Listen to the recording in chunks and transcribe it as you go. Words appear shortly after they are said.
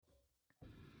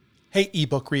Hey,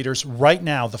 ebook readers, right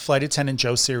now, the Flight Attendant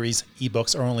Joe series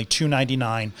ebooks are only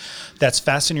 $2.99. That's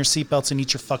fasten your seatbelts and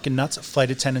eat your fucking nuts, Flight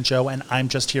Attendant Joe, and I'm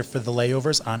just here for the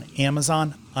layovers on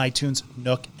Amazon, iTunes,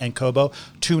 Nook, and Kobo,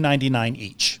 $2.99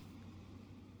 each.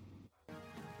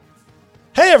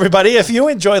 Hey, everybody, if you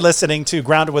enjoy listening to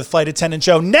Grounded with Flight Attendant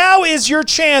Joe, now is your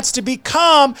chance to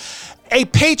become a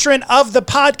patron of the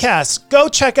podcast. Go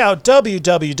check out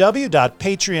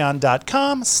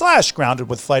www.patreon.com/grounded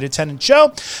with Flight Attendant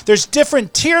Joe. There's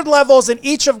different tiered levels, and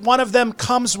each of one of them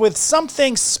comes with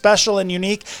something special and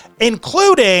unique,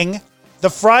 including the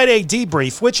Friday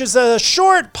Debrief, which is a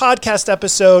short podcast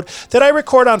episode that I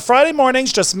record on Friday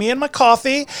mornings, just me and my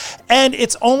coffee, and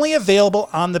it's only available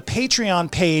on the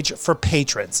Patreon page for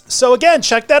patrons. So again,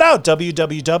 check that out,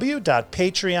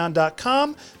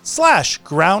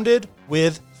 www.patreon.com/grounded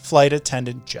with Flight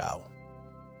Attendant Joe.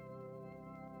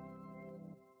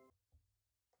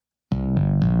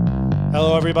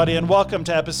 Hello, everybody, and welcome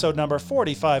to episode number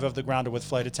 45 of the Grounded with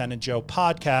Flight Attendant Joe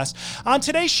podcast. On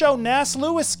today's show, Nas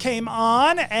Lewis came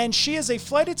on, and she is a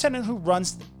flight attendant who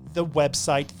runs the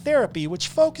website Therapy, which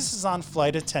focuses on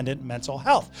flight attendant mental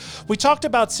health. We talked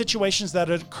about situations that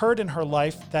had occurred in her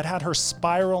life that had her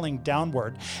spiraling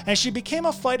downward, and she became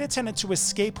a flight attendant to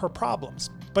escape her problems.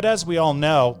 But as we all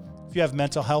know, if you have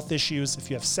mental health issues, if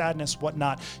you have sadness,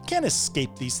 whatnot, you can't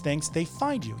escape these things. They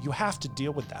find you. You have to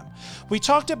deal with them. We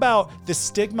talked about the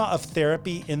stigma of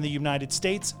therapy in the United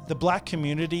States, the Black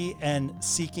community, and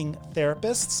seeking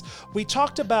therapists. We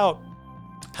talked about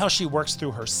how she works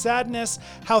through her sadness,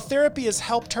 how therapy has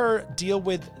helped her deal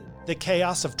with the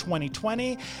chaos of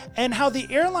 2020, and how the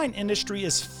airline industry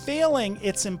is failing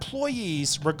its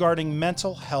employees regarding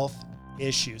mental health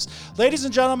issues. Ladies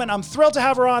and gentlemen, I'm thrilled to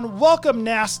have her on. Welcome,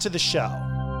 Nas, to the show.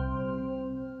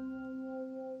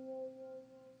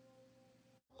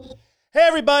 Hey,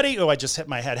 everybody. Oh, I just hit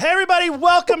my head. Hey, everybody.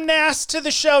 Welcome, Nas, to the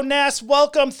show. Nas,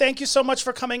 welcome. Thank you so much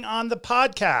for coming on the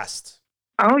podcast.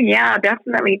 Oh, yeah,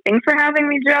 definitely. Thanks for having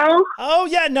me, Joe. Oh,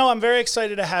 yeah. No, I'm very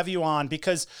excited to have you on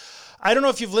because I don't know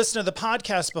if you've listened to the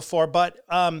podcast before, but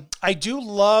I do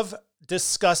love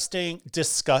disgusting.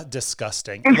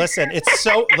 Listen, it's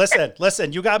so,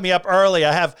 listen, you got me up early.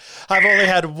 I've only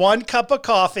had one cup of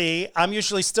coffee. I'm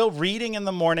usually still reading in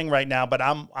the morning right now, but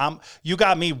you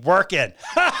got me working.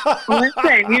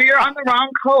 Listen, you're on the wrong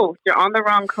coast. You're on the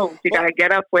wrong coast. You got to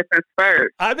get up with us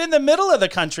first. I'm in the middle of the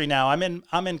country now.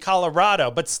 I'm in Colorado,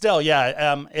 but still,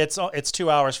 yeah, it's 2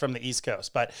 hours from the East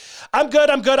Coast, but I'm good.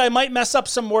 I might mess up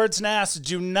some words, Nas.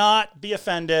 Do not be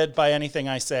offended by anything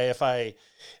I say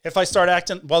if I start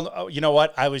acting, well, you know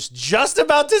what? I was just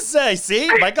about to say, see,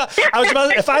 my God,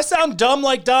 if I sound dumb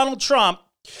like Donald Trump,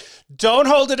 don't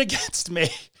hold it against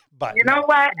me. But you know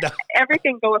what? No.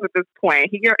 Everything goes at this point.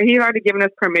 He's already given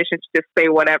us permission to just say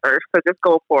whatever, so just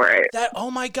go for it. Oh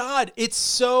my God, that's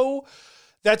so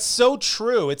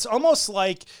true. It's almost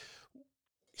like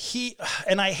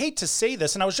and I hate to say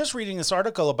this, and I was just reading this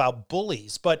article about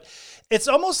bullies, but it's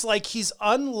almost like he's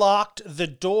unlocked the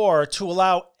door to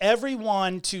allow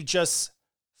everyone to just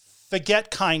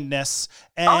forget kindness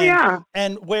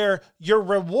and where you're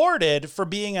rewarded for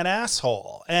being an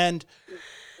asshole. And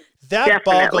that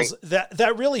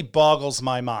that really boggles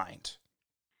my mind.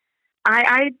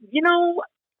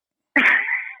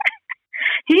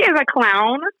 He is a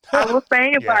clown, I will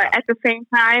say, yeah. But at the same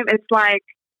time, it's like,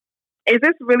 is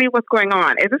this really what's going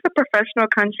on? Is this a professional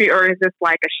country or is this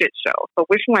like a shit show? So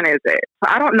which one is it? So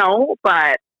I don't know,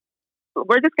 but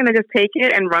we're just going to just take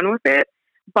it and run with it.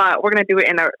 But we're going to do it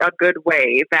in a good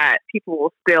way that people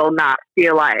will still not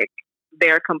feel like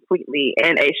they're completely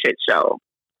in a shit show,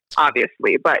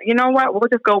 obviously. But you know what? We'll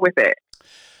just go with it.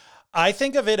 I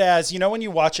think of it as, when you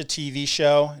watch a TV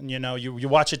show and, you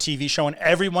watch a TV show and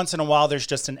every once in a while there's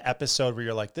just an episode where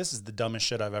you're like, this is the dumbest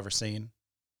shit I've ever seen.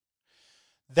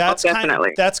 That's kind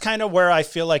of where I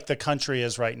feel like the country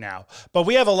is right now. But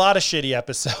we have a lot of shitty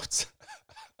episodes.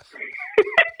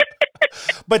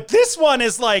 But this one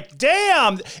is like,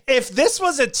 damn, if this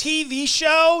was a TV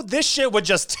show, this shit would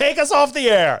just take us off the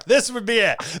air. This would be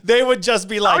it. They would just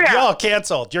be like, y'all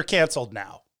canceled. You're canceled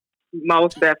now.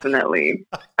 Most definitely.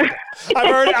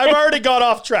 I've already got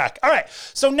off track. All right.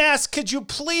 So Nas, could you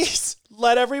please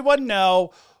let everyone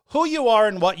know who you are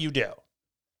and what you do?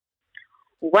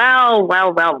 Well,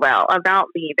 about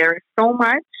me. There is so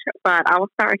much, but I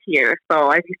will start here. So,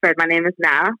 as you said, my name is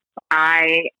Nas.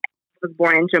 I was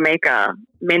born in Jamaica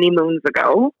many moons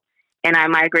ago, and I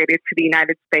migrated to the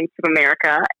United States of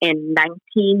America in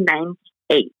 1998.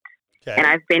 Okay. And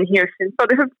I've been here since. So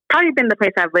this has probably been the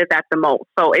place I've lived at the most.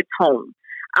 So it's home.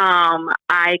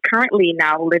 I currently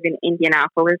now live in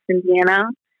Indianapolis, Indiana.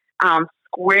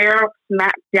 square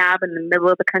smack dab in the middle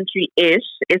of the country-ish.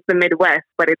 It's the Midwest,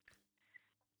 but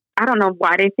I don't know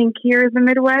why they think here is the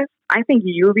Midwest. I think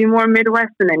you'll be more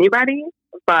Midwest than anybody,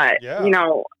 but,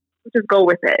 just go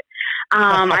with it.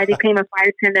 I became a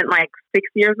flight attendant like 6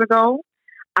 years ago.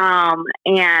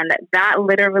 And that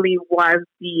literally was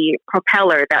the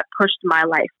propeller that pushed my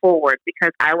life forward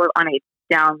because I was on a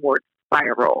downward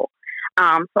spiral.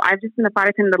 So I've just been a flight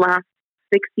attendant the last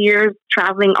 6 years,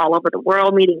 traveling all over the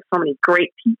world, meeting so many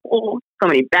great people, so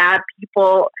many bad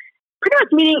people, pretty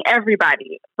much meeting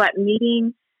everybody, but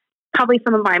meeting probably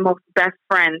some of my most best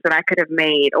friends that I could have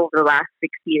made over the last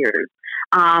 6 years.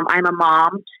 I'm a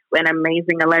mom to an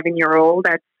amazing 11-year-old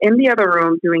that's in the other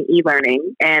room doing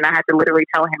e-learning, and I had to literally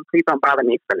tell him, please don't bother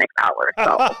me for the next hour.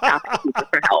 So asking people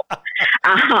for help.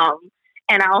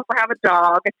 And I also have a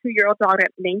dog, a 2-year-old dog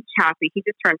named Chappie. He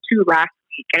just turned 2 last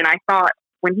week, and I thought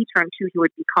when he turned 2, he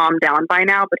would be calmed down by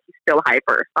now, but he's still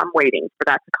hyper. So I'm waiting for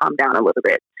that to calm down a little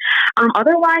bit.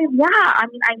 Otherwise, I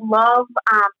mean, I love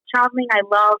traveling. I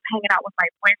love hanging out with my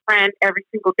boyfriend every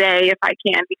single day if I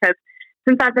can, because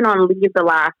since I've been on leave the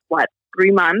last,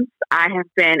 3 months, I have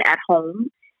been at home.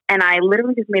 And I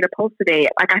literally just made a post today.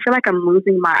 Like, I feel like I'm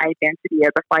losing my identity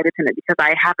as a flight attendant because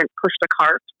I haven't pushed a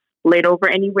cart, laid over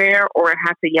anywhere, or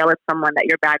had to yell at someone that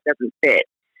your bag doesn't fit.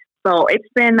 So it's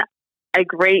been a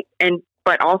great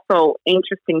but also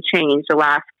interesting change the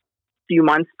last few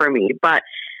months for me. But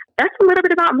that's a little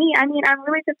bit about me. I mean, I'm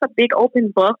really just a big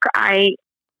open book. I'm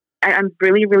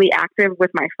really, really active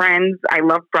with my friends. I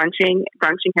love brunching.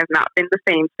 Brunching has not been the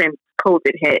same since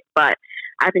COVID hit, but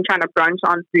I've been trying to brunch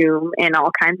on Zoom and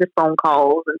all kinds of phone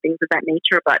calls and things of that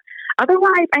nature. But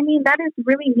otherwise, I mean, that is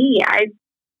really me. I've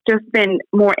just been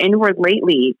more inward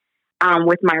lately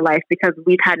with my life because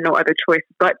we've had no other choice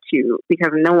but to,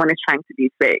 because no one is trying to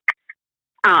be sick.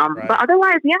 Right. But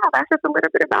otherwise, that's just a little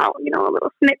bit about, a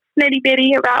little snitty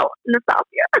bitty about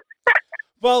nostalgia.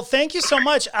 Well, thank you so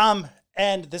much.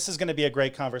 And this is going to be a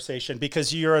great conversation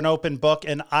because you're an open book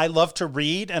and I love to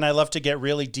read and I love to get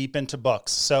really deep into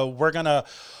books. So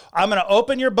I'm going to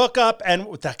open your book up and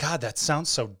God, that sounds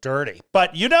so dirty,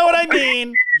 but you know what I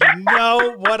mean? You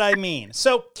know what I mean.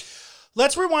 So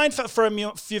let's rewind for a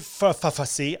minute.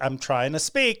 See, I'm trying to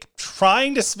speak.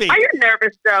 Are you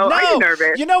nervous, Joe? No, are you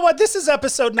nervous? You know what? This is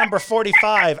episode number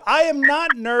 45. I am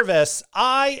not nervous. Do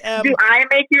I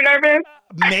make you nervous?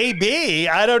 Maybe.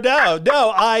 I don't know.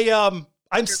 No,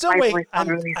 I'm still waiting.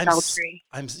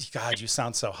 God, you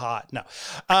sound so hot. No,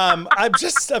 I'm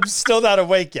still not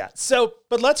awake yet. So,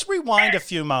 but let's rewind a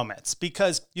few moments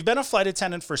because you've been a flight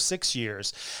attendant for 6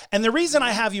 years. And the reason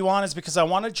I have you on is because I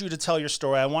wanted you to tell your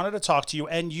story. I wanted to talk to you,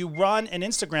 and you run an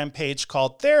Instagram page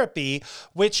called Therapy,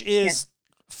 which is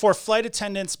for flight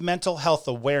attendants' mental health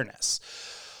awareness.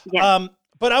 Yes.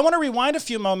 But I want to rewind a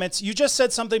few moments. You just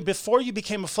said something before you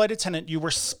became a flight attendant, you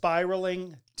were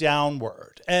spiraling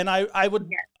downward. And I would,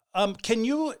 can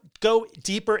you go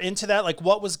deeper into that? Like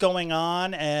what was going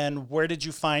on and where did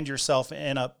you find yourself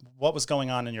what was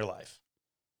going on in your life?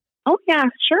 Oh yeah,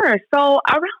 sure. So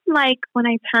around when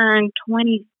I turned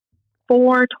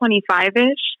 24,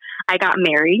 25-ish, I got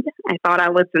married. I thought I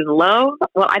was in love.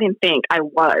 Well, I didn't think I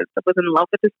was. I was in love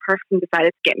with this person,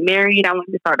 decided to get married. I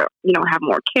wanted to start have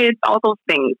more kids, all those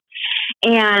things.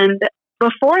 And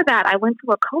before that, I went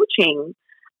to a coaching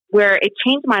where it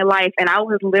changed my life. And I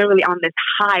was literally on this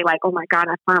high, like, oh my God,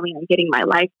 I'm getting my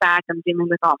life back. I'm dealing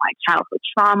with all my childhood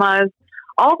traumas,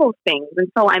 all those things. And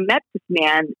so I met this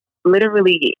man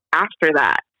literally after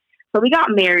that. So we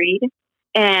got married.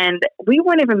 And we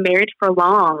weren't even married for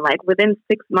long. Like within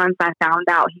 6 months, I found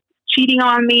out he was cheating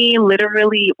on me,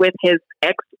 literally with his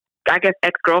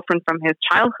ex-girlfriend from his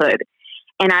childhood.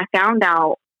 And I found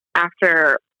out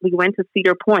after we went to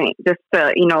Cedar Point just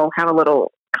to, have a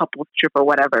little couples trip or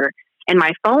whatever. And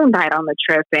my phone died on the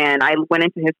trip, and I went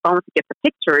into his phone to get the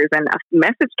pictures, and a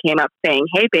message came up saying,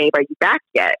 "Hey, babe, are you back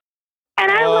yet?"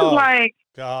 And I was like,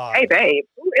 God. Hey, babe,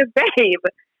 who is babe?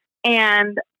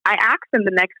 And I asked him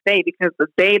the next day because the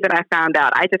day that I found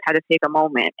out, I just had to take a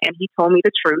moment. And he told me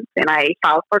the truth, and I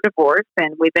filed for divorce.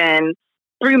 And within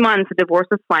 3 months, the divorce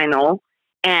was final.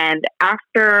 And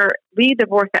after we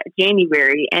divorced at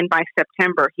January, and by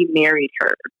September, he married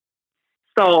her.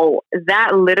 So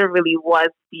that literally was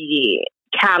the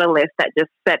catalyst that just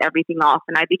set everything off.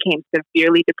 And I became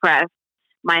severely depressed.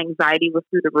 My anxiety was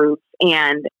through the roof.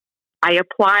 And I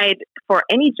applied for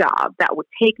any job that would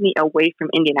take me away from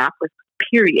Indianapolis,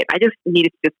 period. I just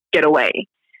needed to just get away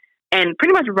and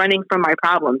pretty much running from my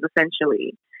problems,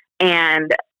 essentially.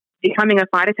 And becoming a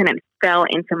flight attendant fell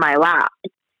into my lap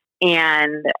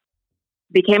and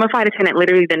became a flight attendant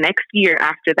literally the next year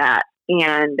after that.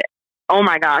 And oh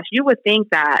my gosh, you would think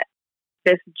that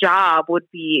this job would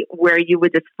be where you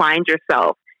would just find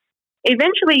yourself.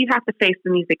 Eventually, you have to face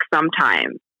the music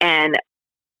sometime. And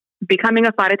becoming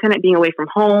a flight attendant, being away from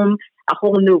home, a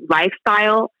whole new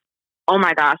lifestyle, oh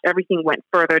my gosh, everything went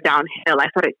further downhill. I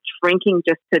started drinking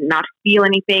just to not feel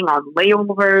anything on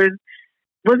layovers,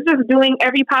 was just doing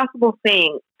every possible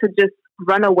thing to just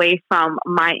run away from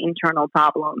my internal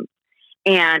problems.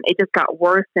 And it just got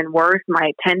worse and worse.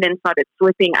 My attendance started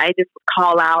slipping. I just would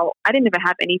call out. I didn't even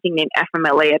have anything named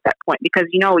FMLA at that point because,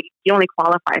 you only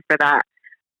qualify for that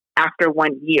after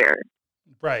 1 year.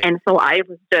 Right. And so I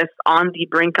was just on the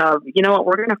brink of, you know what,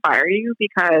 we're going to fire you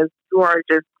because you are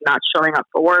just not showing up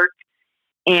for work.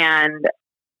 And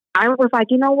I was like,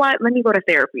 you know what, let me go to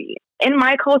therapy. In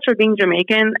my culture, being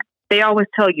Jamaican, they always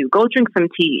tell you, go drink some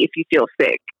tea if you feel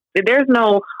sick. There's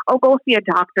no, oh, go see a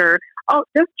doctor. Oh,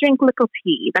 just drink little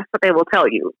tea. That's what they will tell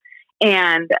you.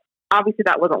 And obviously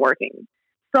that wasn't working.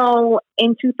 So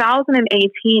in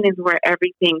 2018 is where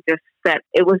everything just set.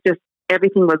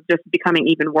 Everything was just becoming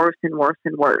even worse and worse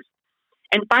and worse.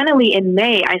 And finally in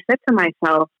May, I said to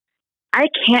myself, I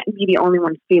can't be the only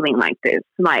one feeling like this.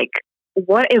 Like,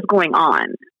 what is going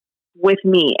on with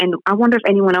me? And I wonder if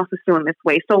anyone else is feeling this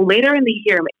way. So later in the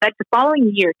year, like the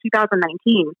following year,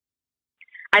 2019,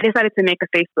 I decided to make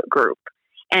a Facebook group.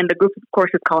 And the group, of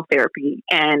course, is called Therapy.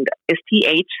 And it's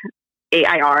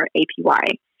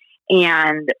THAIRAPY.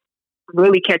 And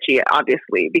really catchy,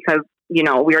 obviously, because, we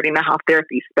already know how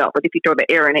therapy is spelled. But if you throw the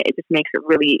air in it, it just makes it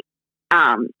really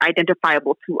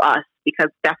identifiable to us because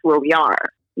that's where we are,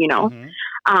 Mm-hmm.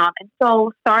 And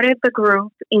so started the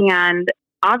group. And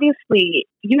obviously,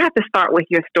 you have to start with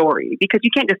your story because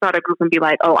you can't just start a group and be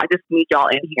like, oh, I just need y'all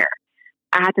in here.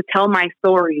 I had to tell my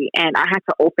story and I had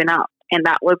to open up. And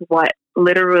that was what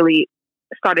literally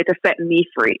started to set me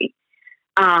free.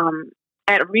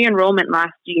 At re-enrollment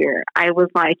last year, I was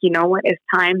like, you know what? It's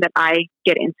time that I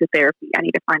get into therapy. I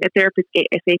need to find a therapist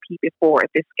ASAP before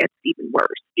this gets even worse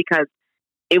because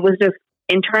it was just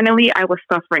internally, I was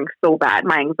suffering so bad.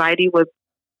 My anxiety was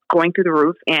going through the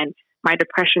roof and my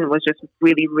depression was just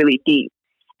really, really deep.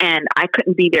 And I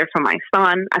couldn't be there for my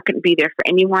son. I couldn't be there for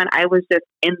anyone. I was just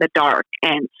in the dark.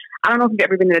 And I don't know if you've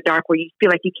ever been in the dark where you feel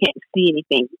like you can't see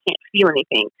anything. You can't feel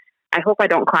anything. I hope I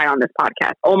don't cry on this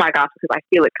podcast. Oh my gosh, because I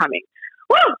feel it coming.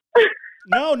 Woo!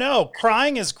 No.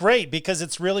 Crying is great because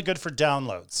it's really good for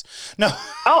downloads. No.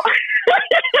 Oh.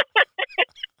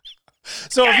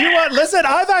 So if you want, listen,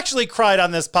 I've actually cried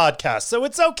on this podcast, so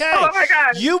it's okay. Oh my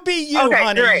God. You be you, okay,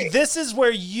 honey. Great. This is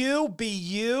where you be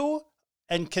you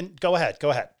and can go ahead.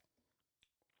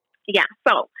 Yeah.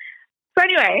 So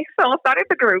anyway, I started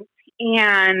the group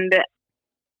and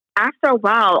after a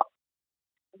while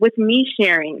with me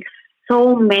sharing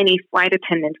so many flight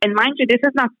attendants, and mind you, this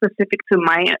is not specific to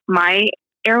my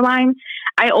airline.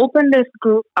 I opened this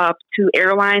group up to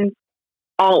airlines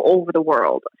all over the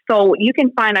world. So you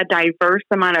can find a diverse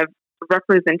amount of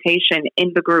representation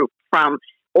in the group from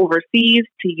overseas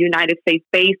to United States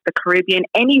based, the Caribbean,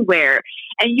 anywhere.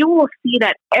 And you will see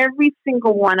that every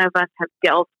single one of us have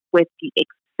dealt with the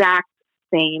exact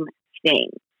same thing.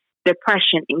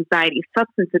 Depression, anxiety,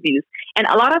 substance abuse. And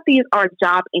a lot of these are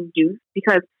job induced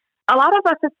because a lot of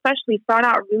us especially start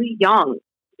out really young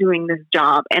doing this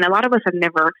job. And a lot of us have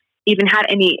never even had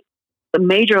any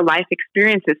major life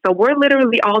experiences. So we're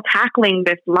literally all tackling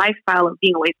this lifestyle of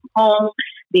being away from home,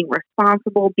 being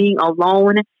responsible, being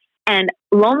alone. And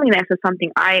loneliness is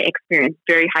something I experienced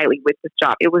very highly with this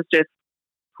job. It was just,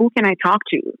 who can I talk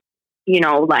to?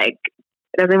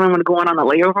 Does anyone want to go on a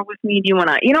layover with me? Do you want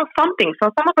to, something. So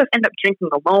some of us end up drinking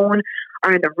alone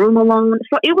or in the room alone.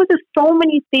 So it was just so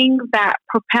many things that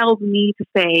propelled me to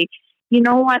say, you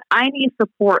know what? I need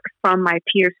support from my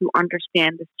peers who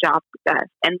understand this job best.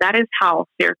 And that is how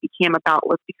therapy came about,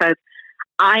 was because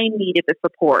I needed the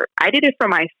support. I did it for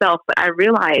myself, but I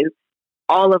realized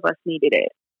all of us needed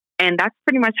it. And that's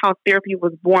pretty much how therapy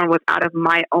was born, was out of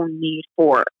my own need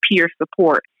for peer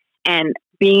support and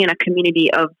being in a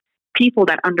community of people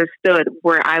that understood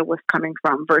where I was coming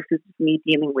from versus me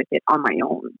dealing with it on my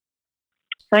own.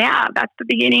 So yeah, that's the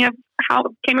beginning of how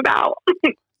it came about.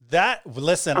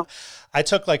 I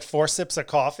took like 4 sips of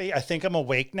coffee. I think I'm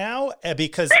awake now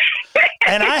because,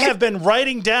 and I have been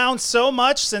writing down so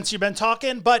much since you've been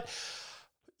talking, but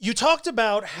you talked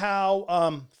about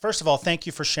how, first of all, thank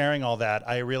you for sharing all that.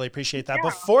 I really appreciate that. Yeah.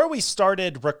 Before we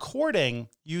started recording,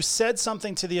 you said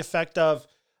something to the effect of,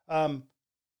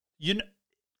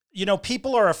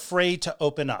 people are afraid to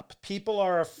open up. People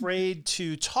are afraid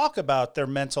to talk about their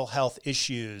mental health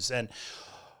issues. And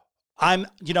I'm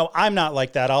not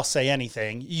like that. I'll say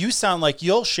anything. You sound like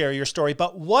you'll share your story,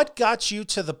 but what got you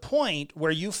to the point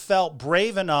where you felt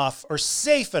brave enough or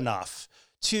safe enough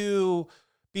to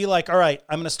be like, all right,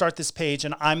 I'm going to start this page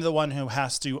and I'm the one who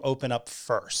has to open up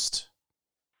first?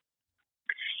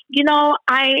 You know,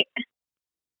 I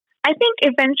think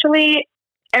eventually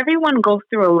everyone goes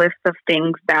through a list of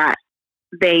things that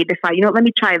they decide, you know, let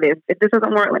me try this. If this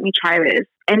doesn't work, let me try this.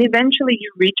 And eventually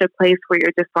you reach a place where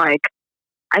you're just like,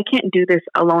 I can't do this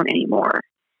alone anymore.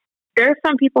 There are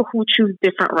some people who choose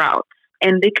different routes,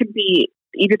 and they could be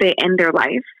either they end their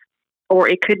life, or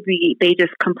it could be they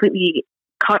just completely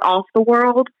cut off the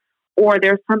world, or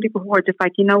there's some people who are just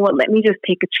like, you know what, let me just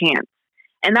take a chance.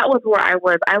 And that was where I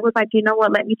was. I was like, you know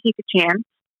what, let me take a chance.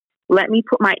 Let me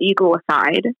put my ego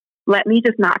aside. Let me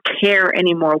just not care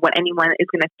anymore what anyone is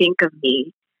going to think of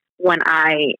me when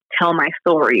I tell my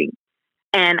story.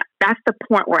 And that's the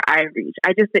point where I reached.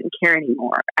 I just didn't care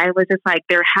anymore. I was just like,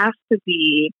 there has to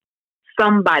be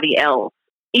somebody else.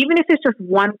 Even if it's just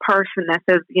one person that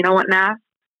says, you know what, Nas,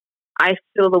 I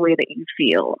feel the way that you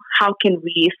feel. How can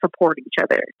we support each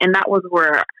other? And that was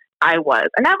where I was.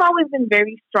 And I've always been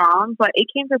very strong, but it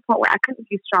came to a point where I couldn't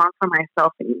be strong for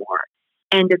myself anymore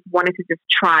and just wanted to just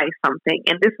try something.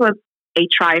 And this was a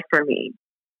try for me.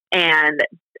 And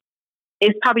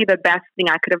it's probably the best thing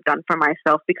I could have done for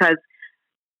myself, because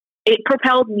it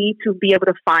propelled me to be able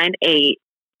to find a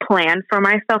plan for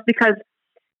myself, because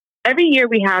every year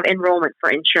we have enrollment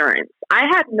for insurance. I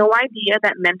had no idea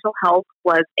that mental health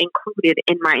was included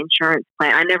in my insurance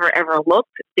plan. I never ever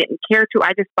looked, didn't care to.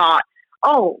 I just thought,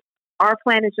 oh, our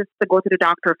plan is just to go to the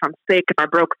doctor if I'm sick, if I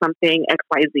broke something,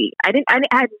 XYZ. I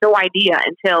had no idea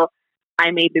until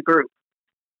I made the group.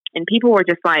 And people were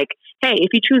just like, hey, if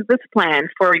you choose this plan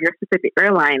for your specific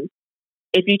airline,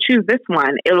 if you choose this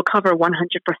one, it will cover 100%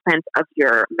 of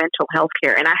your mental health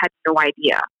care. And I had no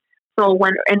idea. So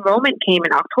when enrollment came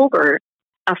in October,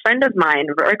 a friend of mine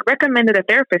recommended a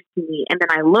therapist to me. And then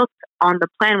I looked on the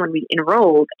plan when we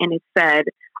enrolled, and it said,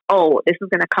 oh, this is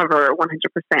going to cover 100%.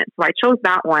 So I chose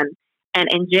that one. And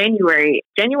in January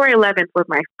 11th was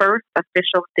my first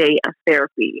official day of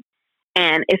therapy.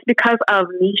 And it's because of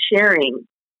me sharing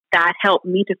that helped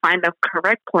me to find the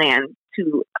correct plan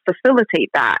to facilitate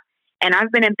that. And I've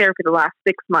been in therapy the last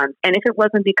 6 months. And if it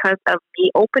wasn't because of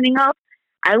me opening up,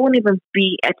 I wouldn't even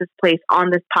be at this place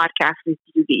on this podcast with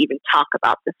you to even talk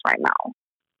about this right now.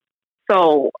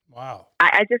 So wow.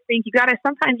 I just think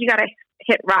sometimes you gotta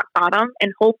hit rock bottom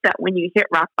and hope that when you hit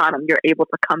rock bottom, you're able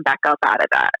to come back up out of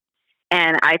that.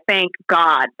 And I thank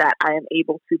God that I am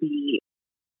able to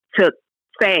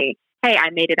say, hey, I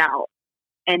made it out.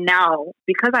 And now,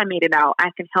 because I made it out,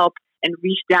 I can help and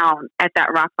reach down at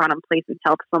that rock bottom place and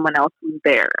help someone else who's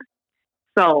there.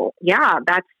 So yeah,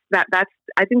 that's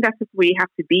I think that's just where you have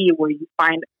to be, where you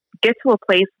get to a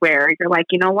place where you're like,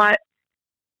 you know what,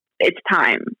 it's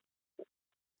time,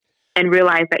 and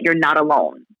realize that you're not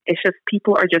alone. It's just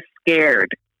people are just scared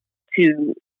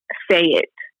to say it.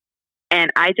 And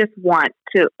I just want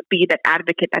to be that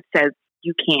advocate that says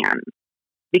you can,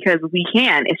 because we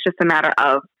can. It's just a matter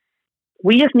of,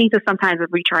 we just need to sometimes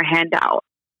reach our hand out,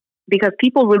 because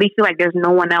people really feel like there's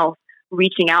no one else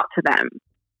reaching out to them.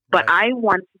 But right. I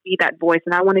want to be that voice,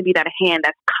 and I want to be that hand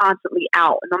that's constantly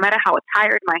out. No matter how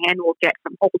tired my hand will get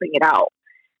from holding it out,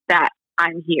 that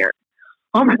I'm here.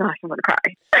 Oh my gosh, I'm going to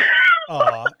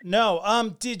cry.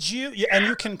 No. Did you, and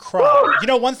you can cry. You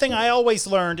know, one thing I always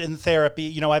learned in therapy,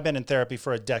 you know, I've been in therapy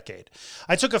for a decade.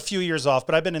 I took a few years off,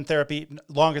 but I've been in therapy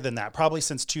longer than that, probably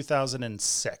since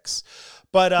 2006.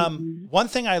 But one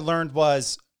thing I learned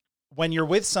was, when you're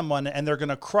with someone and they're going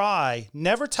to cry,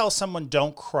 never tell someone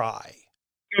don't cry.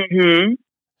 Mm-hmm.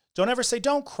 Don't ever say,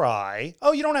 don't cry.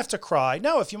 Oh, you don't have to cry.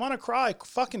 No, if you want to cry,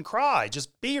 fucking cry.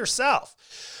 Just be yourself.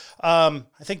 I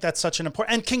think that's such an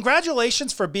important, and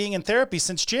congratulations for being in therapy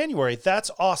since January. That's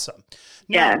awesome.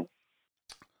 Now, yeah.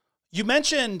 You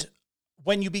mentioned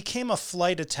when you became a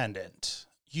flight attendant,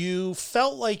 you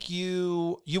felt like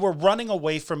you were running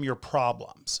away from your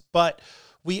problems, but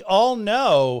we all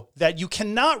know that you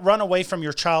cannot run away from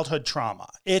your childhood trauma.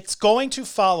 It's going to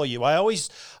follow you. I always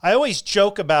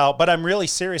joke about, but I'm really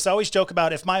serious. I always joke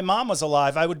about, if my mom was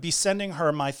alive, I would be sending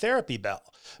her my therapy bill,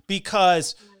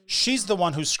 because she's the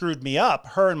one who screwed me up.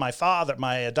 Her and my father,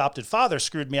 my adopted father,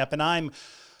 screwed me up, and I'm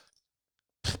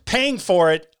paying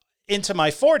for it into my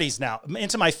 40s now,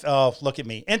 into my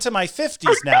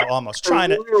 50s now, almost trying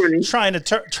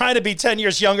to be 10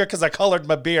 years younger because I colored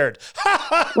my beard.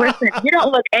 Listen, you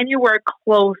don't look anywhere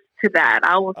close to that,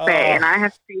 I will say. And I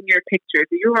have seen your pictures.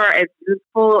 You are as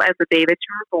youthful as the day that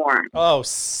you were born. Oh,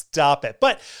 stop it.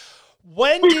 But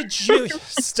when did you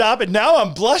stop it? Now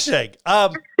I'm blushing.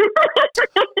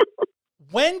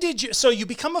 When did you, so you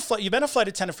become you've been a flight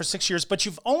attendant for 6 years, but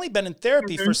you've only been in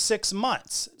therapy for 6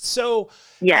 months. So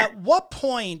at what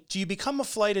point do you become a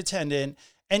flight attendant?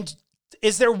 And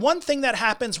is there one thing that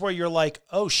happens where you're like,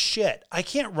 oh shit, I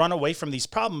can't run away from these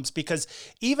problems, because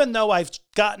even though I've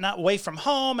gotten away from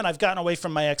home and I've gotten away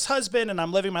from my ex-husband and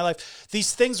I'm living my life,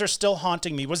 these things are still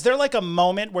haunting me. Was there like a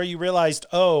moment where you realized,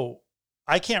 oh,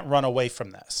 I can't run away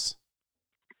from this?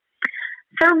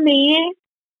 For me,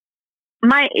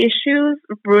 my issues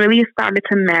really started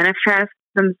to manifest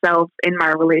themselves in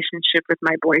my relationship with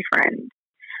my boyfriend.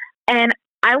 And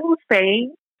I will say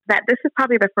that this is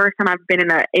probably the first time I've been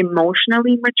in an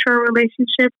emotionally mature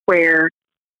relationship where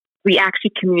we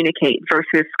actually communicate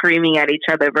versus screaming at each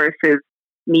other versus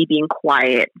me being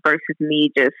quiet versus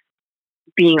me just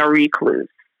being a recluse.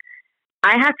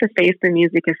 I had to face the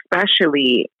music,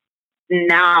 especially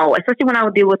now, especially when I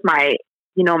would deal with my,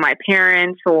 my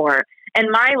parents and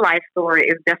my life story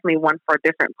is definitely one for a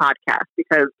different podcast,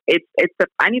 because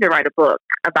I need to write a book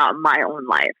about my own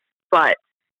life, but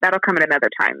that'll come at another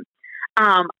time.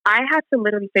 I had to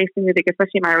literally face the music,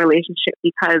 especially in my relationship,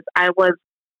 because I was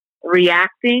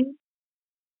reacting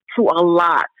to a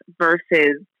lot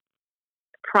versus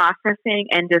processing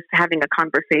and just having a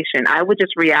conversation. I would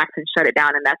just react and shut it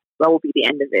down, and that would be the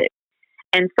end of it.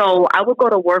 And so I would go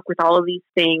to work with all of these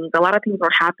things. A lot of things were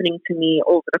happening to me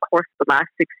over the course of the last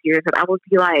 6 years, and I would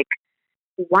be like,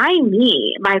 why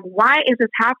me? Like, why is this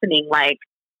happening? Like,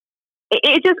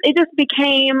 it just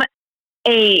became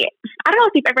I don't know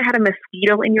if you've ever had a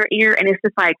mosquito in your ear and it's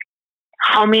just like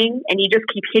humming and you just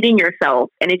keep hitting yourself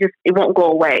and it won't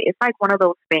go away. It's like one of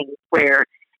those things where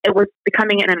it was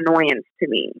becoming an annoyance to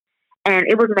me, and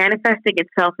it was manifesting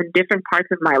itself in different parts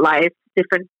of my life,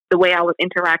 the way I was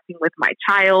interacting with my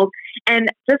child, and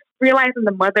just realizing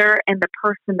the mother and the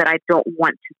person that I don't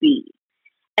want to be.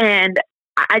 And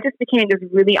I just became just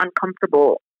really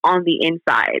uncomfortable on the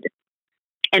inside,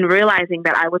 and realizing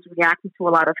that I was reacting to a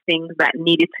lot of things that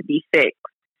needed to be fixed.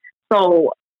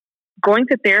 So going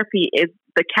to therapy is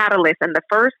the catalyst. And the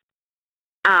first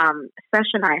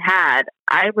session I had,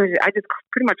 I just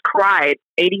pretty much cried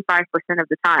 85% of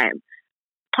the time.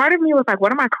 Part of me was like,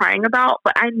 what am I crying about?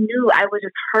 But I knew I was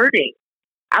just hurting.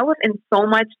 I was in so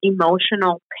much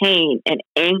emotional pain and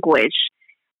anguish.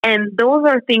 And those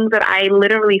are things that I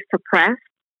literally suppressed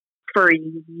for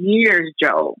years,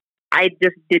 Joe. I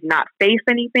just did not face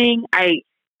anything. I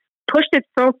pushed it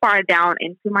so far down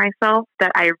into myself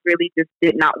that I really just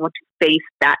did not want to face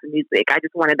that music. I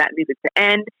just wanted that music to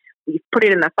end. We put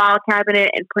it in the file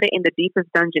cabinet and put it in the deepest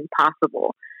dungeon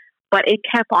possible. But it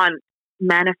kept on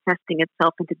manifesting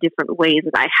itself into different ways,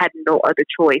 and I had no other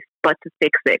choice but to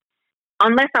fix it.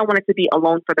 Unless I wanted to be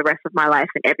alone for the rest of my life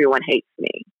and everyone hates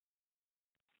me.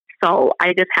 So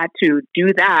I just had to do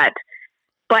that.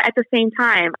 But at the same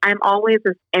time, I'm always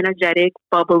this energetic,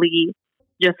 bubbly,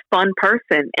 just fun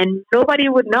person. And nobody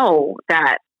would know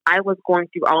that I was going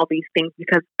through all these things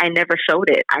because I never showed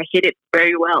it. I hid it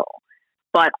very well.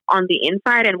 But on the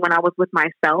inside and when I was with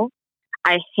myself,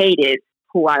 I hated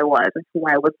who I was and who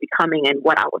I was becoming and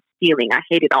what I was feeling. I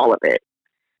hated all of it.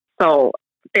 So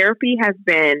therapy has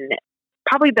been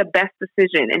probably the best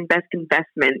decision and best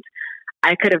investment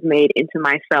I could have made into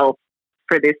myself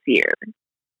for this year,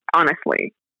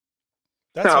 honestly.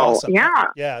 That's awesome. Yeah,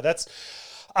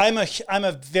 I'm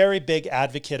a very big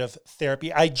advocate of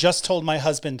therapy. I just told my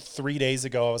husband 3 days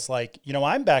ago, I was like,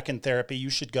 I'm back in therapy. You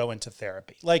should go into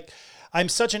therapy. Like, I'm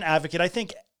such an advocate. I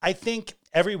think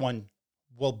everyone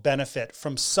will benefit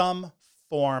from some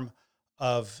form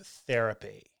of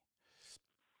therapy.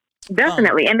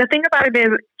 Definitely. And the thing about it is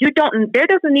there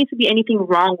doesn't need to be anything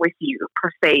wrong with you per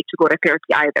se to go to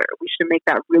therapy either. We should make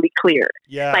that really clear.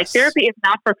 Yes. Like, therapy is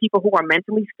not for people who are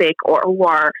mentally sick or who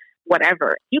are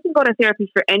whatever. You can go to therapy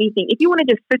for anything. If you want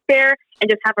to just sit there and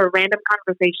just have a random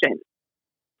conversation,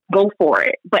 go for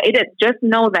it. But just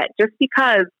know that just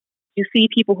because you see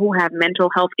people who have mental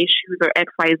health issues or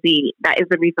XYZ, that is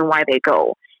the reason why they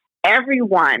go.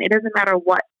 Everyone, it doesn't matter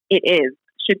what it is,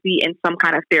 should be in some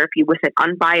kind of therapy with an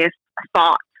unbiased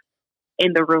thought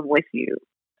in the room with you.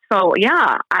 So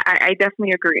yeah, I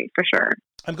definitely agree for sure.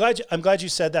 I'm glad you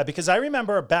said that, because I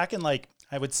remember back in, like,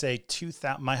 I would say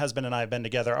 2000, my husband and I have been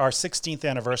together. Our 16th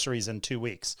anniversary is in 2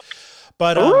 weeks.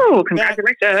 But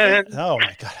congratulations! Oh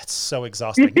my God, it's so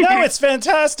exhausting. No, it's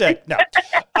fantastic. No,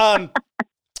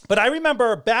 but I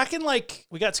remember back in, like,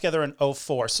 we got together in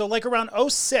 2004. So like around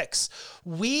 2006,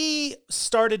 we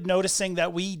started noticing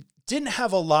that we didn't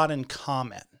have a lot in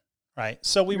common, right?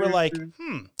 So we were like,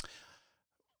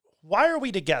 why are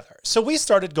we together? So we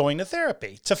started going to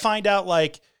therapy to find out,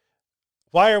 like,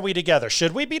 Why are we together?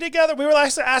 Should we be together? We were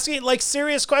asking like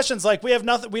serious questions. Like we have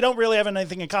nothing, we don't really have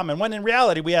anything in common. When in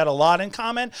reality, we had a lot in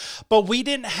common, but we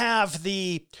didn't have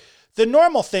the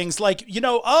normal things like,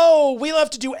 oh, we love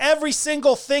to do every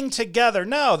single thing together.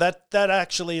 No, that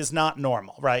actually is not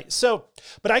normal. Right. So,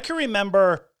 but I can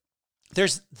remember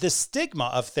there's this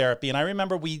stigma of therapy. And I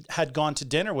remember we had gone to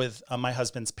dinner with my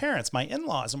husband's parents, my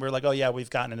in-laws, and we were like, oh yeah, we've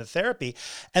gotten into therapy.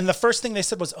 And the first thing they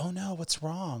said was, oh no, what's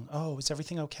wrong? Oh, is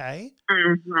everything okay?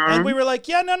 Mm-hmm. And we were like,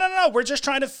 yeah, no. We're just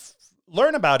trying to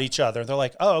learn about each other. They're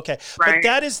like, oh, okay. Right. But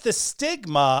that is the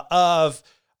stigma of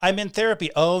I'm in therapy.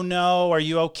 Oh no, are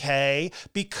you okay?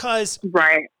 Because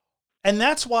right. And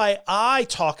that's why I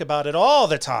talk about it all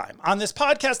the time. On this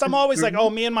podcast, I'm always like,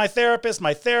 oh, me and my therapist.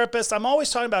 I'm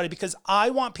always talking about it because I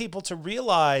want people to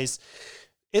realize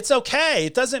it's okay.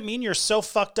 It doesn't mean you're so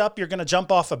fucked up you're going to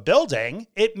jump off a building.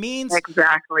 It means,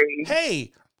 exactly.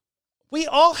 Hey, we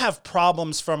all have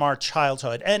problems from our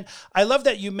childhood. And I love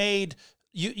that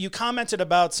you commented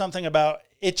about something about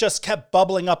it just kept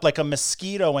bubbling up like a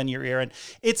mosquito in your ear. And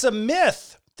it's a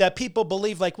myth that people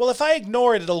believe like, well, if I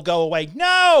ignore it, it'll go away.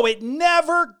 No, it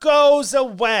never goes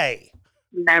away.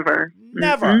 Never.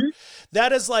 Mm-hmm.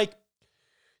 That is like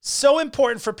so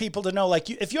important for people to know. Like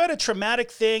if you had a traumatic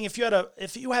thing, if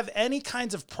you have any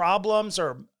kinds of problems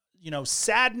or,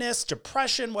 sadness,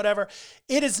 depression, whatever,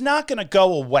 it is not going to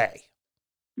go away.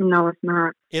 No, it's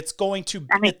not. It's going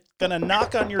to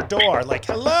knock on your door like,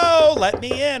 hello, let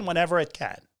me in whenever it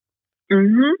can.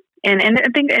 Mm-hmm. And I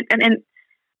think, and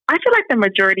I feel like the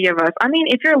majority of us,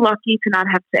 if you're lucky to not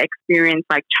have to experience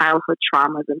like childhood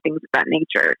traumas and things of that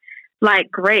nature, like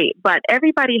great, but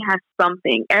everybody has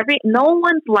something. No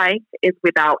one's life is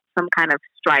without some kind of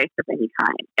strife of any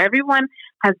kind. Everyone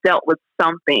has dealt with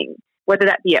something, whether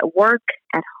that be at work,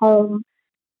 at home.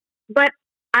 But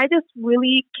I just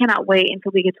really cannot wait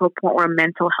until we get to a point where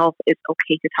mental health is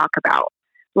okay to talk about.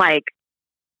 Like,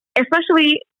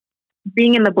 especially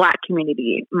being in the Black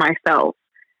community myself.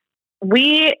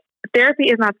 Therapy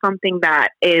is not something that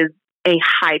is a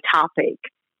high topic.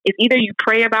 It's either you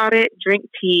pray about it, drink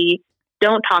tea,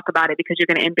 don't talk about it because you're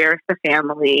going to embarrass the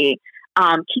family,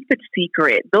 keep it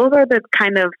secret. Those are the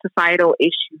kind of societal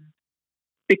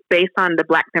issues based on the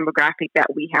Black demographic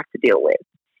that we have to deal with.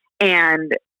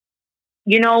 And,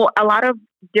 a lot of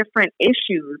different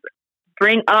issues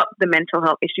bring up the mental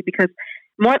health issue because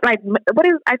more like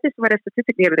I just read a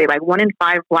statistic the other day, like 1 in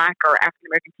 5 Black or African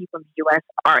American people in the U.S.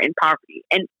 are in poverty.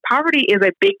 And poverty is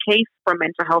a big case for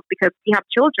mental health because we have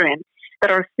children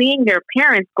that are seeing their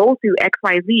parents go through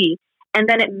XYZ and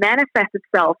then it manifests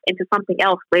itself into something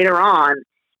else later on.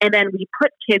 And then we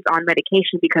put kids on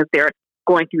medication because they're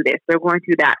going through this, they're going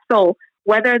through that. So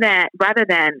rather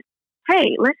than,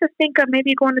 hey, let's just think of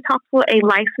maybe going to talk to a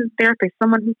licensed therapist,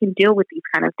 someone who can deal with these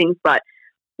kind of things. But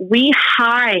we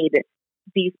hide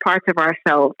these parts of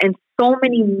ourselves, and so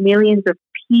many millions of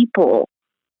people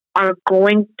are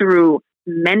going through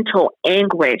mental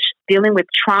anguish, dealing with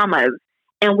traumas,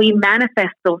 and we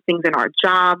manifest those things in our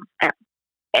jobs, at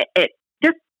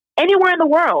just anywhere in the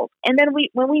world. And then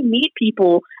when we meet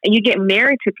people and you get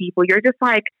married to people, you're just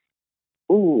like,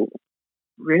 ooh,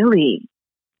 really?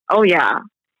 Oh yeah.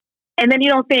 And then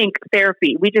you don't think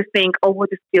therapy. We just think, oh, we'll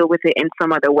just deal with it in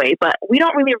some other way. But we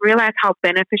don't really realize how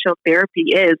beneficial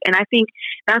therapy is. And I think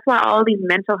that's why all these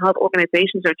mental health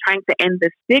organizations are trying to end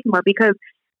the stigma, because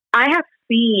I have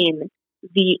seen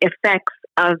the effects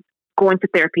of going to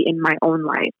therapy in my own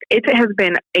life. It has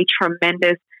been a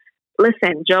tremendous,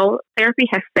 listen, Joe, therapy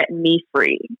has set me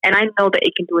free. And I know that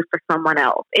it can do it for someone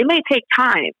else. It may take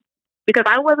time because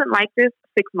I wasn't like this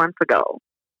 6 months ago.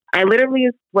 I literally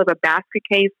was a basket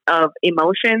case of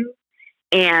emotions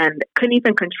and couldn't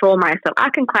even control myself. I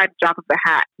can cry at the drop of a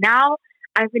hat. Now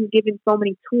I've been given so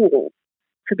many tools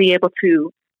to be able to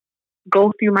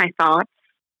go through my thoughts.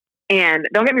 And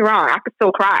don't get me wrong, I could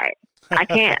still cry. I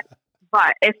can.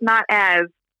 But it's not as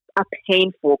a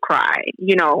painful cry,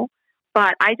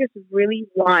 But I just really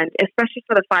want, especially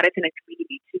for the flight attendant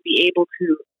community, to be able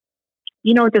to,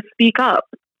 to speak up.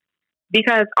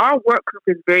 Because our work group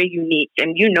is very unique,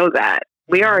 and you know that.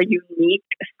 We are a unique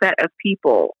set of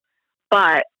people.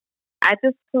 But at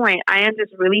this point, I am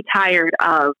just really tired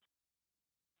of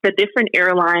the different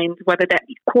airlines, whether that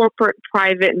be corporate,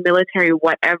 private, military,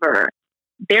 whatever.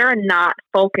 They're not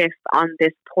focused on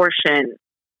this portion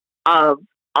of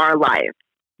our life.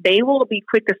 They will be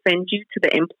quick to send you to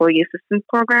the employee assistance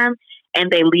program, and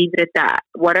they leave it at that.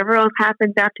 Whatever else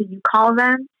happens after you call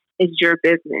them is your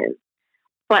business.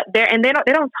 But they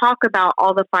don't talk about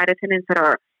all the flight attendants that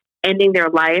are ending their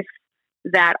life,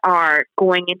 that are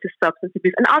going into substance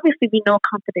abuse. And obviously we know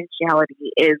confidentiality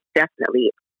is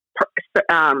definitely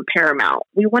paramount.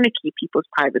 We want to keep people's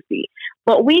privacy,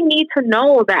 but we need to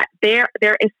know that there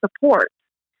is support.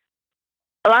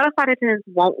 A lot of flight attendants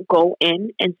won't go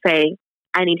in and say,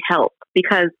 "I need help,"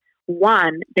 because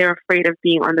one, they're afraid of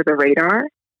being under the radar,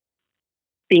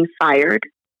 being fired,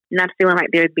 not feeling like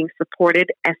they're being supported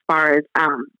as far as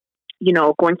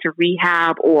going to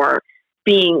rehab or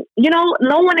being,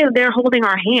 no one is there holding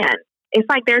our hand. It's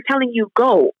like they're telling you,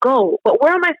 go, but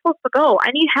where am I supposed to go?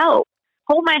 I need help.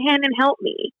 Hold my hand and help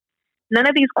me. None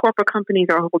of these corporate companies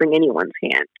are holding anyone's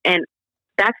hand. And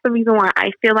that's the reason why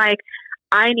I feel like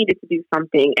I needed to do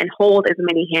something and hold as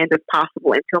many hands as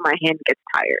possible until my hand gets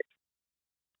tired.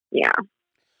 Yeah.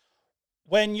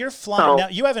 When you're flying, now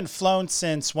you haven't flown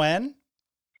since when?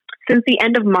 Since the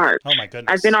end of March. Oh my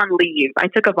goodness. I've been on leave. I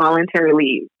took a voluntary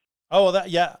leave. Oh,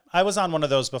 I was on one of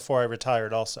those before I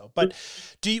retired also. But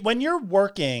when you were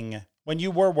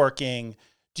working,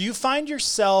 do you find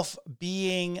yourself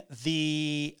being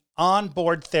the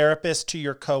onboard therapist to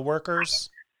your coworkers?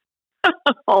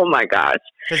 Oh my gosh.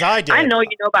 Because I did. I know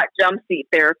you know about jump seat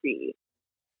therapy.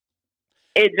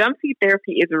 Jump seat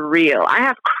therapy is real. I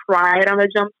have cried on the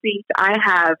jump seat. I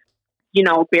have,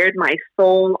 bared my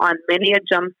soul on many a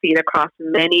jump seat across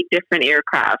many different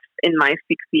aircrafts in my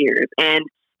 6 years. And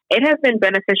it has been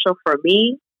beneficial for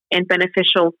me and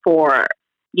beneficial for,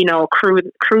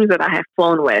 crews that I have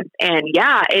flown with. And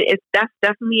yeah, that's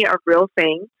definitely a real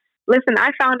thing. Listen,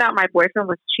 I found out my boyfriend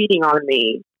was cheating on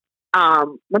me,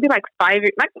 maybe like 5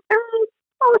 years, I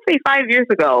would say 5 years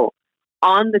ago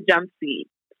on the jump seat.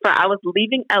 So I was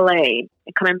leaving LA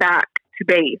and coming back to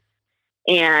base,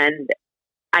 and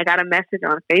I got a message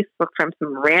on Facebook from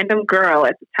some random girl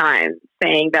at the time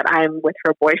saying that I'm with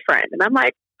her boyfriend. And I'm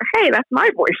like, hey, that's my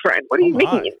boyfriend. What do you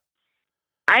mean?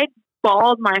 I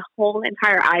bawled my whole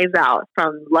entire eyes out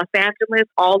from Los Angeles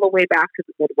all the way back to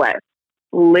the Midwest,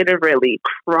 literally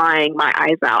crying my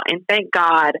eyes out. And thank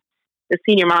God the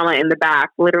senior mama in the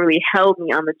back literally held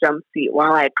me on the jump seat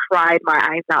while I cried my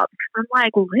eyes out. Because I'm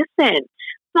like, listen,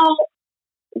 so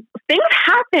things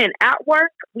happen at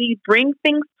work. We bring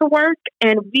things to work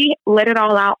and we let it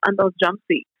all out on those jump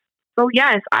seats. So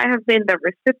yes, I have been the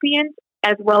recipient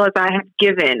as well as I have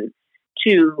given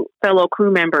to fellow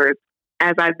crew members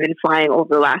as I've been flying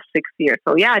over the last 6 years.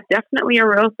 So yeah, definitely a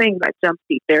real thing, that jump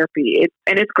seat therapy.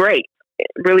 It's great. It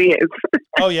really is.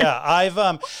 Oh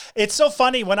yeah. It's so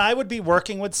funny when I would be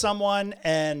working with someone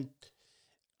and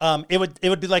it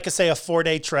would be like, say, a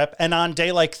 4-day trip. And on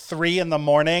day like 3 in the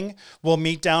morning, we'll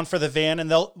meet down for the van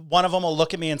and one of them will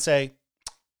look at me and say,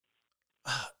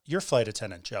 "You're Flight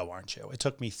Attendant Joe, aren't you? It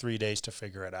took me 3 days to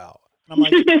figure it out." And I'm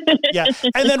like, yeah.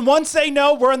 And then once they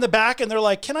know, we're in the back and they're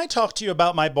like, "Can I talk to you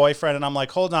about my boyfriend?" And I'm like,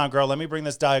 "Hold on, girl. Let me bring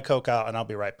this Diet Coke out and I'll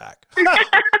be right back."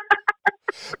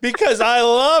 Because I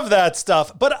love that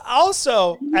stuff. But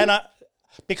also,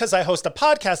 because I host a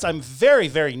podcast, I'm very,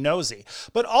 very nosy.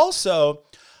 But also,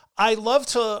 I love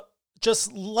to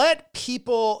just let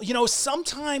people,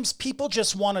 sometimes people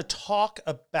just want to talk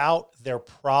about their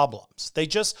problems. They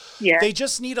just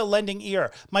need a lending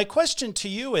ear. My question to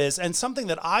you is, and something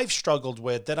that I've struggled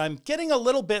with that I'm getting a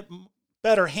little bit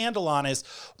better handle on, is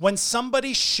when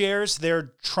somebody shares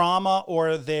their trauma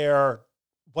or their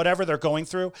whatever they're going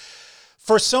through.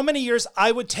 For so many years,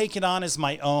 I would take it on as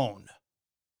my own.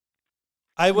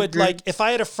 I would if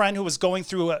I had a friend who was going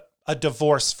through a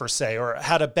divorce, for say, or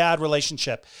had a bad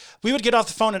relationship, we would get off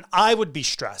the phone and I would be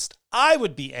stressed. I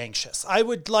would be anxious.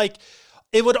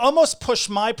 It would almost push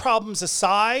my problems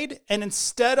aside. And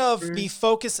instead of be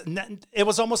focused, it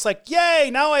was almost like, yay,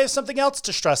 now I have something else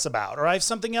to stress about, or I have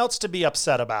something else to be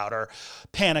upset about or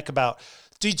panic about.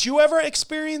 Did you ever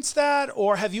experience that?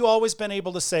 Or have you always been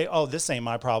able to say, oh, this ain't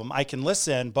my problem. I can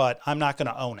listen, but I'm not going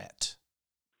to own it?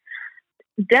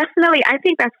 Definitely. I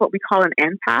think that's what we call an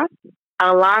empath.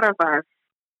 A lot of us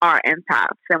are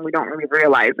empaths and we don't really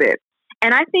realize it.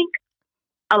 And I think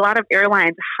a lot of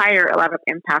airlines hire a lot of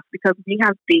empaths because we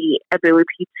have the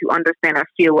ability to understand or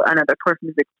feel what another person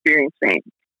is experiencing,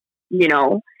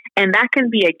 and that can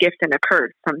be a gift and a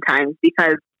curse sometimes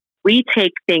because we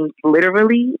take things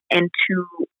literally and to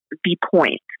the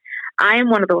point. I am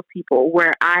one of those people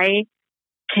where I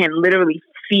can literally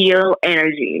feel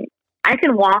energy. I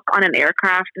can walk on an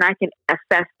aircraft and I can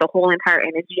assess the whole entire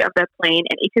energy of that plane,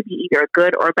 and it could be either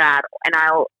good or bad, and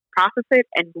I'll process it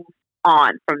and move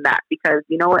on from that because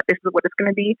you know what, this is what it's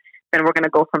going to be, then we're going to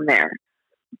go from there.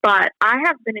 But I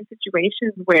have been in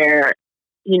situations where,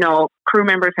 crew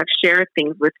members have shared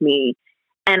things with me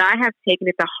and I have taken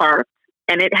it to heart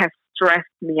and it has stressed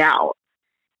me out.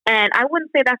 And I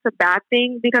wouldn't say that's a bad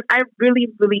thing because I really,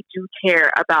 really do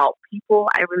care about people.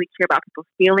 I really care about people's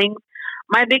feelings.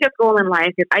 my biggest goal in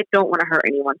life is I don't want to hurt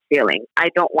anyone's feelings. I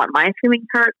don't want my feelings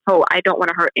hurt, so I don't want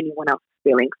to hurt anyone else's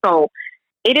feelings. So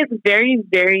it is very,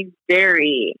 very,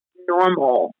 very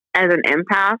normal as an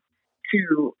empath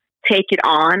to take it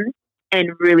on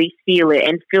and really feel it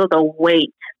and feel the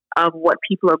weight of what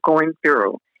people are going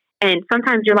through. And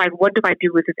sometimes you're like, what do I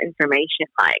do with this information?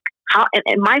 Like, how?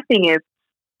 And my thing is,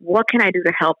 what can I do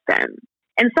to help them?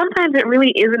 And sometimes it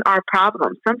really isn't our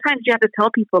problem. Sometimes you have to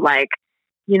tell people, like,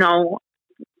 you know,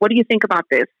 what do you think about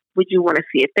this? Would you want to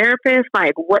see a therapist?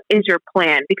 Like, what is your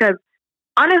plan? Because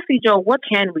honestly, Joe, what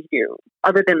can we do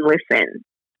other than listen?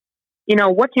 You know,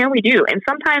 what can we do? And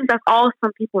sometimes that's all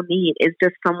some people need is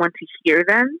just someone to hear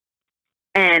them.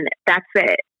 And that's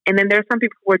it. And then there's some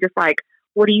people who are just like,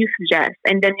 what do you suggest?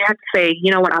 And then you have to say,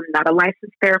 you know what, I'm not a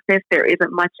licensed therapist. There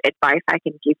isn't much advice I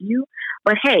can give you.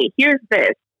 But hey, here's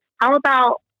this. How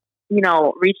about, you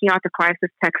know, reaching out to crisis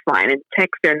text line and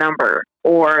text their number,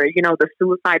 or, you know, the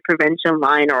suicide prevention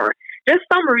line, or just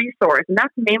some resource. And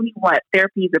that's mainly what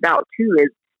therapy is about too, is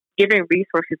giving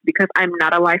resources, because I'm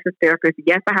not a licensed therapist.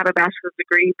 Yes, I have a bachelor's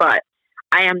degree, but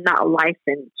I am not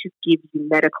licensed to give you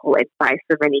medical advice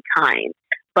of any kind.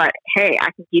 But hey, I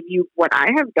can give you what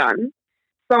I have done.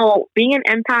 So being an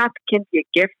empath can be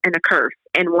a gift and a curse.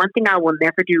 And one thing I will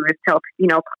never do is tell,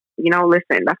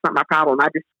 listen, that's not my problem. I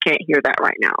just can't hear that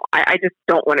right now. I just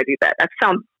don't want to do that. That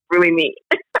sounds really mean.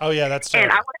 Oh yeah, that's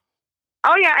terrible. And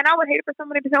I would hate for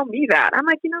somebody to tell me that. I'm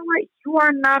like, you know what? You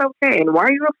are not okay. And why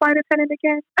are you a flight attendant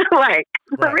again? Like,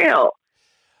 for real.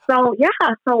 So yeah,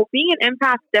 so being an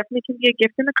empath definitely can be a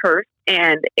gift and a curse.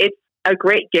 And it's a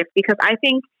great gift because I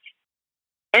think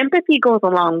empathy goes a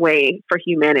long way for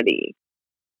humanity.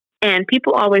 And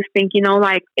people always think, you know,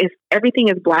 like, if everything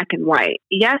is black and white.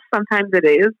 Yes, sometimes it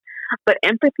is, but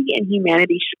empathy and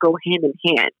humanity should go hand in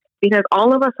hand because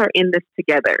all of us are in this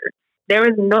together. There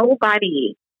is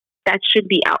nobody that should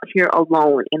be out here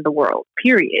alone in the world,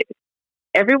 period.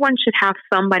 Everyone should have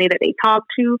somebody that they talk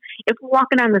to. If we're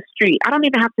walking down the street, I don't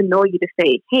even have to know you to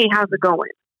say, hey, how's it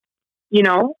going? You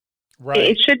know? Right.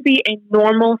 It should be a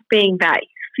normal thing that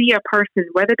you see a person,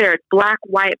 whether they're black,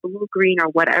 white, blue, green, or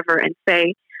whatever, and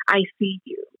say, I see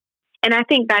you. And I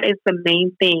think that is the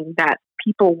main thing that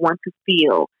people want to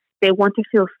feel. They want to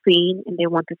feel seen and they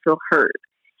want to feel heard.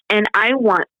 And I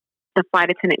want the flight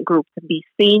attendant group to be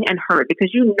seen and heard because,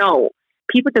 you know,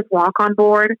 people just walk on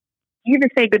board. You even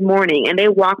say good morning and they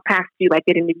walk past you like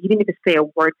you didn't even say a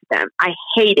word to them. I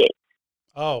hate it.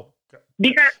 Oh,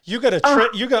 because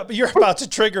you're about to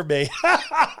trigger me.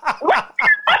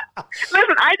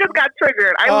 Listen, I just got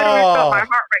triggered. I literally felt my heart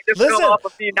rate just go off a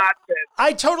few notches.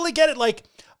 I totally get it. Like,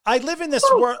 I live in this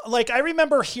world. Like, I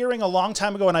remember hearing a long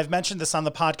time ago, and I've mentioned this on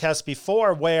the podcast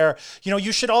before, where, you know,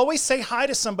 you should always say hi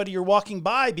to somebody you're walking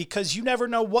by because you never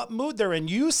know what mood they're in.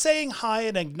 You saying hi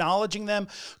and acknowledging them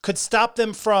could stop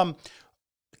them from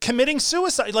committing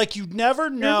suicide. Like, you never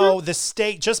know the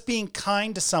state, just being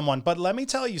kind to someone. But let me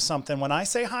tell you something. When I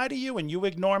say hi to you and you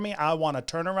ignore me, I want to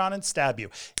turn around and stab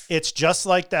you. It's just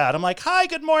like that. I'm like, hi,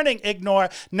 good morning, ignore.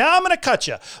 Now I'm going to cut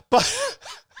you.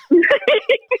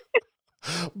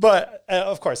 But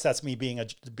of course, that's me being a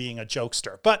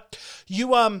jokester. But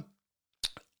you're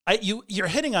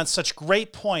hitting on such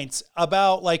great points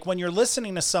about, like, when you're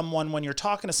listening to someone, when you're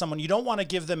talking to someone, you don't want to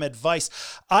give them advice.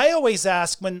 I always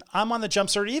ask when I'm on the jump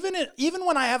start, even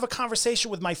when I have a conversation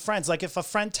with my friends, like if a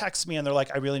friend texts me and they're like,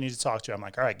 I really need to talk to you. I'm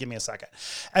like, all right, give me a second.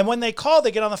 And when they call,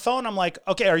 they get on the phone. I'm like,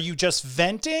 okay, are you just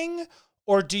venting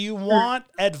or do you want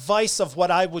advice of what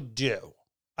I would do?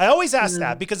 I always ask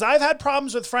that because I've had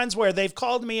problems with friends where they've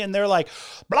called me and they're like,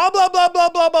 blah, blah, blah, blah,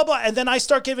 blah, blah, blah. And then I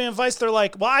start giving advice. They're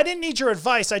like, well, I didn't need your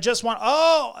advice. I just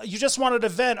you just wanted to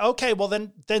vent. Okay, well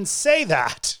then say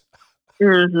that.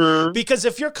 Because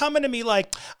if you're coming to me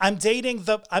like I'm dating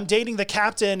the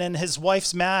captain and his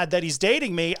wife's mad that he's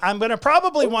dating me, I'm going to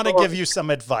probably want to give you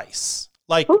some advice.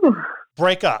 Like,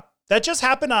 break up. That just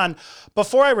happened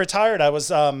before I retired. I was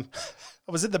in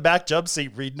the back jump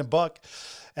seat reading a book.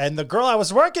 And the girl I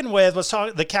was working with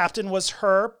the captain was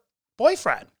her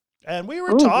boyfriend. And we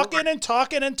were talking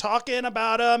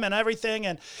about him and everything.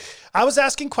 And I was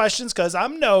asking questions because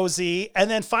I'm nosy.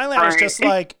 And then finally I was just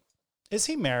like, is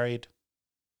he married?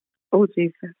 Oh,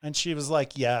 Jesus. And she was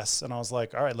like, yes. And I was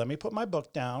like, all right, let me put my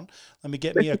book down. Let me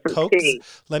get me a Coke.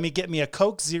 Let me get me a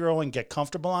Coke Zero and get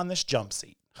comfortable on this jump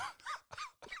seat.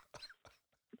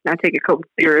 Not take a Coke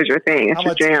Zero is your thing. It's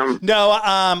your jam. No,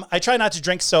 I try not to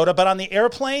drink soda, but on the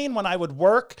airplane when I would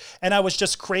work and I was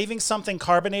just craving something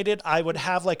carbonated, I would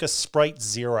have like a Sprite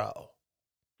Zero.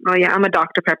 Oh yeah, I'm a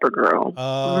Dr. Pepper girl.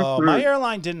 Oh, my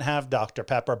airline didn't have Dr.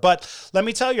 Pepper, but let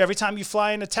me tell you, every time you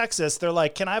fly into Texas, they're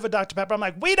like, "Can I have a Dr. Pepper?" I'm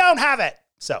like, "We don't have it."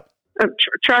 So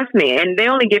Trust me, and they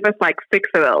only give us like 6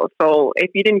 of those. So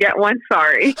if you didn't get one,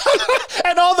 sorry.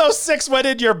 And all those 6 went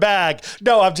in your bag.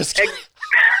 No, I'm just kidding.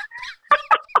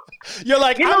 You're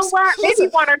like, you know what? Maybe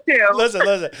 1 or 2.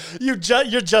 Listen.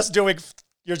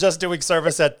 You're just doing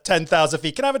service at 10,000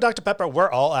 feet. Can I have a Dr. Pepper? We're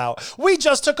all out. We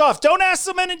just took off. Don't ask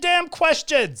so many damn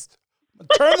questions.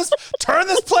 Turn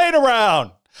this plane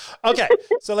around. Okay,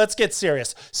 so let's get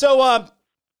serious. So,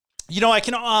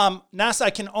 NASA, I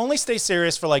can only stay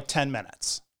serious for like 10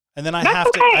 minutes. And then I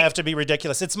have to be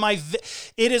ridiculous. It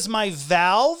is my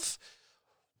valve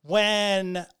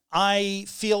when I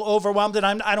feel overwhelmed, and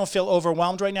I don't feel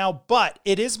overwhelmed right now, but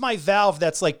it is my valve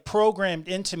that's like programmed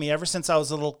into me ever since I was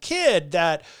a little kid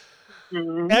that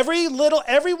every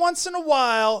once in a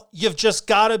while,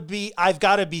 I've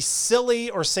got to be silly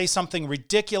or say something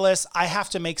ridiculous. I have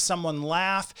to make someone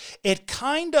laugh. It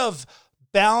kind of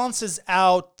balances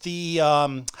out the,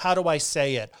 how do I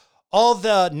say it? All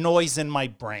the noise in my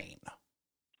brain.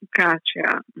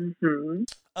 Gotcha. Mm-hmm.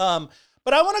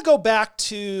 But I want to go back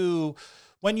to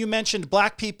when you mentioned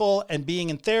Black people and being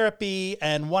in therapy,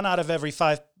 and 1 out of every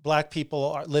 5 Black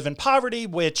people live in poverty,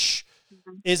 which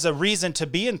is a reason to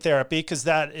be in therapy because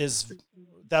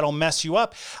that'll mess you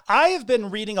up. I have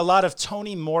been reading a lot of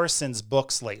Toni Morrison's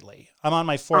books lately. I'm on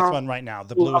my 4th one right now,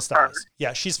 The Bluest Eyes.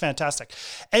 Yeah, she's fantastic.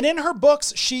 And in her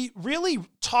books, she really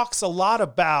talks a lot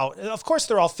about, of course,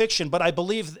 they're all fiction, but I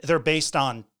believe they're based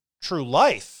on true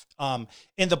life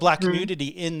in the Black community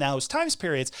in those times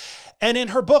periods. And in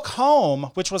her book, Home,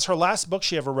 which was her last book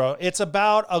she ever wrote, it's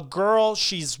about a girl,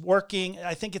 she's working,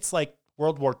 I think it's like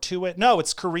World War II. No,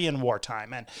 it's Korean War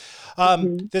time.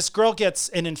 And this girl gets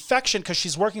an infection because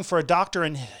she's working for a doctor,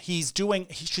 and this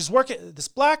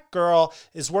Black girl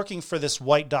is working for this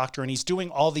white doctor, and he's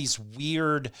doing all these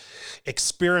weird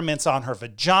experiments on her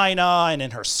vagina and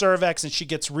in her cervix, and she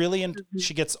gets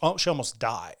she almost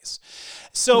dies.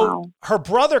 So her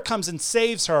brother comes and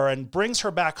saves her and brings her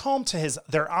back home to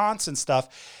their aunts and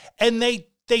stuff. And they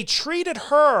treated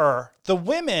her, the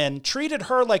women treated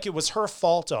her like it was her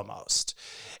fault almost.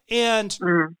 And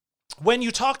when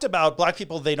you talked about Black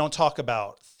people, they don't talk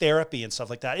about therapy and stuff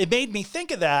like that. It made me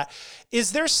think of that. In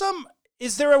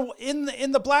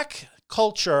the Black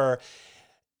culture,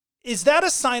 is that a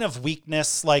sign of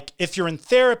weakness? Like if you're in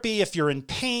therapy, if you're in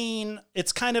pain,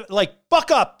 it's kind of like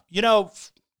buck up,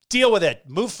 deal with it,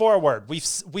 move forward.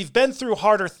 We've been through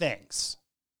harder things.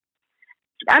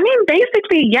 I mean,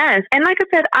 basically, yes. And like I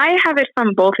said, I have it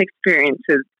from both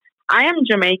experiences. I am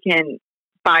Jamaican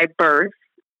by birth,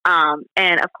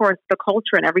 and of course the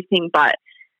culture and everything, but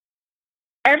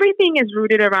everything is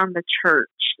rooted around the church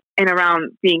and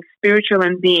around being spiritual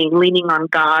and leaning on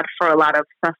God for a lot of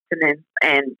sustenance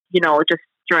and, just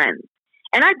strength.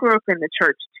 And I grew up in the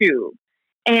church too.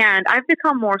 And I've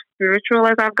become more spiritual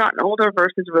as I've gotten older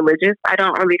versus religious. I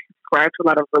don't really subscribe to a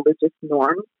lot of religious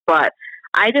norms, but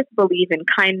I just believe in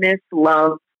kindness,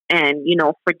 love, and,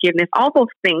 forgiveness, all those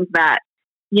things that,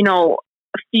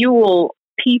 fuel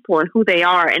people and who they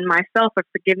are, and myself for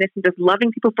forgiveness and just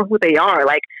loving people for who they are.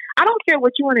 Like, I don't care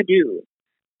what you want to do.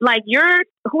 Like,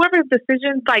 whoever's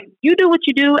decisions, like, you do what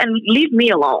you do and leave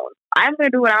me alone. I'm going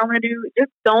to do what I want to do.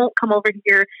 Just don't come over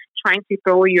here trying to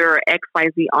throw your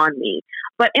XYZ on me.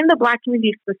 But in the Black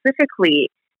community specifically,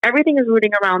 everything is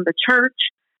rooting around the church,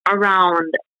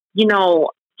 around,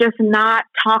 just not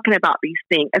talking about these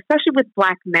things, especially with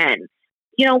Black men.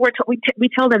 We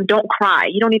tell them, don't cry.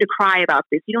 You don't need to cry about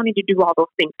this. You don't need to do all those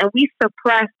things. And we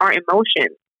suppress our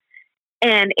emotions.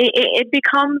 And it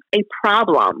becomes a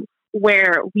problem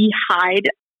where we hide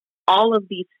all of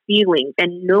these feelings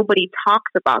and nobody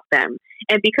talks about them.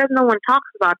 And because no one talks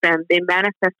about them, they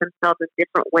manifest themselves in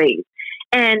different ways.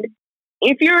 And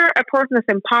if you're a person that's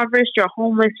impoverished, you're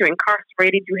homeless, you're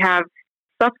incarcerated, you have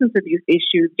substance abuse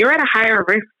issues, you're at a higher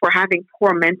risk for having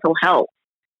poor mental health.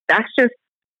 That's just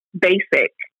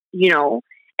basic,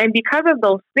 And because of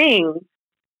those things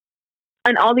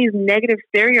and all these negative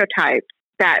stereotypes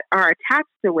that are attached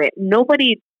to it,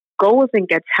 nobody goes and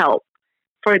gets help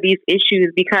for these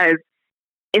issues because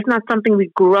it's not something we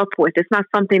grew up with. It's not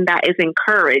something that is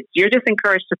encouraged. You're just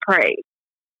encouraged to pray.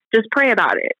 Just pray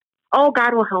about it. Oh,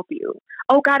 God will help you.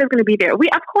 Oh, God is going to be there.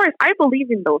 Of course, I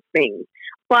believe in those things.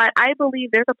 But I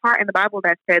believe there's a part in the Bible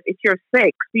that says if you're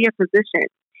sick, see a physician.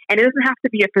 And it doesn't have to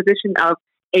be a physician of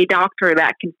a doctor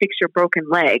that can fix your broken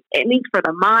leg. It means for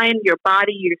the mind, your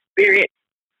body, your spirit.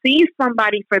 See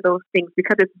somebody for those things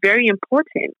because it's very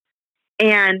important.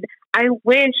 And I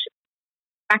wish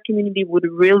our community would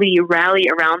really rally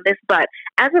around this. But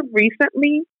as of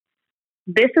recently,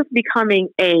 this is becoming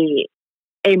a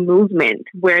movement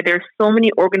where there's so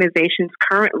many organizations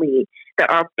currently that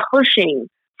are pushing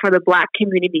for the Black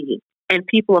community and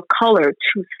people of color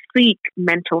to seek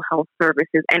mental health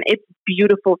services. And it's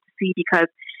beautiful to see because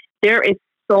there is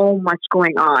so much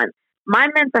going on. My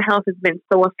mental health has been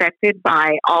so affected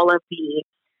by all of the,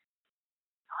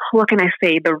 what can I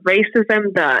say, the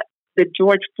racism, the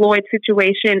George Floyd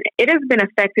situation. It has been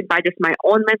affected by just my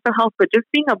own mental health, but just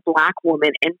being a Black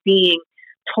woman and being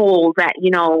told that,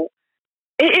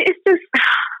 it's just,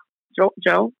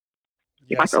 Joe,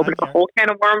 you about to open up a whole can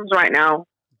of worms right now.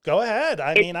 Go ahead.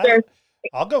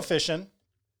 I'll go fishing.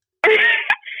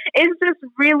 It's just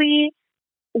really,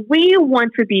 we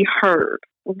want to be heard.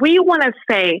 We want to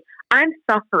say, I'm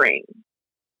suffering.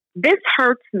 This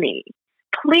hurts me.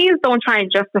 Please don't try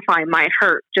and justify my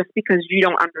hurt just because you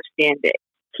don't understand it.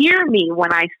 Hear me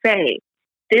when I say,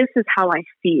 this is how I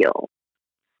feel.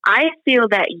 I feel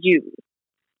that you.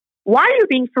 Why are you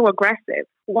being so aggressive?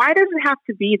 Why does it have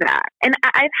to be that? And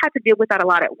I've had to deal with that a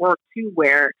lot at work too,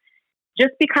 where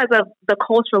just because of the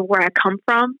culture of where I come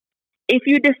from, if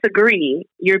you disagree,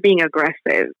 you're being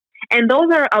aggressive. And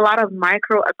those are a lot of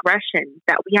microaggressions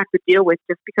that we have to deal with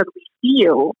just because we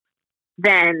feel,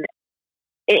 then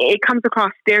it comes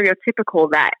across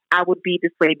stereotypical that I would be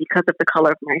this way because of the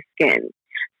color of my skin.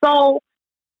 So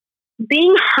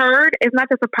being heard is not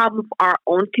just a problem for our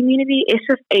own community. It's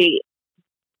just a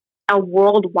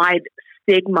worldwide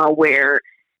stigma where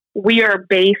we are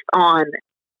based on,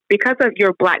 because of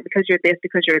you're Black, because you're this,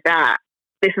 because you're that,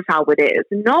 this is how it is.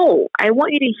 No, I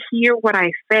want you to hear what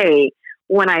I say.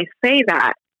 When I say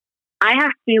that, I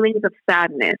have feelings of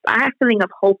sadness. I have feelings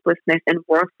of hopelessness and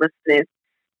worthlessness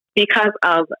because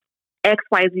of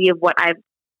XYZ of what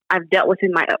I've dealt with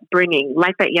in my upbringing.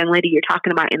 Like that young lady you're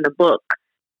talking about in the book.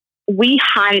 We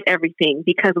hide everything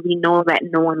because we know that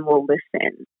no one will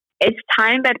listen. It's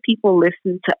time that people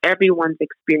listen to everyone's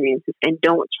experiences and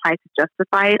don't try to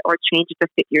justify it or change it to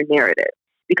fit your narrative,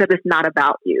 because it's not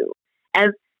about you. As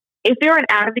if you're an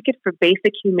advocate for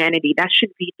basic humanity, that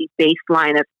should be the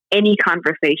baseline of any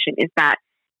conversation, is that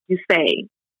you say,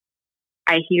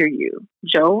 I hear you.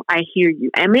 Joe, I hear you.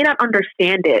 I may not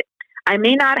understand it. I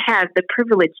may not have the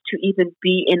privilege to even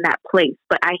be in that place,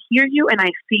 but I hear you and I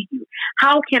see you.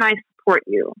 How can I support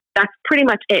you? That's pretty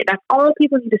much it. That's all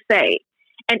people need to say.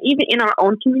 And even in our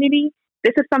own community,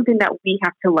 this is something that we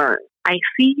have to learn. I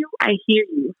see you. I hear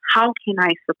you. How can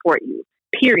I support you?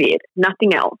 Period.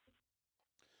 Nothing else.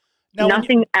 Now,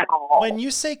 nothing at all. When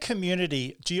you say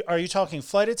community, are you talking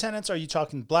flight attendants? Are you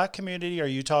talking Black community? Are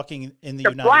you talking in the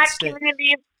United Black States?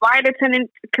 Community, flight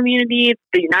attendant community,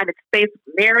 the United States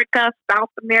of America, South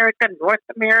America, North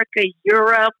America,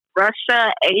 Europe,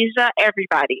 Russia, Asia,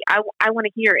 everybody. I want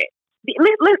to hear it.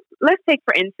 Let's take,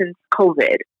 for instance,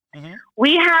 COVID. Mm-hmm.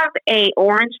 We have a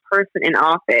orange person in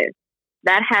office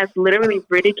that has literally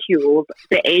ridiculed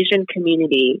the Asian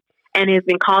community and has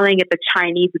been calling it the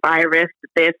Chinese virus,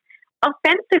 this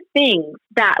offensive things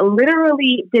that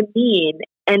literally demean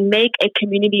and make a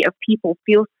community of people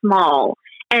feel small.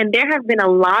 And there have been a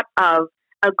lot of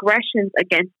aggressions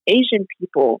against Asian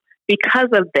people because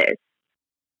of this.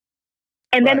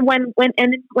 And right. then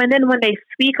when they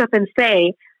speak up and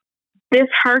say, this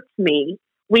hurts me,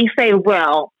 we say,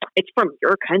 well, it's from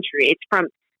your country. It's from,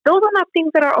 those are not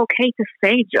things that are okay to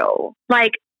say, Joe.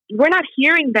 Like, we're not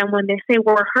hearing them when they say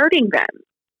we're hurting them.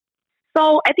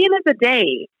 So at the end of the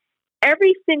day,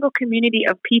 every single community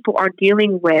of people are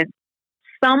dealing with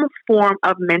some form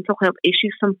of mental health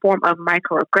issues, some form of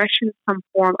microaggression, some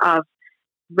form of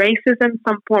racism,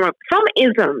 some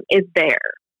ism is there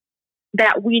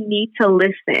that we need to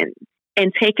listen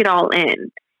and take it all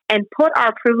in and put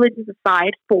our privileges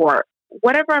aside for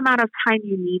whatever amount of time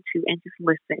you need to and just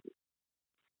listen.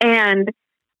 And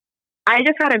I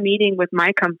just had a meeting with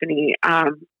my company a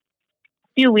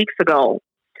few weeks ago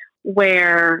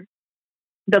where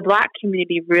the Black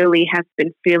community really has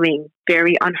been feeling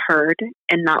very unheard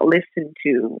and not listened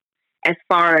to as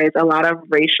far as a lot of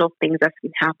racial things that's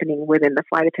been happening within the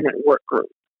flight attendant work group.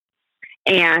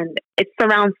 And it's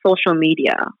around social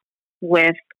media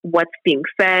with what's being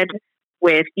said,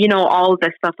 with, all of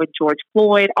the stuff with George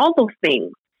Floyd, all those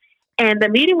things. And the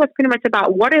meeting was pretty much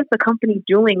about what is the company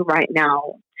doing right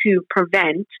now to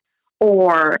prevent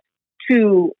or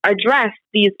to address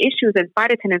these issues and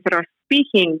flight attendants that are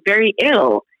speaking very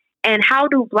ill, and how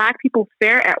do Black people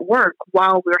fare at work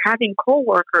while we're having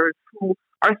coworkers who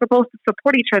are supposed to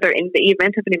support each other in the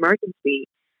event of an emergency?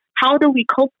 How do we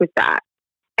cope with that?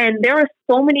 And there are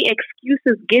so many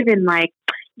excuses given, like,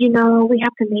 we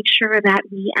have to make sure that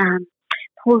we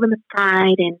pull them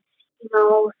aside, and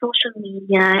social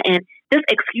media, and just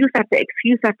excuse after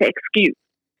excuse after excuse.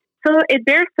 So it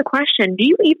bears the question, do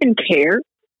you even care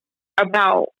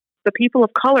about the people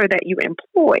of color that you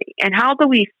employ? And how do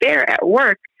we fare at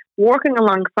work working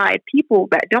alongside people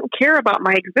that don't care about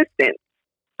my existence?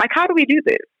 Like, how do we do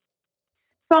this?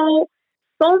 So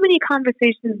many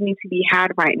conversations need to be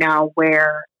had right now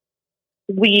where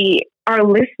we are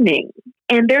listening,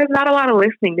 and there's not a lot of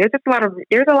listening. There's a lot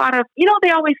of, they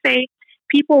always say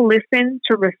people listen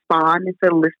to respond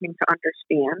instead of listening to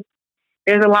understand.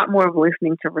 There's a lot more of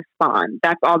listening to respond.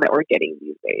 That's all that we're getting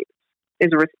these days is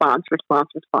response, response,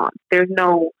 response. There's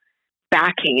no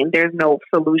backing and there's no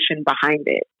solution behind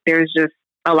it. There's just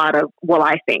a lot of, well,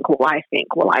 I think,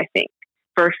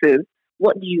 versus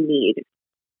what do you need?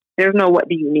 There's no what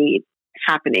do you need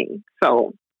happening.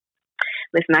 So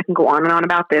listen, I can go on and on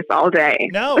about this all day.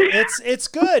 No, it's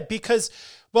good because,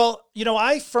 well,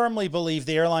 I firmly believe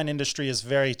the airline industry is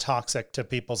very toxic to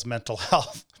people's mental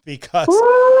health because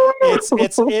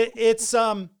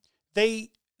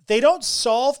they don't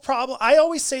solve problems. I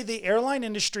always say the airline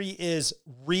industry is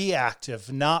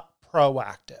reactive, not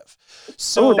proactive.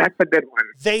 So that's a good one.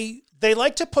 They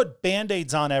like to put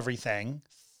Band-Aids on everything,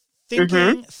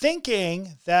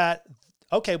 thinking that,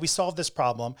 okay, we solved this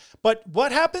problem. But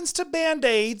what happens to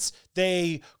Band-Aids?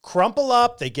 They crumple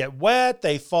up, they get wet,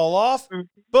 they fall off.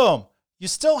 Boom. You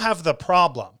still have the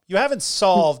problem. You haven't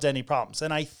solved any problems.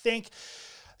 And I think,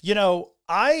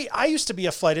 I used to be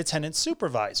a flight attendant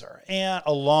supervisor and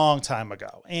a long time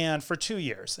ago and for 2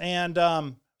 years and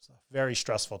very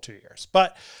stressful 2 years.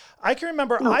 But I can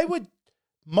remember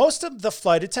most of the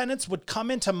flight attendants would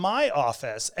come into my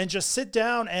office and just sit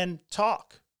down and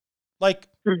talk. Like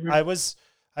I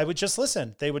would just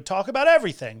listen. They would talk about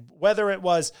everything, whether it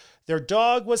was their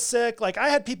dog was sick. Like I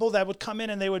had people that would come in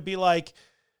and they would be like,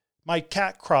 my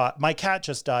cat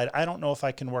just died. I don't know if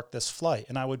I can work this flight.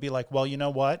 And I would be like, well, you know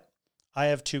what? I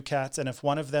have 2 cats. And if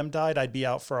one of them died, I'd be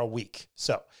out for a week.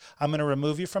 So I'm going to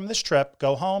remove you from this trip.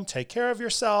 Go home, take care of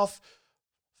yourself.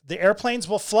 The airplanes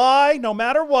will fly no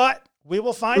matter what. We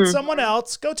will find someone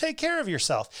else. Go take care of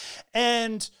yourself.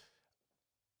 And,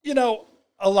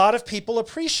 a lot of people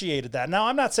appreciated that. Now,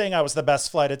 I'm not saying I was the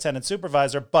best flight attendant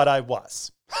supervisor, but I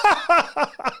was.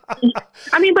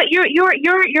 I mean, but you're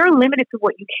limited to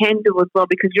what you can do as well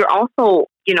because you're also,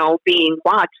 being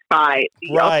watched by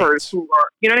the uppers who are,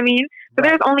 you know what I mean? So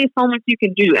there's only so much you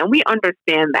can do, and we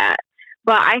understand that.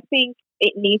 But I think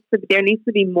there needs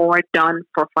to be more done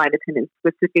for flight attendants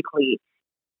specifically,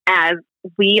 as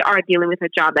we are dealing with a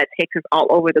job that takes us all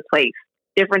over the place,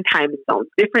 different time zones,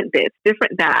 different this,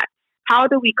 different that. How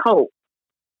do we cope?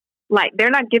 Like,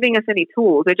 they're not giving us any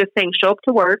tools. They're just saying, show up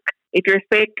to work. If you're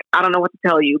sick, I don't know what to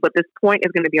tell you, but this point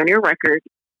is going to be on your record.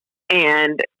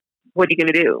 And what are you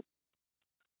going to do?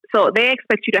 So they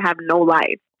expect you to have no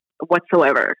life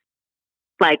whatsoever.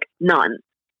 Like, none.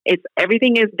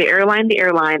 Everything is the airline,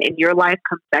 and your life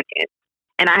comes second.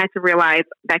 And I had to realize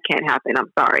that can't happen.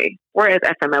 I'm sorry. Whereas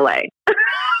FMLA?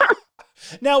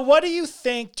 Now, what do you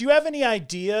think? Do you have any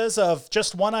ideas of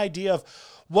just one idea of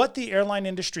what the airline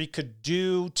industry could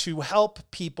do to help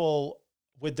people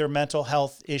with their mental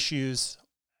health issues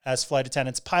as flight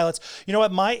attendants, pilots?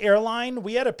 At my airline,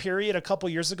 we had a period a couple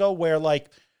years ago where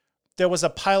there was a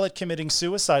pilot committing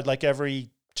suicide every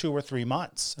 2 or 3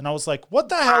 months. And I was like, what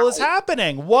the hell is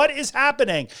happening? What is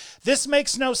happening? This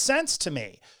makes no sense to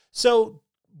me. So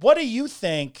what do you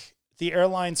think the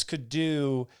airlines could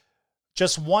do?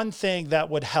 Just one thing that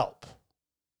would help.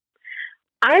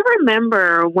 I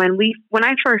remember when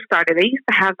I first started, they used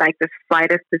to have this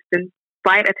flight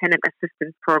attendant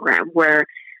assistance program where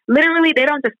literally they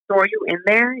don't just throw you in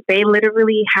there. They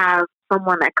literally have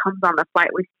someone that comes on the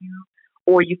flight with you,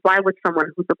 or you fly with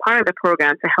someone who's a part of the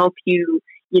program to help you,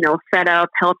 set up,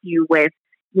 help you with,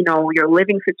 your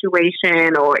living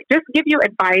situation, or just give you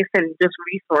advice and just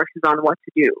resources on what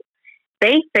to do.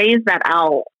 They phased that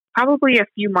out probably a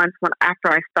few months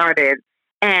after I started.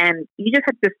 And you just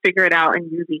have to figure it out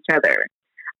and use each other.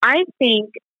 I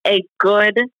think a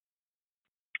good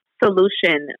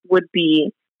solution would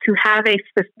be to have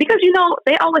because,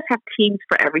 they always have teams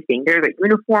for everything. There's a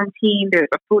uniform team. There's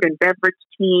a food and beverage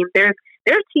team. There's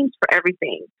teams for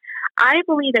everything. I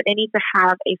believe that they need to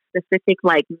have a specific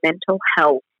mental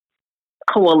health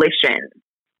coalition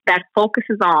that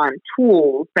focuses on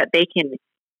tools that they can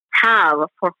have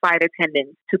for flight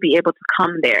attendants to be able to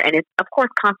come there. And it's, of course,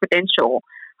 confidential,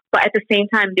 but at the same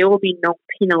time, there will be no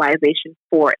penalization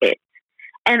for it.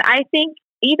 And I think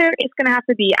either it's going to have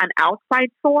to be an outside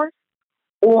source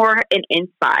or an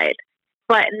inside,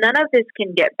 but none of this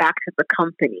can get back to the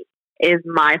company is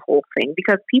my whole thing,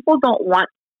 because people don't want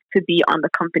to be on the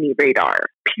company radar,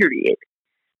 period.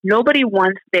 Nobody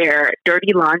wants their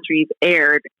dirty laundries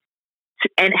aired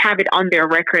and have it on their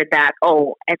record that,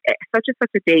 at such and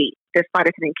such a date, this flight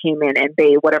attendant came in and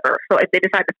they whatever. So if they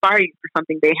decide to fire you for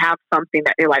something, they have something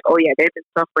that they're like, oh yeah, they've been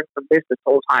suffering from this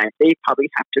whole time. They probably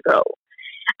have to go.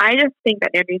 I just think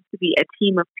that there needs to be a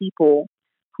team of people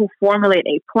who formulate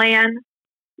a plan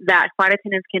that flight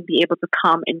attendants can be able to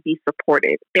come and be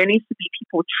supported. There needs to be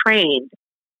people trained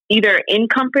either in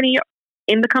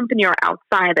the company or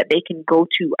outside that they can go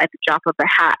to at the drop of a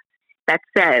hat that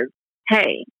says,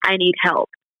 hey, I need help.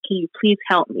 Can you please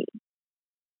help me?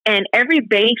 And every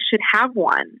base should have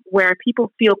one where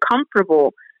people feel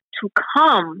comfortable to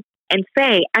come and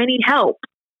say, I need help.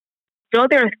 Though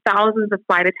there are thousands of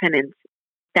flight attendants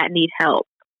that need help,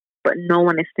 but no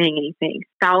one is saying anything.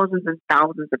 Thousands and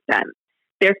thousands of them.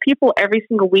 There's people every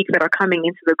single week that are coming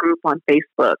into the group on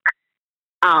Facebook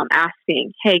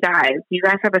asking, hey guys, do you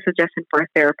guys have a suggestion for a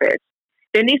therapist?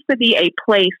 There needs to be a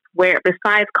place where,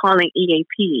 besides calling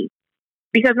EAP,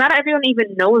 because not everyone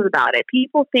even knows about it.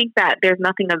 People think that there's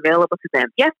nothing available to them.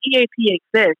 Yes, EAP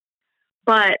exists,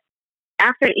 but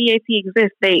after EAP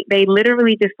exists, they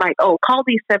literally just like, oh, call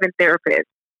these 7 therapists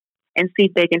and see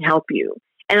if they can help you.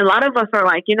 And a lot of us are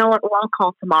like, you know what, well, I'll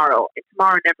call tomorrow, and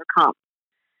tomorrow never comes.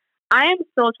 I am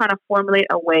still trying to formulate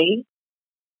a way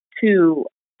to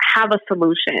have a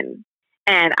solution.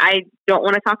 And I don't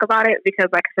want to talk about it because,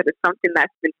 like I said, it's something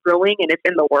that's been brewing and it's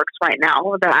in the works right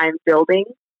now that I'm building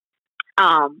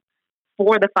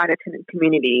for the flight attendant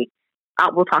community.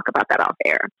 We'll talk about that off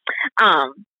air.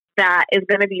 That is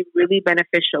going to be really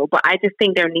beneficial. But I just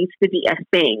think there needs to be a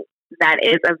thing that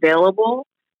is available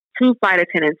to flight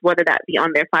attendants, whether that be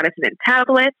on their flight attendant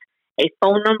tablet, a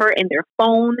phone number in their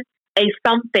phone, a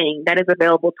something that is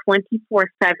available 24/7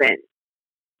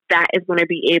 that is going to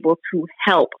be able to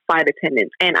help flight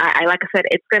attendants. And I like I said,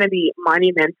 it's going to be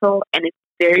monumental and it's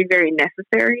very, very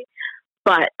necessary.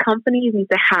 But companies need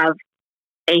to have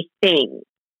a thing,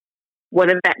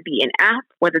 whether that be an app,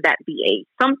 whether that be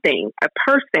a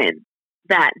person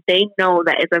that they know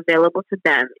that is available to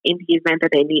them in the event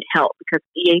that they need help, because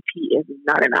EAP is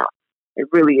not enough. It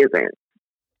really isn't.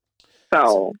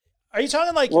 So are you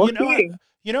talking like,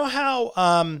 you know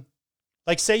how,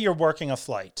 like say you're working a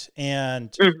flight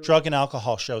and drug and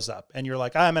alcohol shows up and you're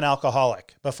like, I'm an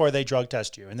alcoholic before they drug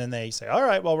test you. And then they say, all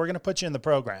right, well, we're going to put you in the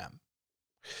program.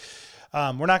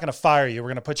 We're not going to fire you. We're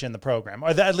going to put you in the program. Or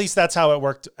at least that's how it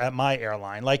worked at my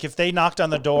airline. Like if they knocked on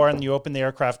the door and you open the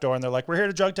aircraft door and they're like, we're here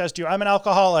to drug test you. I'm an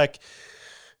alcoholic.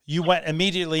 You went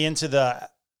immediately into the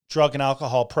drug and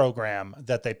alcohol program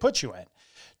that they put you in.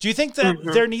 Do you think that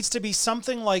there needs to be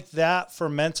something like that for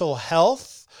mental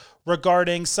health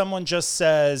regarding someone just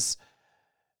says,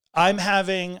 I'm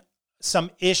having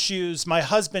some issues. My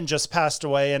husband just passed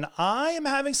away and I am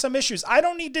having some issues. I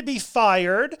don't need to be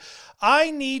fired.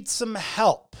 I need some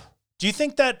help. Do you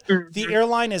think that the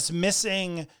airline is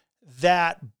missing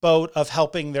that boat of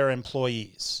helping their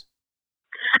employees?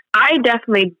 I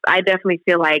definitely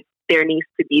feel like there needs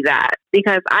to be that,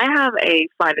 because I have a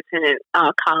flight attendant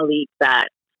colleague that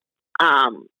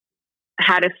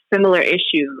had a similar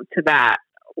issue to that,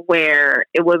 where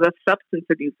it was a substance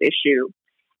abuse issue,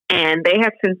 and they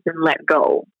have since been let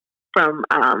go from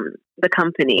the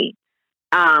company.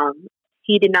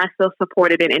 He did not feel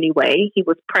supported in any way. He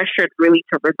was pressured really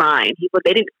to resign.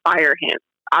 They didn't fire him.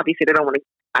 Obviously, they don't want to.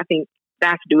 I think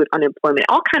that has to do with unemployment,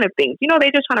 all kind of things.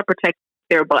 They're just trying to protect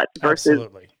their butts versus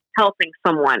helping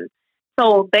someone.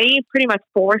 So they pretty much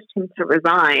forced him to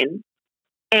resign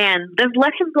and just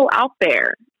let him go out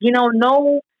there.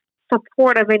 No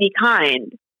support of any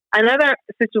kind. Another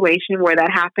situation where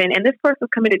that happened, and this person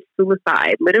committed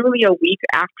suicide literally a week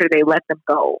after they let them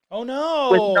go. Oh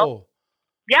no!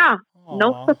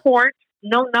 No support,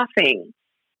 no nothing.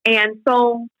 And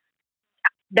so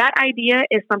that idea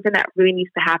is something that really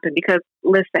needs to happen, because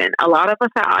listen, a lot of us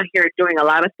are out here doing a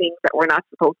lot of things that we're not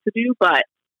supposed to do, but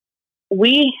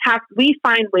we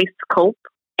find ways to cope,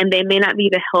 and they may not be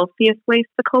the healthiest ways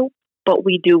to cope, but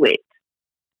we do it.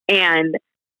 And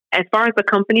as far as the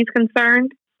company's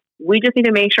concerned, we just need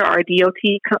to make sure our DOT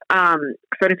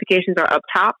certifications are up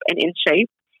top and in shape.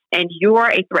 And you are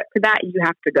a threat to that, you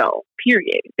have to go,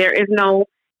 period. There is no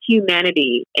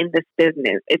humanity in this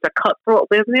business. It's a cutthroat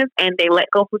business, and they let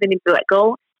go who they need to let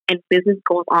go, and business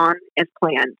goes on as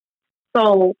planned.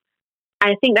 So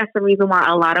I think that's the reason why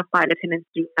a lot of flight attendants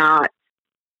do not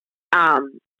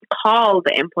call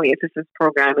the employee assistance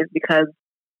program, is because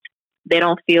they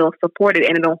don't feel supported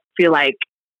and they don't feel like,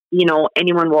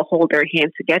 anyone will hold their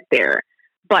hand to get there.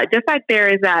 But just like there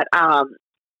is that,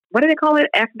 what do they call it?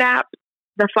 FDAP,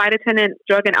 the Flight Attendant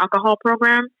Drug and Alcohol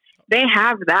Program. They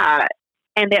have that.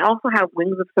 And they also have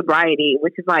Wings of Sobriety,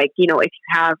 which is like, if you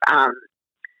have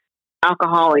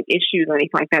alcoholic issues or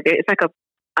anything like that, it's like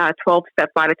a 12-step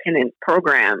flight attendant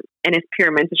program and it's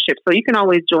peer mentorship. So you can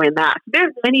always join that.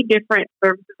 There's many different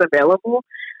services available,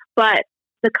 but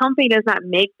the company does not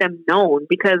make them known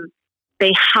because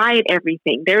they hide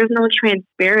everything. There is no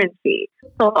transparency.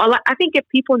 So I think if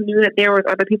people knew that there was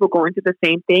other people going through the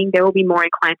same thing, they will be more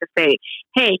inclined to say,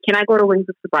 hey, can I go to Wings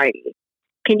of Sobriety?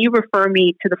 Can you refer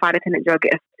me to the Flight Attendant Drug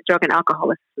and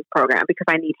Alcohol Assistance Program because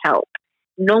I need help?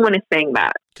 No one is saying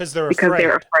that. Because they're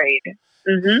afraid.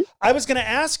 Mm-hmm. I was going to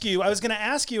ask you,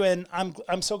 and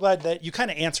I'm so glad that you kind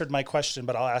of answered my question,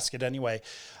 but I'll ask it anyway.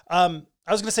 I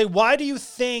was going to say, why do you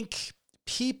think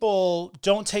people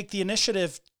don't take the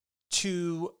initiative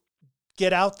to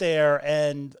get out there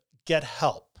and get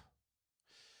help?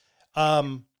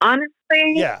 Honestly,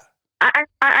 yeah,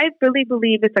 I really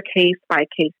believe it's a case by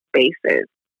case basis.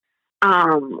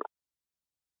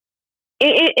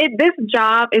 This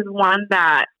job is one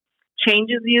that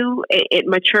changes you. It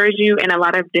matures you in a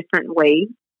lot of different ways.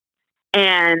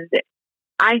 And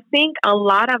I think a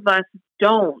lot of us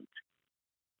don't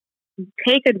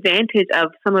take advantage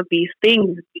of some of these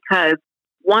things because,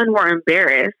 one, we're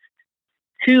embarrassed.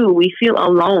 2, we feel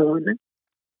alone.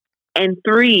 And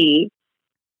 3,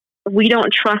 we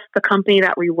don't trust the company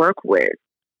that we work with.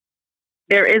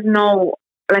 There is no,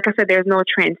 like I said, there's no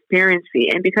transparency.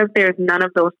 And because there's none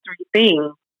of those 3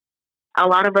 things, a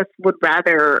lot of us would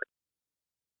rather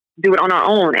do it on our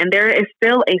own. And there is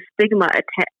still a stigma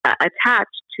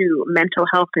attached to mental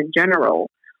health in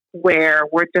general, where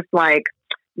we're just like,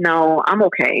 no, I'm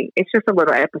okay. It's just a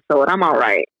little episode. I'm all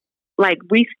right. Like,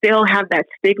 we still have that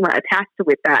stigma attached to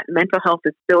it, that mental health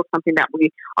is still something that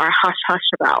we are hush-hush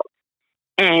about.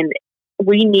 And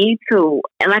we need to,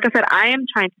 and like I said, I am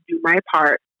trying to do my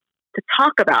part to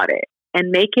talk about it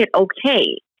and make it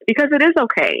okay, because it is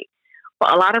okay.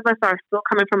 But a lot of us are still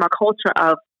coming from a culture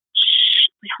of, shh,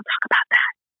 we don't talk about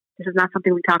that. This is not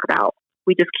something we talk about.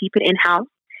 We just keep it in-house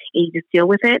and you just deal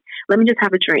with it. Let me just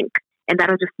have a drink and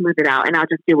that'll just smooth it out and I'll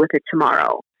just deal with it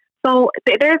tomorrow. So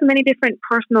there's many different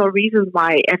personal reasons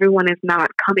why everyone is not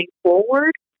coming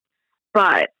forward,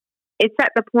 but it's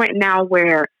at the point now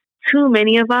where too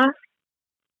many of us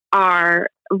are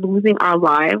losing our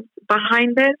lives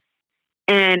behind this,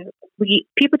 and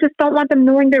people just don't want them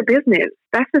knowing their business.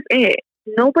 That's just it.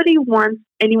 Nobody wants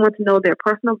anyone to know their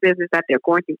personal business, that they're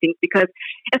going through things, because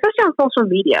especially on social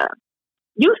media,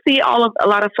 you see a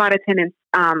lot of flight attendants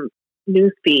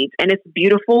news feeds, and it's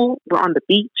beautiful. We're on the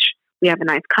beach. We have a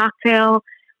nice cocktail.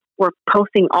 We're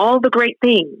posting all the great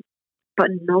things, but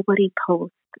nobody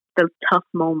posts the tough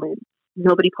moments.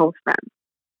 Nobody posts them,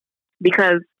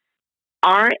 because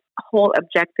our whole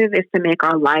objective is to make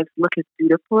our lives look as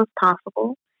beautiful as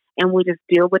possible, and we just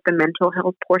deal with the mental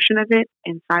health portion of it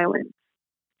in silence.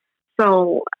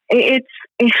 So I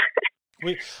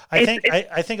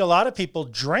think a lot of people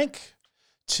drink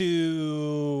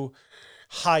to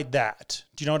hide that.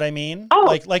 Do you know what I mean?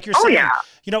 Oh, like you're saying, yeah.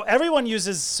 You know, everyone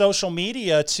uses social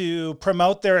media to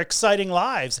promote their exciting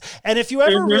lives. And if you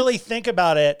ever really think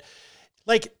about it,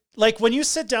 like when you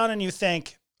sit down and you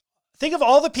think of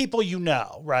all the people you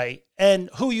know, right?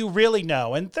 And who you really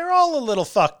know. And they're all a little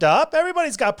fucked up.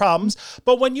 Everybody's got problems.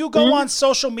 But when you go on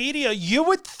social media, you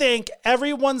would think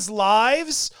everyone's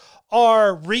lives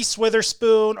are Reese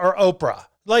Witherspoon or Oprah.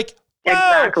 Like,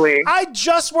 exactly. I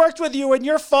just worked with you and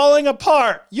you're falling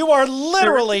apart. You are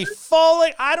literally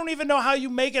falling. I don't even know how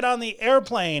you make it on the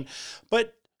airplane.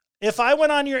 But if I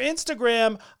went on your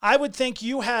Instagram, I would think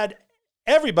you had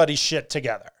everybody's shit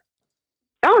together.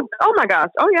 Oh my gosh.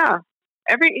 Oh yeah.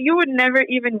 You would never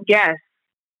even guess,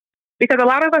 because a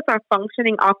lot of us are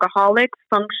functioning alcoholics,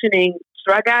 functioning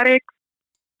drug addicts,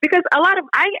 because I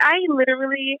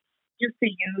literally used to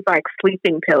use like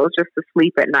sleeping pills just to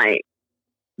sleep at night,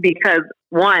 because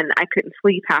one, I couldn't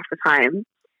sleep half the time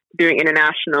during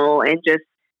international and just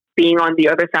being on the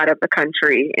other side of the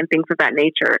country and things of that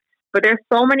nature. But there's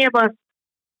so many of us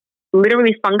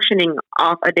literally functioning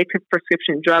off addictive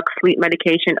prescription drugs, sleep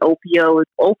medication,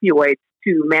 opioids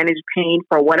to manage pain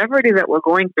for whatever it is that we're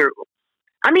going through.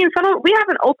 I mean, we have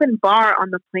an open bar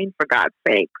on the plane, for God's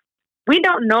sake. We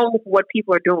don't know what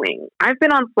people are doing. I've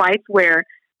been on flights where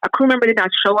a crew member did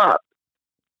not show up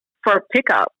for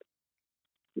pickup,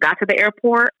 got to the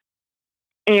airport,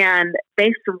 and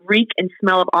they reek and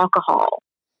smell of alcohol,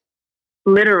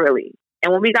 literally.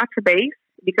 And when we got to base,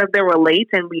 because they were late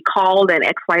and we called and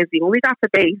XYZ, when we got to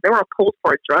base, they were pulled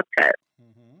for a drug test.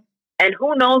 And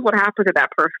who knows what happened to that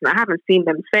person? I haven't seen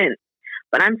them since.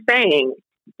 But I'm saying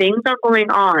things are going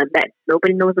on that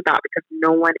nobody knows about because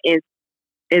no one is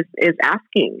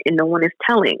asking and no one is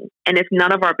telling. And it's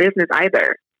none of our business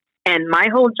either. And my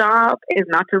whole job is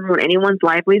not to ruin anyone's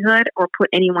livelihood or put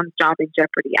anyone's job in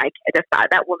jeopardy.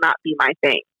 That will not be my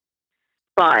thing.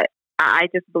 But I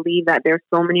just believe that there's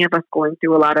so many of us going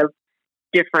through a lot of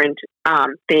different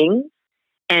things,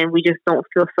 and we just don't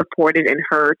feel supported and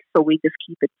heard, so we just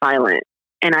keep it silent.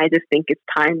 And I just think it's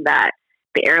time that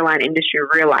the airline industry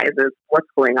realizes what's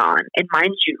going on. And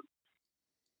mind you,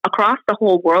 across the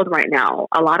whole world right now,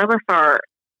 a lot of us are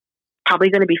probably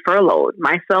going to be furloughed,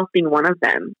 myself being one of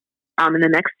them. In the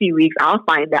next few weeks, I'll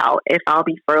find out if I'll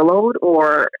be furloughed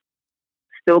or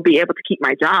still be able to keep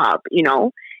my job. You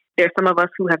know, there's some of us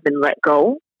who have been let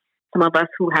go, some of us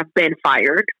who have been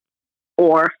fired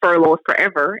or furloughed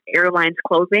forever, airlines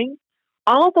closing.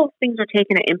 All of those things are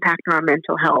taking an impact on our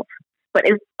mental health. But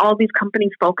is all these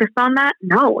companies focused on that?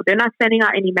 No, they're not sending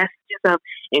out any messages of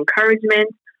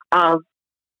encouragement, of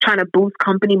trying to boost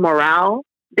company morale.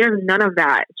 There's none of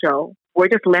that, Joe. We're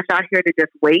just left out here to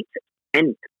just wait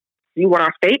and see what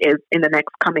our fate is in the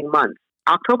next coming months.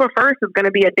 October 1st is going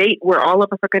to be a date where all of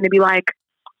us are going to be like,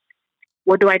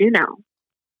 what do I do now?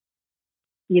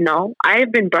 You know,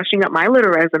 I've been brushing up my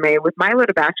little resume with my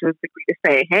little bachelor's degree to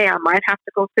say, hey, I might have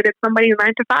to go sit at somebody's 9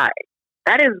 to 5.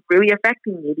 That is really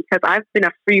affecting me because I've been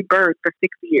a free bird for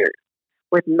 6 years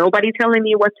with nobody telling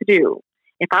me what to do.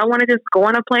 If I want to just go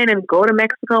on a plane and go to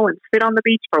Mexico and sit on the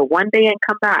beach for one day and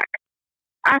come back,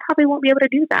 I probably won't be able to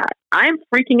do that. I'm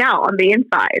freaking out on the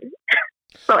inside.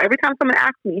 So every time someone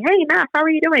asks me, hey, Nath, how are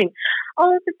you doing?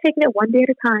 Oh, I'm just taking it one day at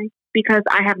a time because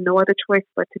I have no other choice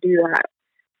but to do that.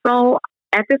 So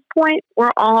at this point,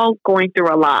 we're all going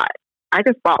through a lot. I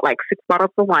just bought like 6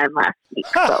 bottles of wine last week.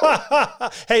 So.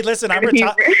 Hey, listen,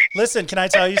 listen, can I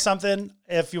tell you something?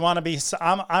 If you want to be,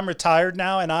 I'm retired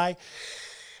now, and I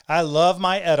love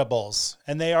my edibles,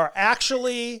 and they are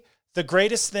actually the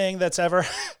greatest thing that's ever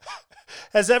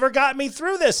has ever got me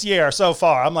through this year so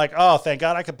far. I'm like, oh, thank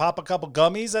God I could pop a couple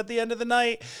gummies at the end of the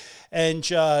night and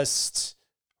just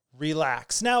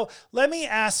relax. Now, let me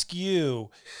ask you,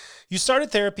 you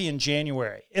started therapy in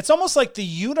January. It's almost like the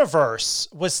universe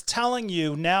was telling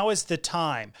you now is the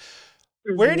time.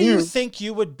 Mm-hmm. Where do you think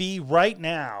you would be right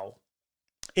now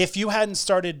if you hadn't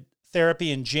started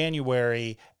therapy in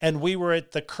January and we were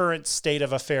at the current state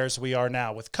of affairs we are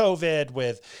now with COVID,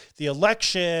 with the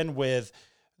election, with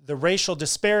the racial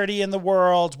disparity in the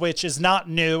world, which is not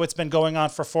new. It's been going on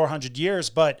for 400 years,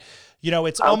 but you know,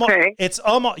 it's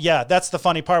almost, yeah, that's the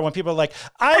funny part when people are like,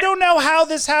 I don't know how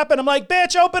this happened. I'm like,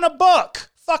 bitch, open a book,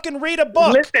 fucking read a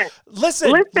book.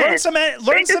 Listen, learn some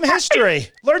history.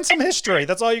 Learn some history.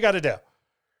 That's all you got to do.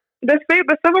 The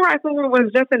civil rights movement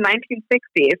was just in 1960.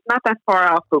 It's not that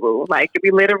far off, boo. Like, we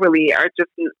literally are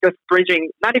just bridging,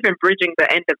 not even bridging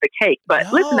the end of the cake. But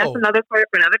no. Listen, that's another story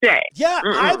for another day. Yeah,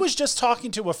 I was just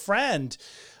talking to a friend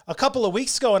a couple of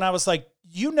weeks ago, and I was like,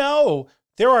 you know,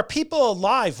 there are people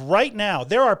alive right now.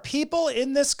 There are people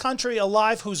in this country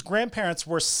alive whose grandparents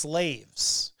were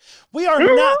slaves. We are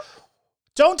not,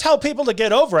 don't tell people to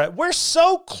get over it. We're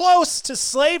so close to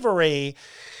slavery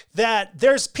that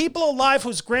there's people alive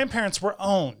whose grandparents were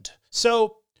owned.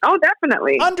 So, oh,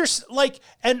 definitely.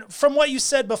 And from what you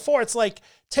said before, it's like,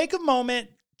 take a moment,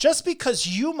 just because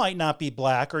you might not be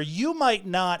Black or you might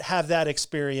not have that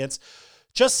experience,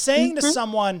 just saying to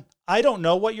someone, I don't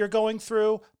know what you're going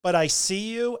through, but I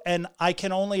see you and I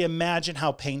can only imagine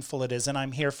how painful it is. And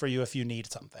I'm here for you if you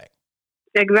need something.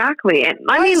 Exactly. And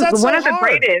I mean, one of the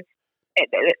greatest,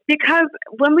 because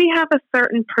when we have a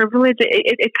certain privilege,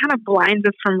 it kind of blinds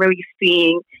us from really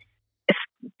seeing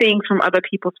things from other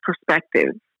people's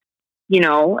perspectives. You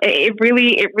know, it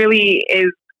really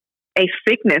is a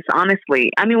sickness,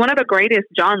 honestly. I mean, one of the greatest,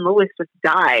 John Lewis, just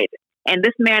died, and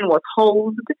this man was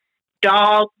hosed,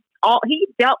 dogged. He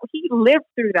lived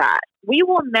through that. We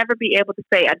will never be able to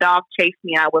say a dog chased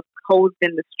me, I was hosed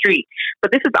in the street.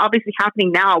 But this is obviously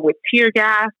happening now with tear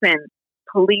gas and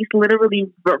police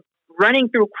literally running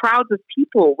through crowds of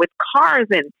people with cars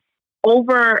and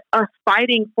over us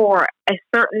fighting for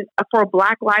for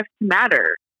Black Lives to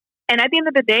Matter. And at the end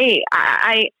of the day,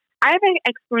 I have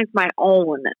experienced my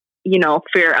own,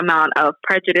 fair amount of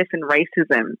prejudice and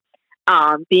racism,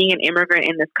 being an immigrant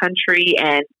in this country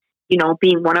and,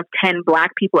 being one of 10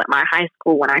 Black people at my high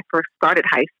school when I first started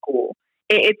high school.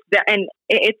 It's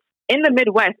in the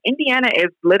Midwest. Indiana is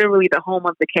literally the home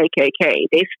of the KKK.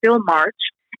 They still march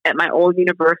at my old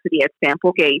university at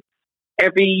Sample Gates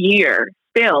every year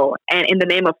still, and in the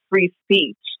name of free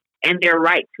speech and their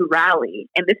right to rally.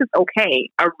 And this is okay.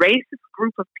 A racist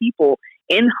group of people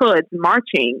in hoods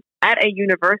marching at a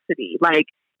university,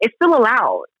 it's still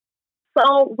allowed.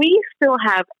 So we still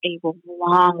have a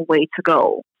long way to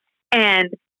go. And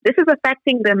this is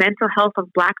affecting the mental health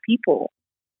of Black people.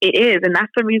 It is. And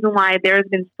that's the reason why there's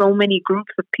been so many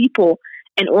groups of people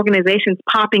and organizations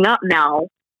popping up now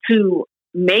to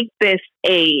make this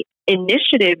a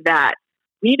initiative that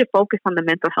we need to focus on the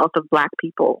mental health of Black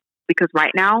people, because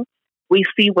right now we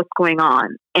see what's going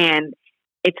on and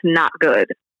it's not good.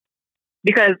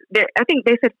 Because I think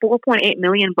they said 4.8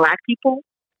 million Black people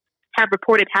have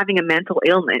reported having a mental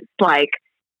illness. Like,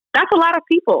 that's a lot of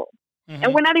people. Mm-hmm.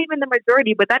 And we're not even the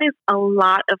majority, but that is a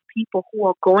lot of people who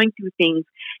are going through things.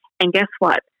 And guess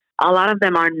what? A lot of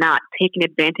them are not taking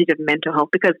advantage of mental health,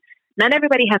 because not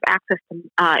everybody has access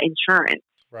to insurance,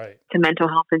 right, to mental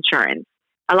health insurance.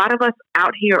 A lot of us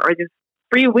out here are just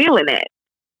freewheeling it.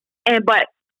 But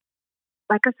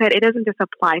like I said, it doesn't just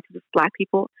apply to just Black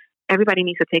people. Everybody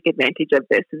needs to take advantage of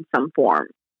this in some form.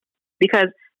 Because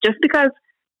just because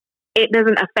it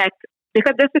doesn't affect,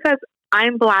 just because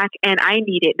I'm Black and I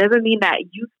need it, doesn't mean that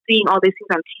you seeing all these things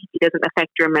on TV doesn't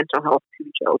affect your mental health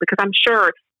too, Joe. Because I'm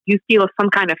sure you feel some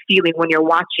kind of feeling when you're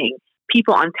watching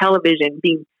people on television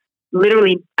being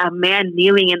literally a man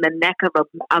kneeling in the neck of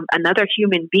another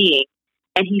human being,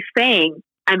 and he's saying,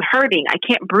 "I'm hurting, I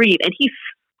can't breathe," and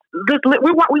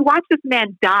we watch this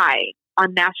man die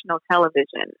on national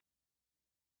television.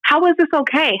 How is this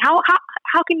okay? How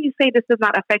can you say this does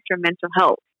not affect your mental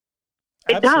health?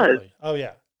 It Absolutely. does. Oh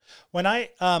yeah. When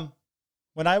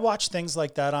I watch things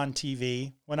like that on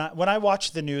TV, when I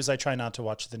watch the news, I try not to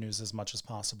watch the news as much as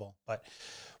possible. But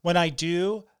when I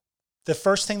do, the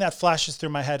first thing that flashes through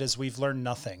my head is we've learned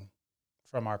nothing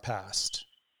from our past.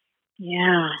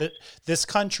 Yeah. This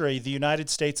country, the United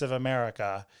States of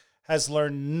America, has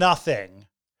learned nothing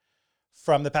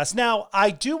from the past. Now,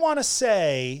 I do want to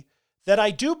say that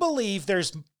I do believe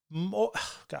there's more,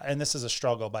 God, and this is a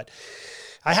struggle, but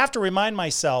I have to remind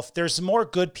myself there's more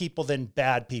good people than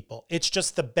bad people. It's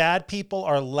just the bad people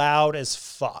are loud as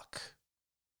fuck.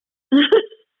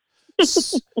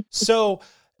 So,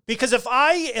 because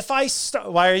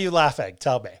why are you laughing?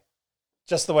 Tell me.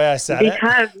 Just the way I said it?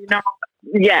 Because,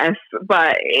 yes,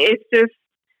 but it's just,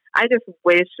 I just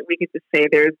wish we could just say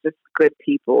there's just good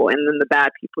people and then the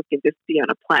bad people can just be on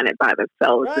a planet by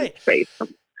themselves right. in space.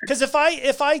 Because if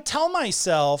I tell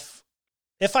myself,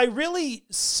 if I really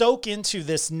soak into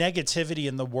this negativity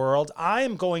in the world, I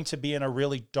am going to be in a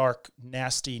really dark,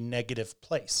 nasty, negative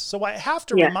place. So I have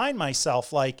to remind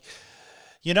myself, like,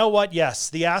 you know what? Yes,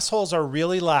 the assholes are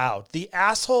really loud. The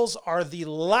assholes are the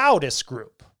loudest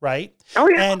group, right? Oh,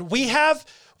 yeah. And we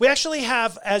actually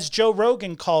have, as Joe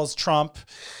Rogan calls Trump,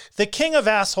 the king of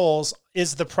assholes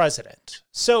is the president.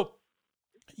 So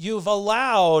you've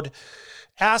allowed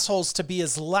assholes to be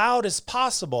as loud as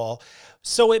possible.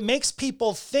 So it makes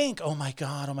people think, oh my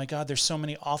God, there's so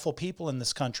many awful people in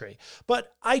this country.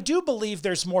 But I do believe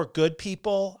there's more good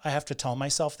people. I have to tell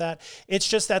myself that. It's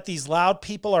just that these loud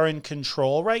people are in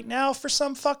control right now for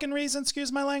some fucking reason,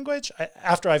 excuse my language,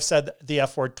 after I've said the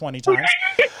F word 20 times.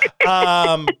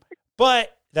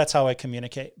 But that's how I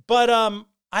communicate. But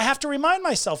I have to remind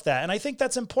myself that. And I think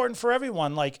that's important for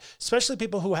everyone, like especially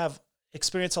people who have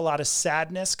experienced a lot of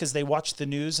sadness because they watch the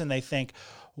news and they think,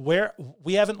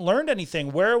 we haven't learned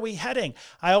anything. Where are we heading?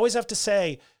 I always have to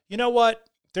say, you know what?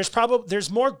 There's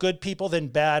more good people than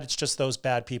bad. It's just those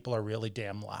bad people are really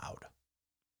damn loud.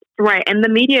 Right. And the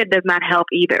media does not help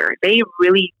either. They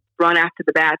really run after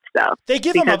the bad stuff. They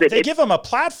give them a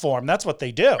platform. That's what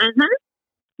they do. Mm-hmm.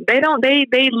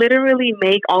 They literally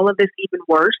make all of this even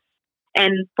worse.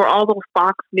 And for all those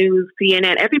Fox News,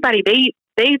 CNN, everybody,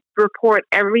 they report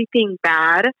everything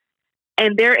bad.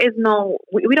 And there is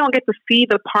we don't get to see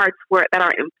the parts that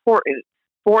are important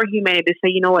for humanity to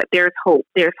say, you know what, there's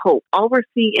hope. All we're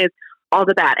seeing is all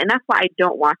the bad. And that's why I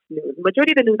don't watch news. The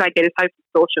majority of the news I get is from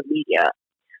social media.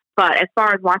 But as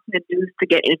far as watching the news to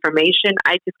get information,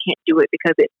 I just can't do it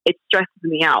because it stresses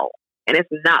me out. And it's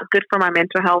not good for my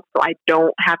mental health. So I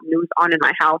don't have news on in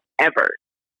my house ever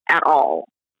at all.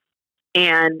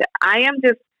 And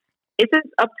it's just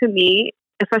up to me,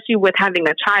 especially with having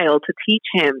a child, to teach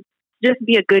him, just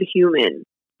be a good human,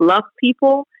 love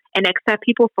people and accept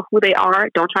people for who they are.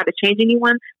 Don't try to change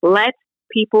anyone. Let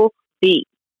people be.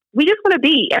 We just want to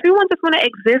be. Everyone just want to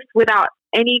exist without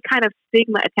any kind of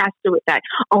stigma attached to it that,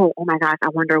 oh my gosh, I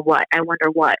wonder what.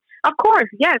 Of course,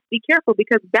 yes, be careful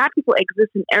because bad people exist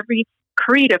in every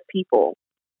creed of people.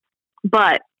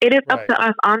 But it is up to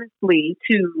us, honestly,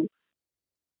 to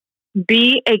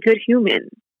be a good human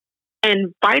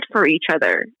and fight for each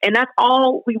other. And that's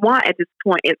all we want at this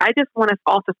point. I just want us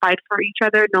all to fight for each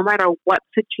other no matter what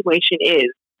situation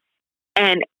is.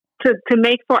 And to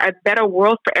make for a better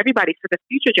world for everybody, for the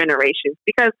future generations.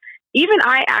 Because even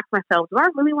I ask myself, do I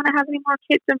really want to have any more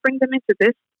kids and bring them into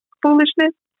this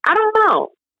foolishness? I don't know.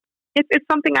 It's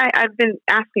something I've been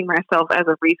asking myself as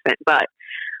of recent, but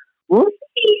we'll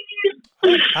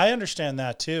see. I understand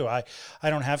that too. I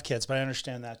don't have kids, but I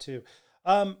understand that too.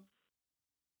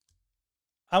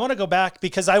 I want to go back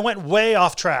because I went way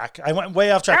off track.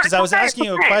 Because I was asking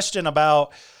you a question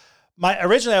about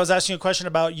originally I was asking you a question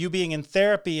about you being in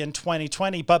therapy in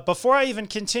 2020. But before I even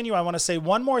continue, I want to say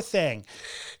one more thing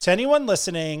to anyone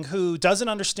listening who doesn't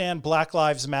understand Black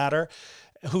Lives Matter,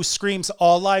 who screams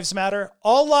all lives matter.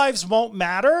 All lives won't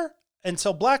matter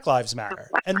until Black Lives Matter.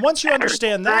 And once you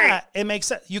understand that, it makes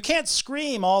sense. You can't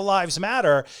scream all lives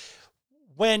matter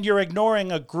when you're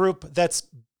ignoring a group that's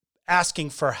asking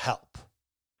for help.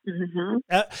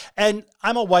 Mm-hmm. And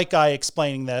I'm a white guy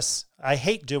explaining this. I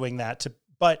hate doing that,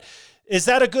 but is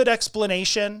that a good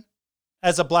explanation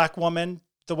as a Black woman?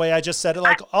 The way I just said it,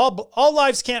 like all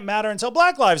lives can't matter until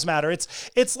Black Lives Matter.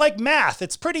 It's like math.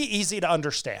 It's pretty easy to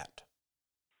understand.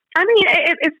 I mean,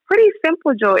 it's pretty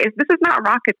simple, Joe. This is not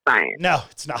rocket science. No,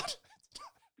 it's not.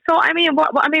 So, I mean,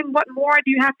 what more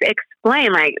do you have to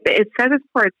explain? Like, it says it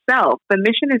for itself. The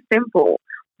mission is simple.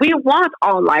 We want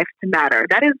all life to matter.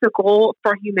 That is the goal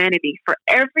for humanity, for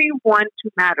everyone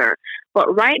to matter.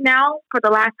 But right now, for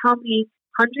the last how many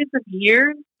hundreds of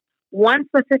years, one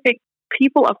specific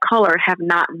people of color have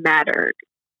not mattered.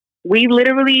 We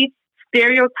literally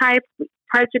stereotype,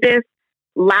 prejudice,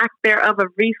 lack thereof of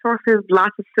resources,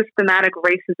 lots of systematic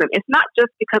racism. It's not just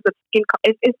because of skin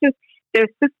color. It's just there's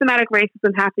systematic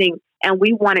racism happening, and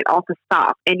we want it all to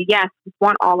stop. And yes, we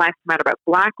want all lives to matter, but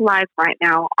Black lives right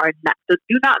now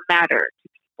do not matter to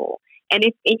people. And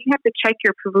you have to check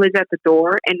your privilege at the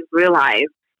door and realize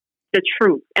the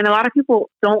truth. And a lot of people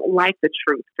don't like the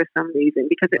truth for some reason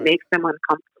because it makes them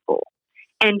uncomfortable.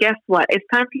 And guess what? It's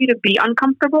time for you to be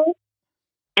uncomfortable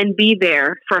and be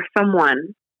there for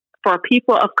someone, for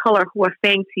people of color who are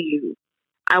saying to you,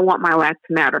 I want my life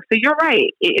to matter. So you're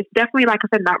right. It's definitely, like I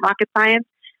said, not rocket science.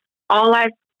 All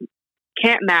lives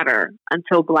can't matter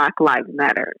until Black lives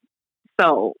matter.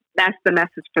 So that's the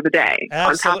message for the day.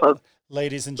 Absolutely. On top of,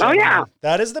 ladies and gentlemen,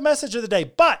 that is the message of the day.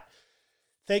 But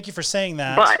thank you for saying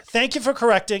that. Thank you for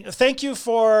correcting. Thank you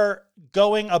for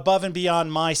going above and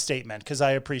beyond my statement, because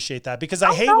I appreciate that. Because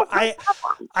I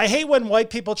hate when white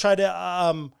people try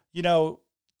to,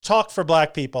 talk for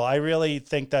Black people. I really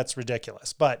think that's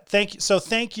ridiculous. But thank you. So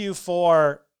thank you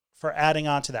for adding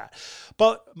on to that.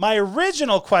 But my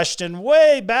original question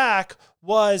way back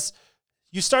was,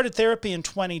 you started therapy in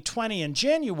 2020 in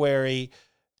January.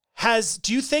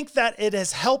 Do you think that it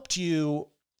has helped you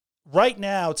right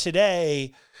now,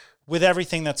 today, with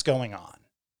everything that's going on?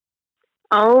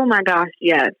 Oh my gosh,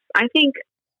 yes. I think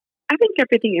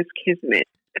everything is kismet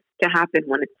to happen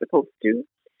when it's supposed to.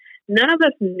 None of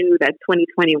us knew that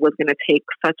 2020 was going to take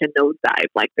such a nosedive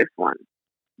like this one.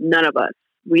 None of us.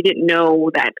 We didn't know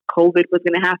that COVID was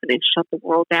going to happen and shut the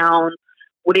world down.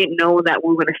 We didn't know that we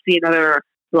were going to see another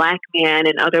Black man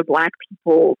and other Black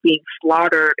people being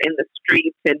slaughtered in the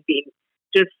streets and being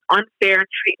just unfair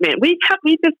treatment. We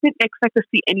just didn't expect to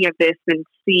see any of this and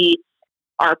see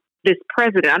this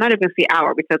president. I'm not even going to say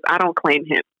our, because I don't claim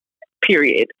him,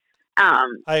 period. I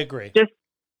agree. Just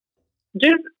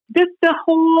the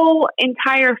whole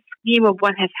entire scheme of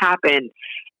what has happened.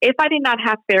 If I did not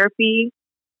have therapy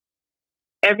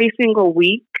every single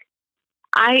week,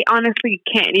 I honestly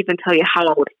can't even tell you how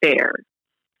I would fare.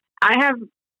 I have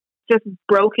just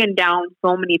broken down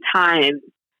so many times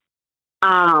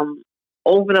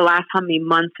over the last how many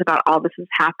months about all this has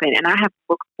happened, and I have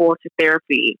looked forward to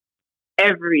therapy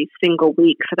every single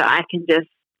week so that I can just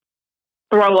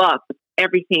throw up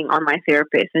everything on my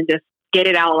therapist and just get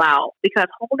it all out, because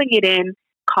holding it in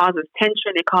causes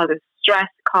tension, it causes stress,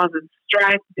 it causes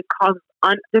strife, it causes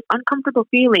just uncomfortable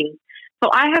feelings. So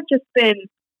I have just been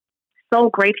so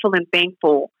grateful and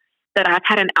thankful that I've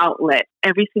had an outlet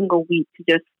every single week to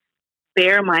just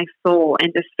bare my soul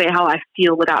and just say how I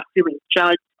feel without feeling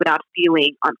judged, without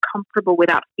feeling uncomfortable,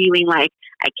 without feeling like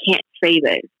I can't say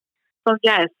this. So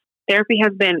yes, therapy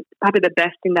has been probably the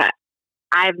best thing that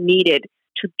I've needed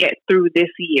to get through this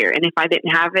year. And if I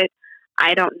didn't have it,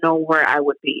 I don't know where I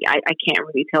would be. I can't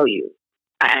really tell you.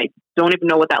 I don't even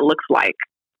know what that looks like.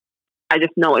 I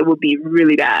just know it would be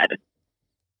really bad.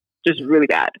 Just really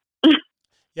bad.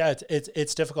 Yeah,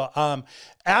 it's difficult.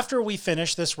 After we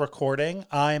finish this recording,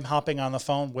 I'm hopping on the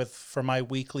phone for my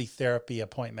weekly therapy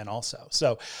appointment also.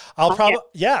 So I'll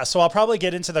probably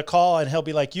get into the call and he'll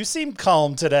be like, "You seem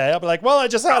calm today." I'll be like, "Well, I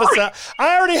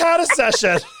already had a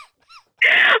session."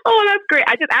 Oh, that's great.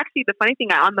 The funny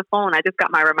thing, on the phone, I just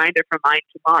got my reminder for mine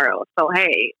tomorrow. So,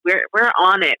 hey, we're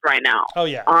on it right now. Oh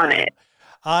yeah. On it.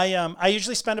 I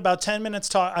usually spend about 10 minutes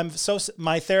talking.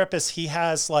 My therapist, he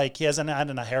hasn't had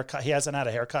a haircut. He hasn't had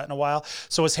a haircut in a while.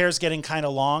 So his hair's getting kind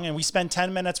of long. And we spend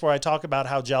 10 minutes where I talk about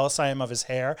how jealous I am of his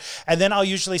hair. And then I'll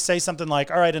usually say something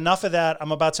like, "All right, enough of that.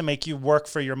 I'm about to make you work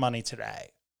for your money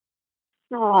today."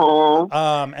 Oh,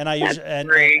 And I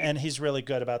usually, and he's really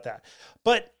good about that.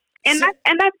 But that's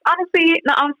honestly,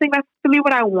 that's really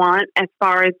what I want as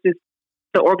far as just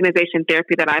the organization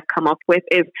therapy that I've come up with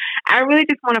is I really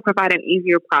just want to provide an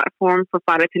easier platform for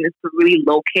flight attendants to really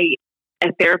locate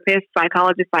a therapist,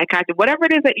 psychologist, psychiatrist, whatever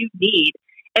it is that you need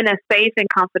in a safe and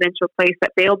confidential place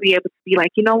that they'll be able to be like,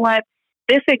 you know what,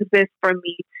 this exists for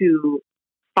me to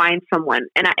find someone.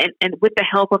 And with the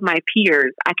help of my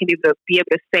peers, I can either be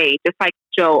able to say, just like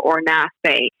Joe or Nas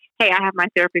say, hey, I have my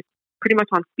therapist pretty much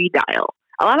on speed dial.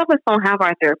 A lot of us don't have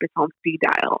our therapist on speed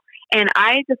dial. And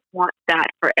I just want that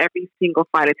for every single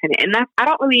flight attendant. And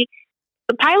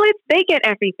the pilots, they get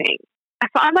everything.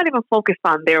 So I'm not even focused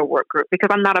on their work group because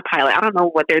I'm not a pilot. I don't know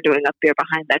what they're doing up there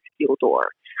behind that steel door.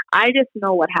 I just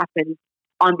know what happens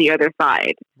on the other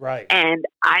side. Right. And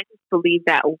I just believe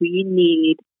that we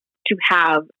need to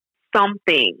have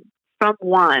something,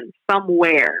 someone,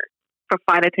 somewhere for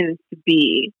flight attendants to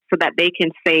be so that they can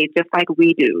say, just like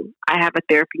we do, I have a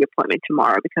therapy appointment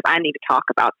tomorrow because I need to talk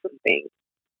about something.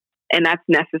 And that's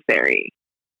necessary.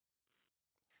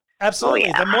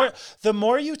 Absolutely. The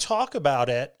more you talk about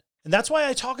it, and that's why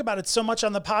I talk about it so much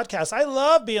on the podcast. I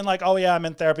love being like, oh yeah, I'm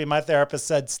in therapy. My therapist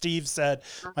said,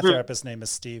 my therapist's name is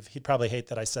Steve. He'd probably hate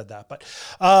that I said that, but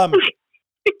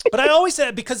I always say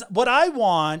it because what I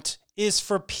want is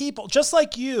for people just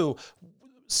like you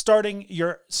starting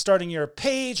your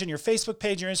page and your Facebook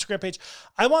page, your Instagram page.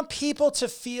 I want people to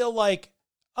feel like,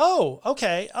 oh,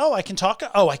 okay. Oh, I can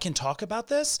talk about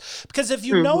this. Because if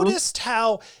you noticed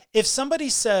how, if somebody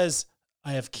says,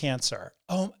 I have cancer,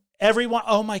 everyone,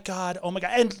 oh my God.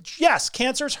 And yes,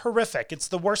 cancer is horrific. It's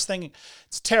the worst thing.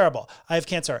 It's terrible. I have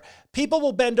cancer. People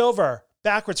will bend over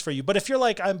backwards for you. But if you're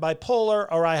like, I'm bipolar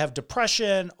or I have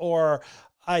depression or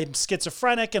I'm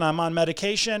schizophrenic and I'm on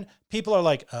medication, people are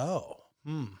like, oh,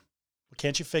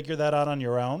 can't you figure that out on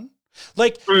your own?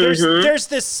 Like there's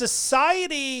this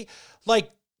society, like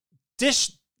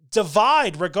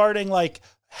divide regarding like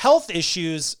health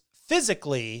issues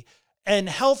physically and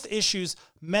health issues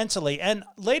mentally. And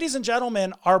ladies and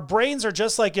gentlemen, our brains are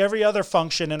just like every other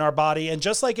function in our body. And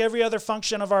just like every other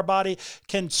function of our body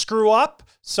can screw up,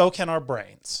 so can our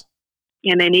brains.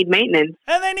 And they need maintenance.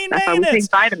 That's maintenance. Why we take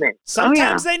vitamins.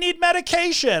 Sometimes they need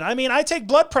medication. I mean, I take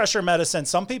blood pressure medicine.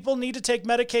 Some people need to take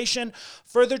medication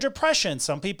for their depression.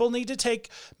 Some people need to take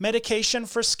medication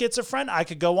for schizophrenia. I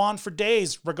could go on for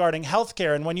days regarding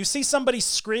healthcare. And when you see somebody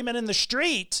screaming in the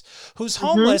street who's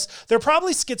homeless, they're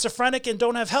probably schizophrenic and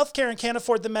don't have healthcare and can't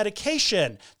afford the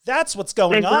medication. That's what's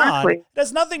going on. It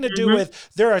has nothing to do with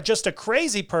they're just a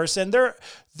crazy person.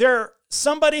 They're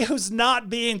somebody who's not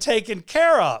being taken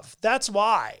care of. That's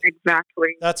why.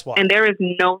 Exactly. That's why. And there is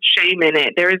no shame in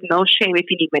it. There is no shame if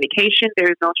you need medication. There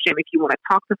is no shame if you want to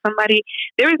talk to somebody.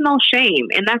 There is no shame.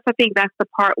 And that's the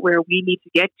part where we need to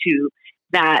get to,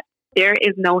 that there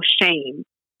is no shame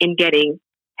in getting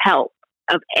help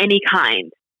of any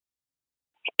kind.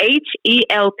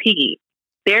 HELP.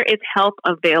 There is help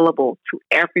available to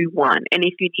everyone. And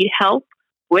if you need help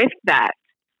with that,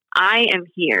 I am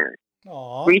here.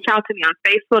 Aww. Reach out to me on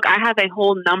Facebook. I have a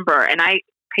whole number and I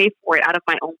pay for it out of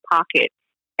my own pocket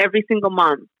every single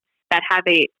month that have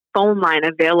a phone line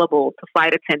available to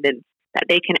flight attendants that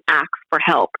they can ask for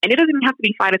help. And it doesn't even have to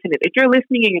be flight attendants. If you're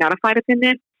listening and you're not a flight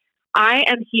attendant, I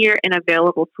am here and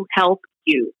available to help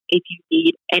you if you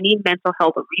need any mental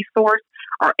health resource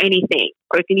or anything,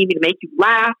 or if you need me to make you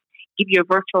laugh, give you a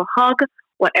virtual hug,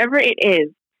 whatever it is.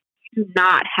 You do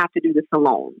not have to do this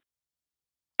alone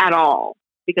at all.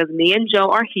 Because me and Joe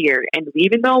are here, and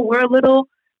even though we're a little,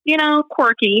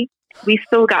 quirky, we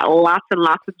still got lots and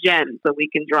lots of gems that we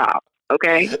can drop.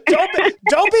 Okay.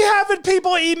 Don't be having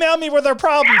people email me with their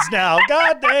problems now.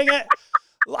 God dang it!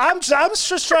 I'm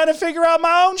just trying to figure out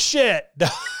my own shit.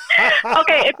 Okay,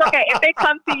 it's okay. If they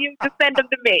come to you, just send them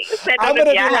to me. I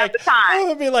have the time. I'm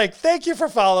gonna be like, thank you for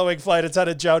following Flight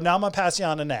Attendant Joe. Now I'm gonna pass you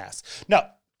on to Nas. No.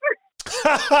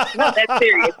 No, that's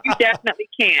serious. You definitely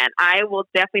can. I will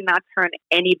definitely not turn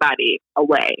anybody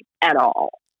away at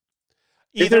all.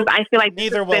 I feel like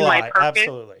neither will I.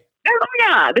 Absolutely. Oh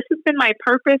yeah, this has been my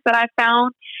purpose that I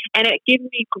found, and it gives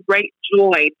me great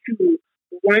joy to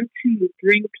want to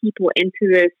bring people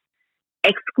into this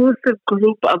exclusive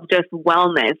group of just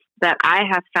wellness that I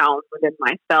have found within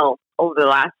myself over the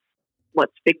last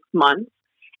 6 months,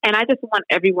 and I just want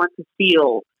everyone to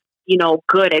feel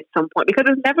good at some point, because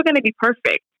it's never going to be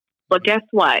perfect. But guess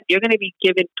what? You're going to be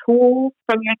given tools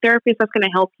from your therapist that's going to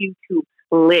help you to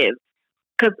live.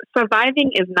 Because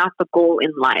surviving is not the goal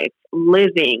in life.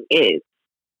 Living is.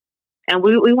 And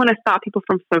we want to stop people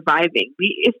from surviving.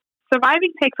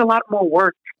 Surviving takes a lot more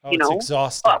work, It's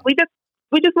exhausting. We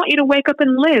we just want you to wake up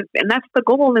and live. And that's the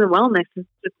goal in wellness, is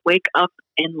just wake up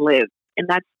and live. And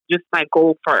that's just my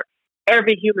goal for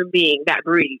every human being that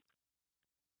breathes,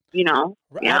 you know?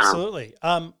 Yeah. Absolutely.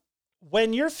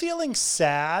 When you're feeling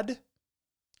sad,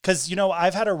 because, you know,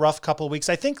 I've had a rough couple of weeks.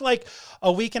 I think like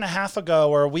a week and a half ago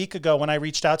or a week ago when I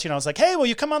reached out to you and I was like, hey, will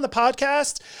you come on the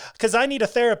podcast? Because I need a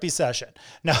therapy session.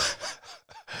 No.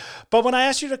 But when I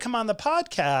asked you to come on the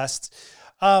podcast,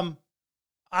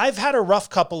 I've had a rough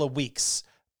couple of weeks.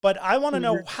 But I want to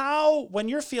know how, when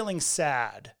you're feeling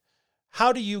sad,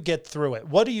 how do you get through it?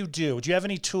 What do you do? Do you have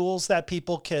any tools that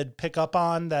people could pick up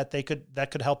on that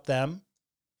could help them?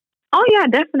 Oh, yeah,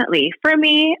 definitely. For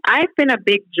me, I've been a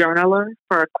big journaler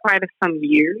for quite some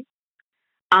years.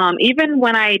 Even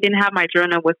when I didn't have my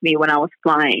journal with me when I was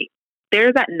flying,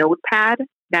 there's that notepad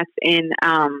that's in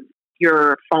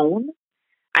your phone.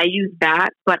 I use that,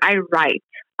 but I write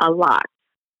a lot.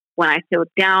 When I feel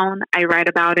down, I write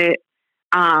about it.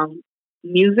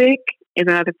 Music is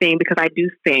another thing because I do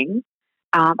sing.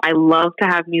 I love to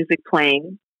have music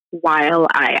playing while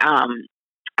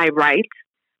I write.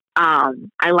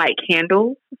 I light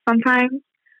candles sometimes,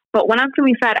 but when I'm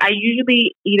feeling sad, I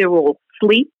usually either will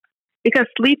sleep, because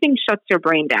sleeping shuts your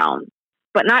brain down,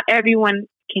 but not everyone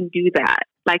can do that.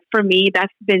 Like for me,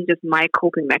 that's been just my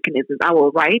coping mechanisms. I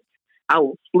will write, I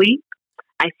will sleep.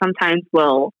 I sometimes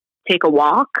will take a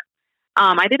walk.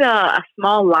 I did a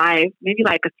small live, maybe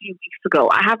like a few weeks ago.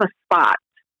 I have a spot.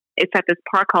 It's at this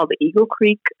park called the Eagle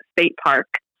Creek State Park,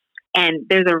 and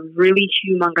there's a really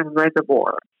humongous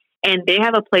reservoir. And they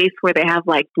have a place where they have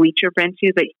like bleacher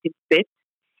benches that you can sit.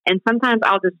 And sometimes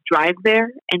I'll just drive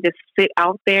there and just sit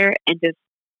out there and just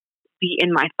be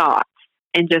in my thoughts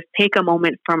and just take a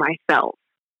moment for myself.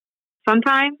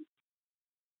 Sometimes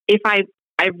if I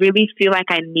really feel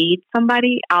like I need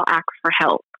somebody, I'll ask for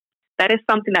help. That is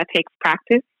something that takes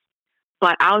practice.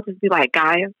 But I'll just be like,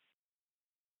 guys,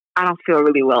 I don't feel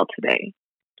really well today.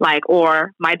 Like,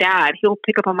 or my dad, he'll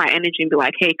pick up on my energy and be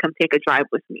like, hey, come take a drive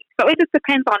with me. So it just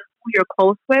depends on who you're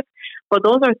close with. But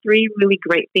those are three really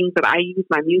great things that I use: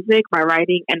 my music, my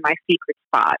writing, and my secret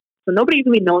spot. So nobody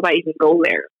really knows I even go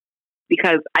there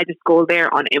because I just go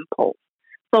there on impulse.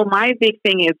 So my big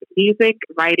thing is music,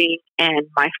 writing, and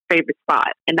my favorite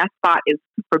spot. And that spot is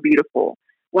super beautiful.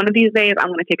 One of these days, I'm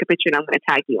going to take a picture and I'm going to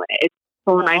tag you in it. It's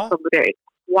so nice over there. It's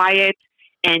quiet,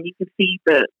 and you can see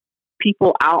the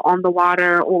people out on the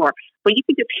water, but you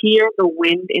can just hear the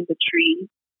wind in the trees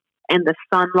and the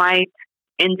sunlight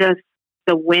and just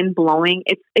the wind blowing.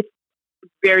 It's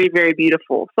very, very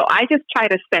beautiful. So I just try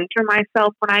to center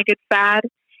myself when I get sad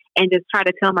and just try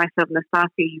to tell myself, Nastasia,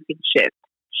 you can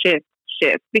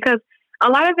shift, because a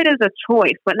lot of it is a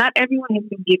choice, but not everyone has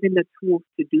been given the tools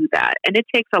to do that. And it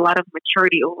takes a lot of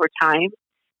maturity over time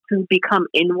to become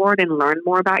inward and learn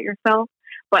more about yourself.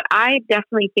 But I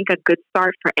definitely think a good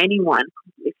start for anyone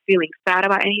who is feeling sad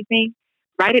about anything,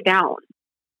 write it down.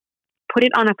 Put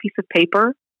it on a piece of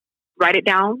paper, write it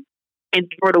down, and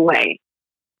throw it away.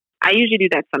 I usually do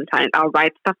that sometimes. I'll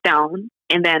write stuff down,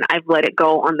 and then I've let it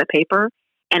go on the paper,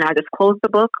 and I just close the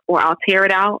book, or I'll tear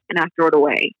it out, and I throw it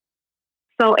away.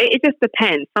 So it just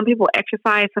depends. Some people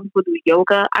exercise, some people do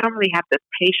yoga. I don't really have the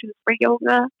patience for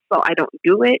yoga, so I don't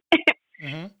do it.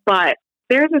 But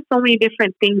there's just so many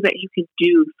different things that you can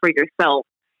do for yourself.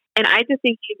 And I just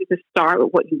think you need to start with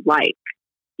what you like.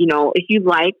 You know, if you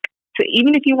like to,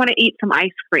 even if you want to eat some ice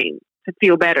cream to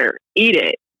feel better, eat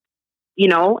it, you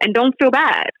know, and don't feel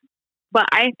bad. But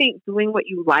I think doing what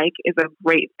you like is a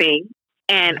great thing.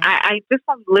 And I just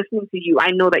from listening to you,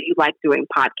 I know that you like doing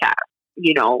podcasts,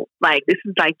 you know, like this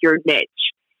is like your niche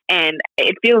and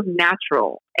it feels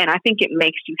natural. And I think it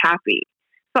makes you happy.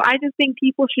 So I just think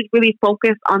people should really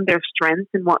focus on their strengths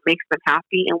and what makes them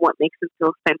happy and what makes them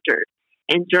feel centered.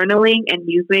 And journaling and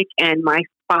music and my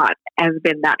spot has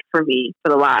been that for me for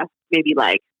the last maybe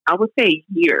like, I would say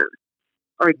years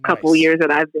or a couple years that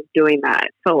I've been doing that.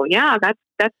 So yeah,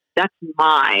 that's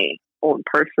my own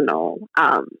personal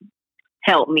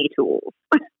help me tools.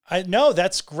 I know,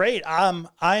 that's great. I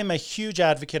am a huge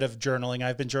advocate of journaling.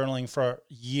 I've been journaling for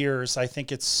years. I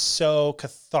think it's so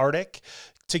cathartic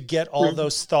to get all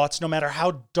those thoughts, no matter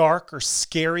how dark or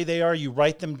scary they are, you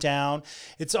write them down.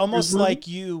 It's almost like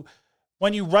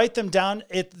when you write them down,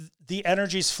 the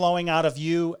energy's flowing out of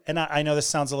you. And I know this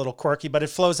sounds a little quirky, but it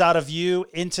flows out of you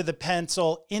into the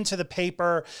pencil, into the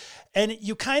paper. And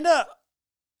you kind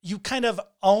of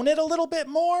own it a little bit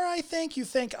more. I think you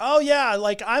think, oh yeah,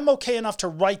 like I'm okay enough to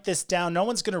write this down. No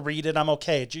one's going to read it. I'm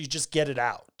okay. You just get it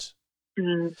out.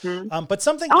 But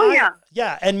something,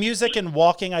 and music and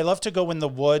walking. I love to go in the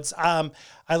woods. I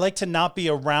like to not be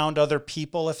around other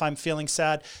people if I'm feeling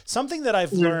sad. Something that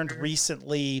I've learned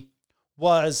recently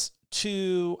was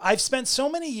I've spent so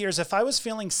many years, if I was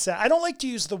feeling sad, I don't like to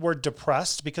use the word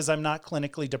depressed because I'm not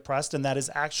clinically depressed, and that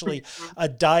is actually a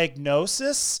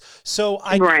diagnosis. So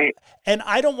and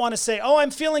I don't want to say, oh, I'm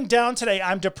feeling down today,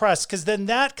 I'm depressed, because then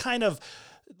that kind of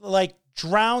like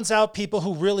drowns out people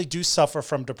who really do suffer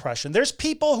from depression. There's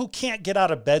people who can't get out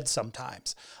of bed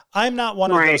sometimes. I'm not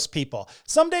one of those people.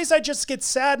 Some days I just get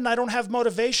sad and I don't have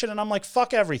motivation and I'm like,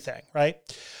 fuck everything. Right.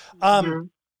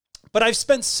 But I've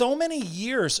spent so many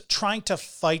years trying to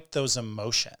fight those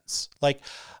emotions. Like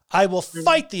I will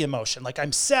fight the emotion. Like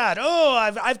I'm sad. Oh,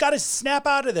 I've got to snap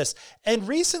out of this. And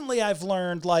recently I've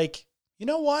learned, like, you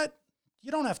know what?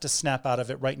 You don't have to snap out of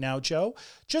it right now, Joe.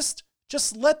 Just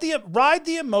ride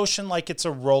the emotion like it's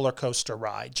a roller coaster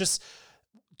ride. Just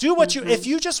do what if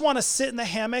you just want to sit in the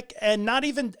hammock and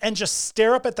just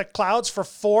stare up at the clouds for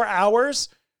 4 hours,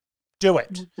 do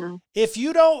it. If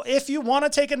you want to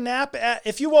take a nap,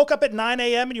 if you woke up at 9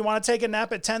 a.m. and you want to take a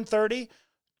nap at 10:30,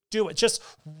 do it. Just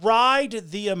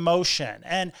ride the emotion.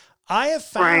 And I have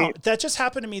found that just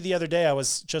happened to me the other day. I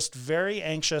was just very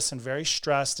anxious and very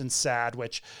stressed and sad,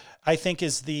 which I think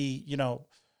is the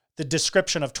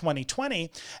description of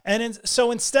 2020. And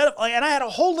so instead of, and I had a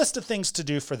whole list of things to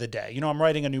do for the day. I'm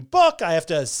writing a new book. I have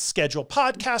to schedule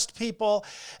podcast people.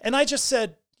 And I just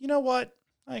said, you know what?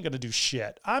 I ain't going to do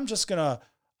shit. I'm going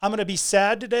to be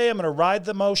sad today. I'm going to ride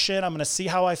the motion. I'm going to see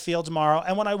how I feel tomorrow.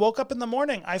 And when I woke up in the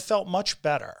morning, I felt much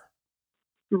better.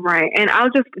 Right. And I'll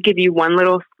just give you one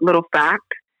little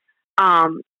fact.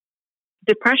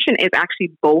 Depression is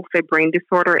actually both a brain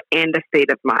disorder and a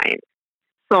state of mind.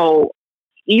 So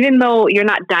even though you're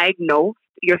not diagnosed,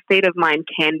 your state of mind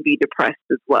can be depressed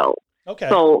as well. Okay.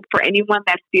 So for anyone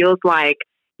that feels like,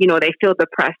 they feel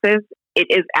depressive, it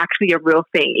is actually a real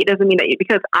thing. It doesn't mean that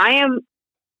because I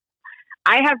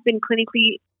have been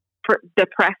clinically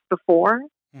depressed before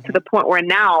to the point where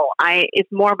now it's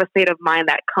more of a state of mind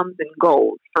that comes and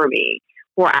goes for me,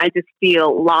 where I just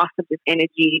feel loss of this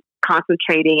energy,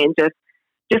 concentrating and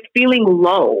just feeling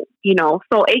low,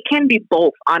 So it can be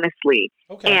both, honestly.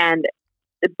 Okay. And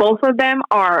both of them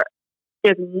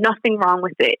there's nothing wrong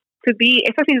with it. To be,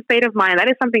 especially the state of mind, that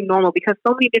is something normal because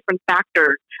so many different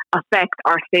factors affect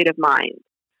our state of mind,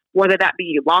 whether that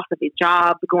be loss of a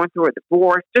job, going through a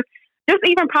divorce, just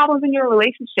even problems in your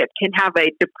relationship can have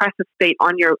a depressive state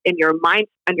in your mind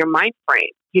frame,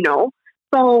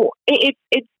 So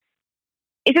it's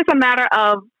just a matter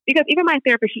of, because even my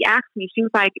therapist, she asked me, she was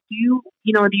like, do you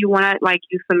want to like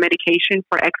use some medication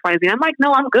for XYZ? I'm like,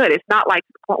 no, I'm good. It's not like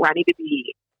to the point where I need to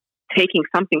be taking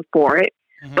something for it.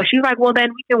 But she's like, well, then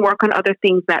we can work on other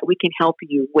things that we can help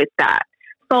you with that.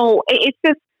 So it's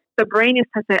just, the brain is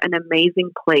such an amazing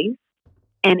place,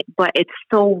 but it's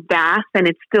so vast and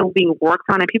it's still being worked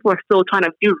on, and people are still trying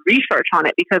to do research on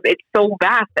it because it's so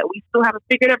vast that we still haven't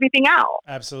figured everything out.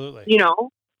 Absolutely.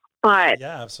 But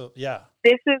yeah, absolutely. Yeah.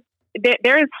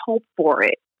 There is hope for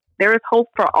it. There is hope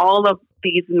for all of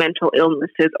these mental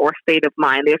illnesses or state of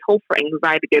mind. There's hope for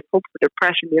anxiety. There's hope for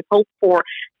depression. There's hope for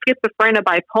schizophrenia,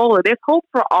 bipolar. There's hope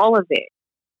for all of it.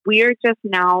 We're just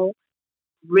now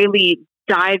really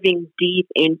diving deep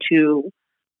into,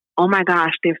 oh my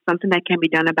gosh, there's something that can be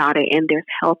done about it, and there's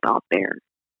help out there.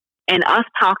 And us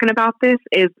talking about this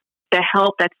is the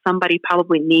help that somebody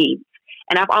probably needs.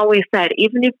 And I've always said,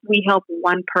 even if we help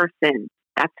one person,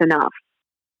 that's enough.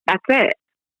 That's it.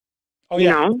 Oh,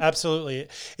 yeah, absolutely.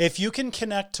 If you can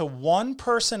connect to one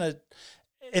person,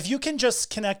 if you can just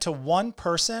connect to one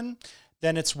person,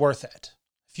 then it's worth it.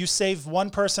 If you save one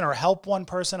person or help one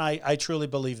person, I truly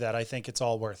believe that. I think it's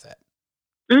all worth it.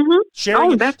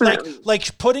 Sharing, definitely.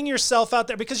 Like putting yourself out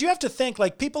there, because you have to think,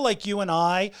 like, people like you and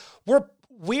I,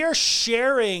 we're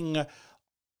sharing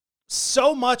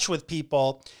so much with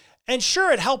people. And sure,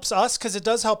 it helps us because it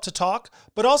does help to talk,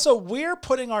 but also we're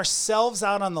putting ourselves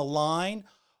out on the line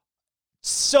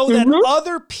so that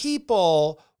other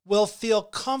people will feel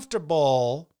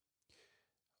comfortable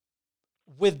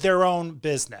with their own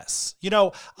business.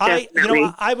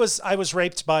 I was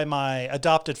raped by my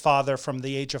adopted father from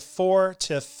the age of 14,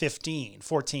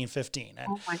 15.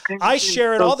 And I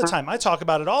share it all the time. I talk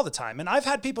about it all the time. And I've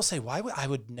had people say, I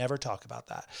would never talk about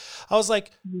that. I was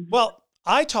like, well,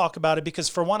 I talk about it because,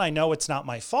 for one, I know it's not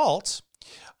my fault.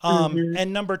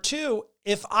 And number two,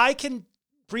 if I can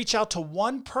reach out to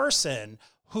one person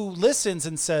who listens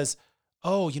and says,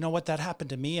 oh, you know what, that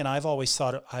happened to me, and I've always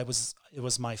thought it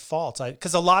was my fault.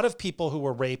 Because a lot of people who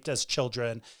were raped as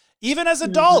children, even as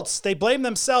adults, they blame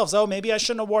themselves. Oh, maybe I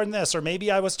shouldn't have worn this, or maybe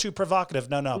I was too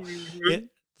provocative. No.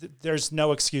 there's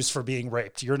no excuse for being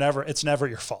raped. It's never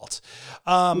your fault.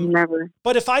 Never.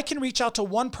 But if I can reach out to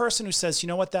one person who says, you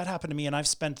know what, that happened to me and I've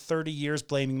spent 30 years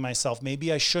blaming myself.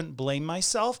 Maybe I shouldn't blame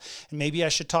myself and maybe I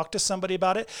should talk to somebody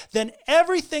about it. Then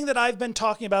everything that I've been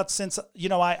talking about since,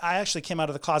 I actually came out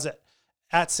of the closet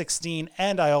at 16,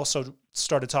 and I also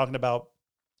started talking about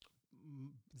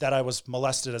that I was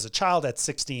molested as a child at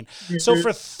 16. Mm-hmm. So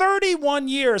for 31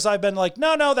 years, I've been like,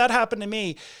 no, that happened to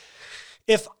me.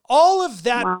 If all of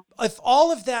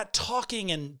that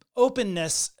talking and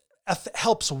openness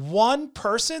helps one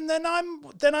person, then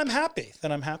I'm happy.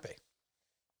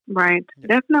 Right.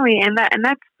 Definitely. And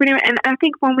that's pretty much, and I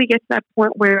think when we get to that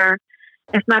point where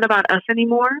it's not about us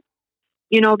anymore,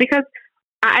 because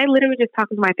I literally just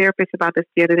talking to my therapist about this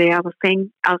the other day. I was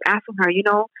asking her,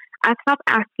 I stopped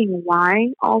asking why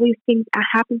all these things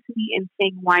happen to me and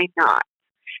saying why not.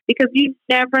 Because you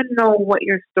never know what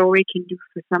your story can do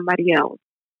for somebody else.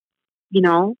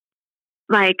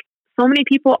 Like so many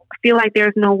people feel like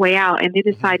there's no way out and they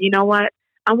decide, you know what?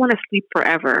 I want to sleep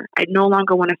forever. I no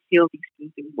longer want to feel these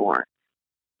things anymore.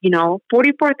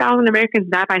 44,000 Americans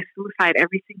die by suicide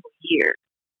every single year.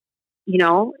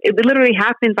 It literally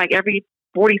happens like every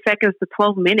 40 seconds to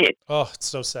 12 minutes. Oh, it's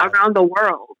so sad. Around the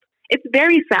world. It's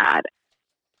very sad.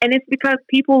 And it's because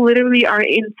people literally are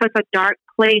in such a dark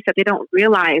place that they don't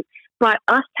realize. But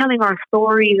us telling our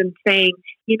stories and saying,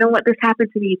 you know what, this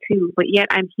happened to me too, but yet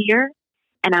I'm here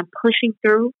and I'm pushing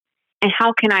through. And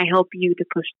how can I help you to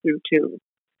push through too?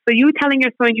 So you telling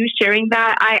your story, you sharing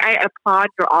that, I applaud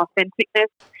your authenticness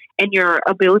and your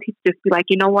ability to just be like,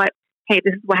 you know what, hey,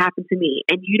 this is what happened to me.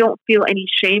 And you don't feel any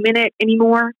shame in it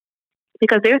anymore.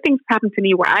 Because there are things that happened to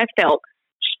me where I felt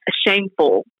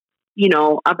shameful,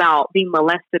 about being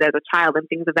molested as a child and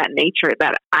things of that nature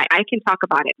that I can talk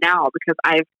about it now because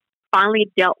I've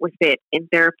finally dealt with it in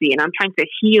therapy and I'm trying to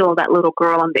heal that little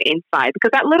girl on the inside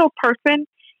because that little person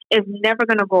is never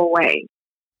going to go away.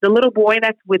 The little boy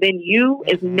that's within you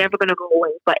is never going to go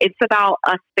away, but it's about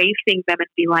us facing them and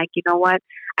be like, you know what,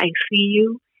 I see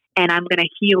you and I'm going to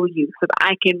heal you so that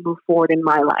I can move forward in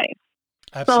my life.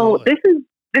 Absolutely.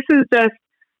 So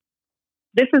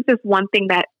this is just one thing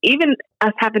that even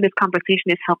us having this conversation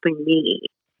is helping me,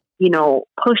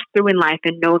 push through in life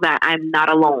and know that I'm not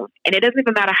alone. And it doesn't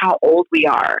even matter how old we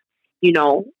are,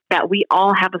 that we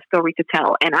all have a story to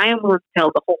tell. And I am willing to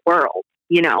tell the whole world,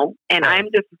 and I'm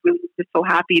just really just so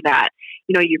happy that,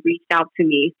 you reached out to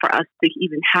me for us to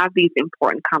even have these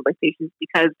important conversations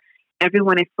because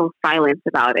everyone is so silent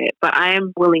about it. But I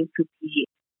am willing to be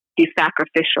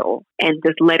sacrificial and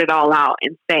just let it all out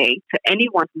and say to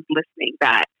anyone who's listening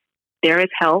that there is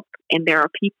help and there are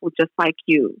people just like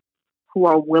you who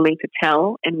are willing to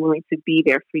tell and willing to be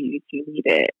there for you if you need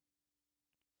it.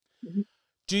 Mm-hmm.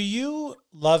 Do you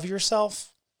love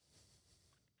yourself?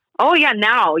 Oh yeah,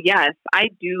 now, yes, I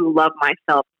do love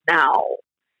myself now.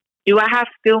 Do I have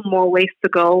still more ways to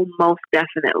go? Most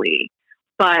definitely.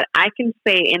 But I can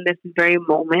say in this very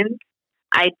moment,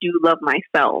 I do love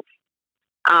myself.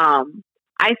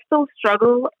 I still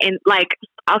struggle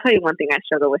I'll tell you one thing I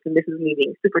struggle with, and this is me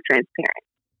being super transparent.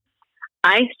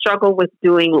 I struggle with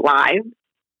doing live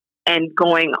and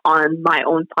going on my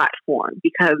own platform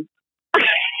because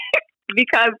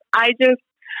I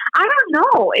don't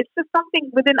know. It's just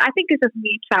something within, I think it's just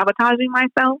me sabotaging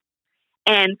myself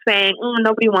and saying,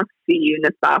 nobody wants to see you,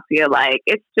 Nastasia. Like,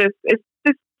 it's just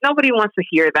nobody wants to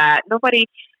hear that.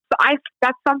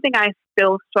 That's something I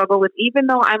still struggle with, even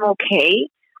though I'm okay.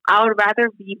 I would rather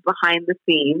be behind the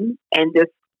scenes and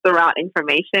just throw out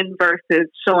information versus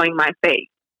showing my face.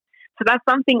 So that's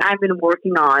something I've been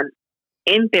working on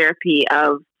in therapy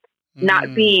of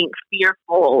not being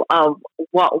fearful of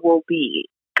what will be.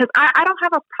 Because I don't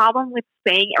have a problem with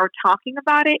saying or talking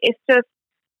about it. It's just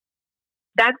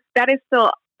that is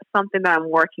still something that I'm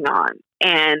working on.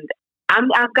 And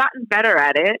I've gotten better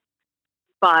at it,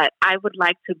 but I would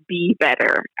like to be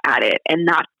better at it and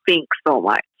not think so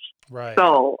much. Right.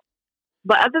 So,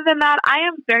 but other than that, I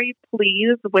am very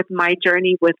pleased with my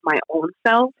journey with my own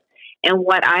self and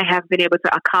what I have been able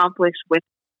to accomplish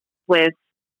with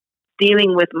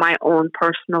dealing with my own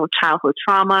personal childhood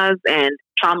traumas and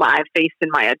trauma I've faced in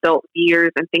my adult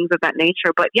years and things of that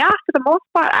nature. But yeah, for the most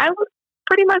part, I would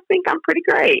pretty much think I'm pretty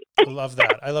great. I love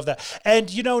that.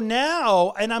 And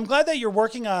now, and I'm glad that you're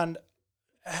working on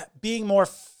being more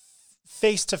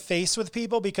face to face with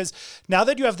people, because now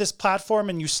that you have this platform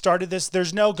and you started this,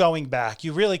 there's no going back.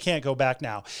 You really can't go back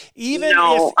now. Even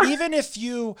if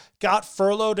you got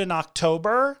furloughed in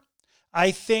October,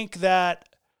 I think that,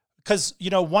 because,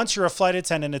 once you're a flight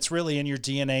attendant, it's really in your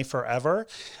DNA forever.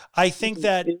 I think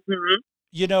that,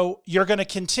 you're going to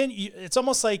continue. It's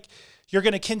almost like you're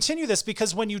going to continue this,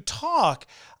 because when you talk,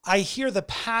 I hear the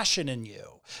passion in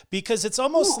you, because it's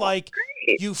almost like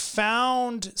great. you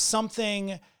found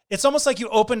something. It's almost like you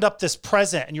opened up this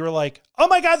present and you were like, oh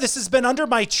my God, this has been under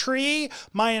my tree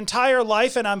my entire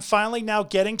life. And I'm finally now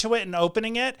getting to it and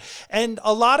opening it. And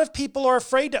a lot of people are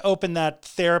afraid to open that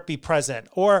therapy present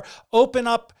or open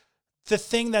up the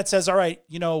thing that says, all right,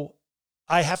 you know,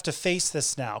 I have to face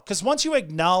this now. Because once you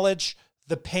acknowledge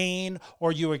the pain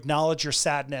or you acknowledge your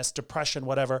sadness, depression,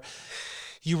 whatever,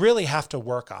 you really have to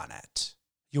work on it.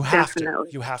 You have Definitely.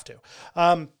 to. You have to.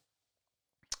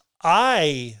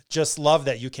 I just love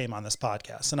that you came on this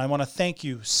podcast, and I want to thank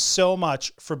you so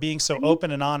much for being so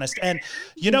open and honest. And,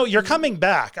 you know, you're coming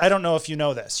back. I don't know if you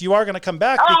know this. You are going to come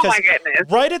back because my goodness.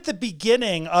 right at the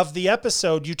beginning of the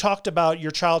episode, you talked about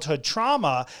your childhood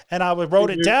trauma, and I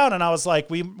wrote it down, and I was like,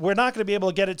 we're not going to be able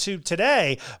to get it to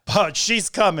today, but she's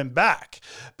coming back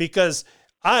because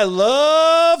I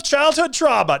love childhood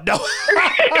trauma. No.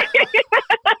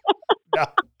 No,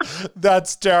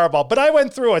 that's terrible. But I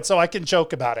went through it, so I can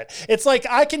joke about it. It's like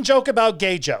I can joke about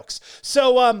gay jokes.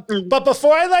 So, but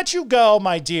before I let you go,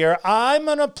 my dear, I'm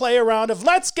going to play a round of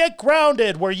Let's Get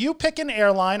Grounded, where you pick an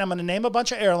airline. I'm going to name a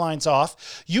bunch of airlines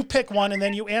off. You pick one, and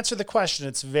then you answer the question.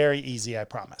 It's very easy, I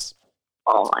promise.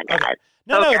 Oh, my God. Okay.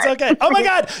 No, it's okay. Oh, my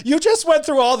God. You just went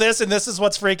through all this, and this is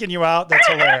what's freaking you out? That's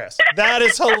hilarious. That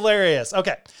is hilarious.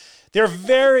 Okay.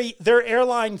 They're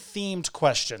airline themed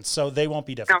questions, so they won't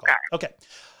be difficult. Okay.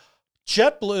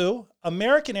 JetBlue,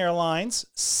 American Airlines,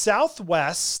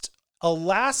 Southwest,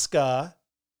 Alaska,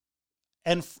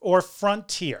 or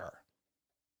Frontier.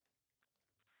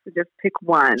 Just pick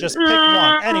one. Just pick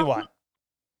one. Anyone.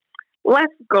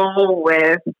 Let's go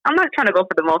with, I'm not trying to go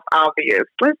for the most obvious.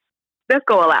 Let's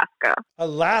go Alaska.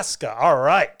 Alaska. All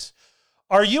right.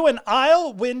 Are you an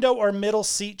aisle, window, or middle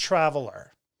seat traveler?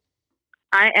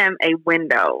 I am a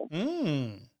window.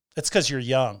 It's because you're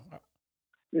young.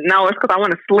 No, it's because I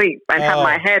want to sleep and have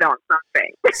my head on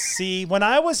something. See, when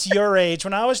I was your age,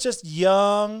 when I was just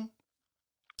young,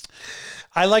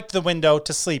 I liked the window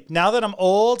to sleep. Now that I'm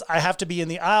old, I have to be in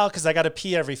the aisle because I got to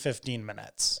pee every 15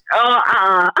 minutes.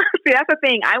 See, that's the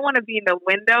thing. I want to be in the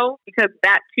window because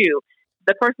that too.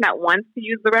 The person that wants to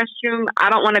use the restroom, I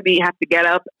don't want to have to get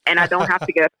up, and I don't have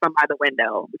to get up from by the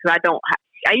window because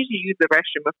I usually use the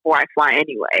restroom before I fly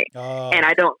anyway. And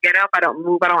I don't get up, I don't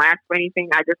move, I don't ask for anything.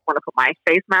 I just want to put my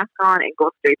face mask on and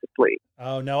go straight to sleep.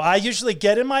 Oh, no. I usually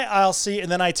get in my aisle seat,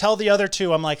 and then I tell the other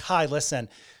two, I'm like, hi, listen,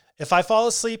 if I fall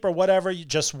asleep or whatever, you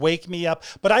just wake me up.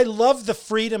 But I love the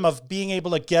freedom of being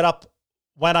able to get up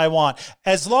when I want.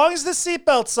 As long as the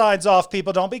seatbelt sign's off,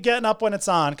 people, don't be getting up when it's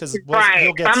on because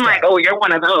you'll get I'm stuck. like, oh, you're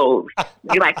one of those.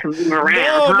 You like to move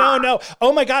around. No.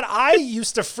 Oh my God. I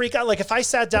used to freak out. Like if I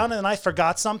sat down and then I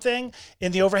forgot something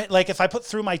in the overhead, like if I put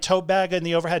through my tote bag in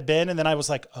the overhead bin and then I was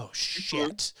like, oh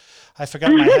shit, I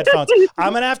forgot my headphones.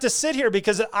 I'm going to have to sit here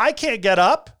because I can't get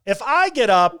up. If I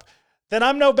get up, then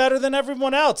I'm no better than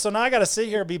everyone else. So now I got to sit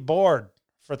here and be bored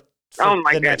for the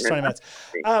next 20 minutes.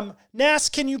 Nas,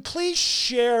 can you please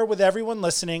share with everyone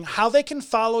listening how they can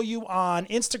follow you on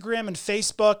Instagram and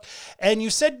Facebook? And you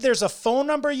said there's a phone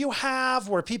number you have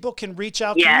where people can reach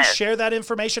out. Yes. Can you share that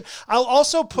information? I'll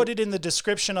also put it in the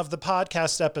description of the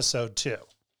podcast episode too.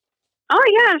 Oh,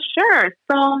 yeah, sure.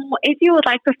 So if you would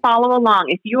like to follow along,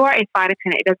 if you are a flight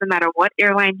attendant, it doesn't matter what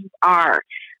airline you are,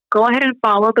 go ahead and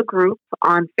follow the group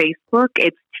on Facebook.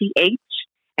 It's TH.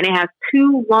 And it has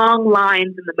two long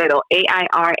lines in the middle,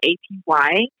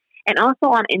 AIRAPY, and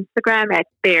also on Instagram at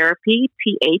therapy,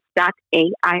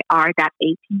 th.air.apy.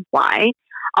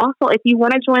 Also, if you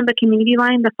want to join the community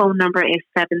line, the phone number is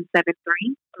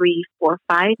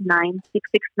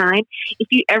 773-345-9669.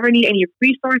 If you ever need any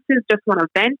resources, just want to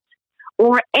vent,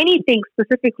 or anything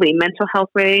specifically mental health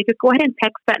related, just go ahead and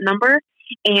text that number,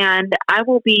 and I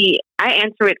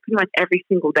answer it pretty much every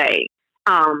single day.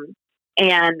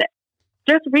 And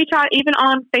just reach out even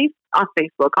on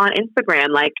Facebook, on Instagram.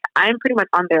 Like, I'm pretty much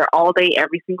on there all day,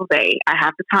 every single day. I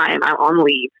have the time. I'm on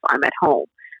leave. So I'm at home.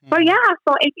 So yeah,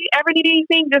 so if you ever need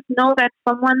anything, just know that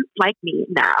someone like me,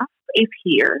 Nas, is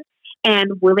here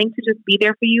and willing to just be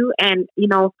there for you and,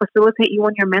 facilitate you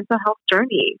on your mental health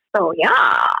journey. So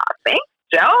yeah, thanks,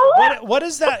 Joe. What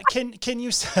is that? Can you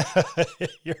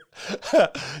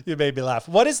you made me laugh.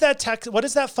 What is that text? What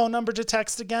is that phone number to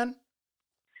text again?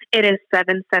 It is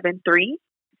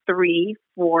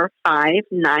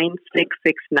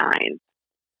 773-345-9669.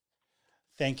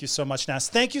 Thank you so much, Nas.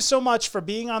 Thank you so much for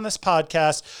being on this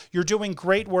podcast. You're doing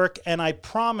great work, and I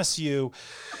promise you,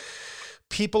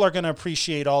 people are going to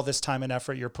appreciate all this time and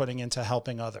effort you're putting into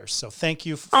helping others. So thank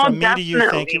you from me to you.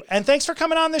 Thank you. And thanks for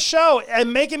coming on the show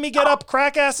and making me get up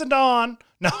crack ass and dawn.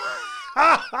 No.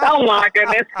 Oh my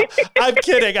goodness. I'm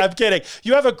kidding.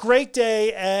 You have a great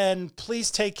day and please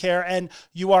take care. And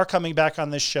you are coming back on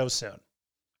this show soon.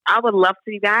 I would love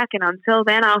to be back. And until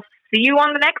then, I'll see you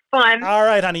on the next one. All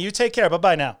right, honey. You take care.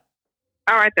 Bye-bye now.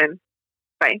 All right, then.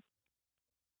 Bye.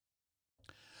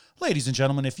 Ladies and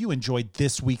gentlemen, if you enjoyed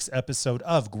this week's episode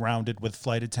of Grounded with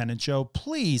Flight Attendant Joe,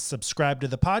 please subscribe to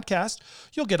the podcast.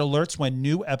 You'll get alerts when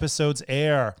new episodes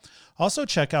air. Also,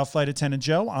 check out Flight Attendant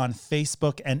Joe on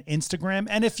Facebook and Instagram.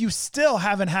 And if you still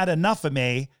haven't had enough of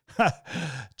me,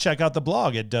 check out the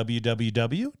blog at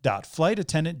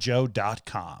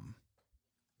www.flightattendantjoe.com.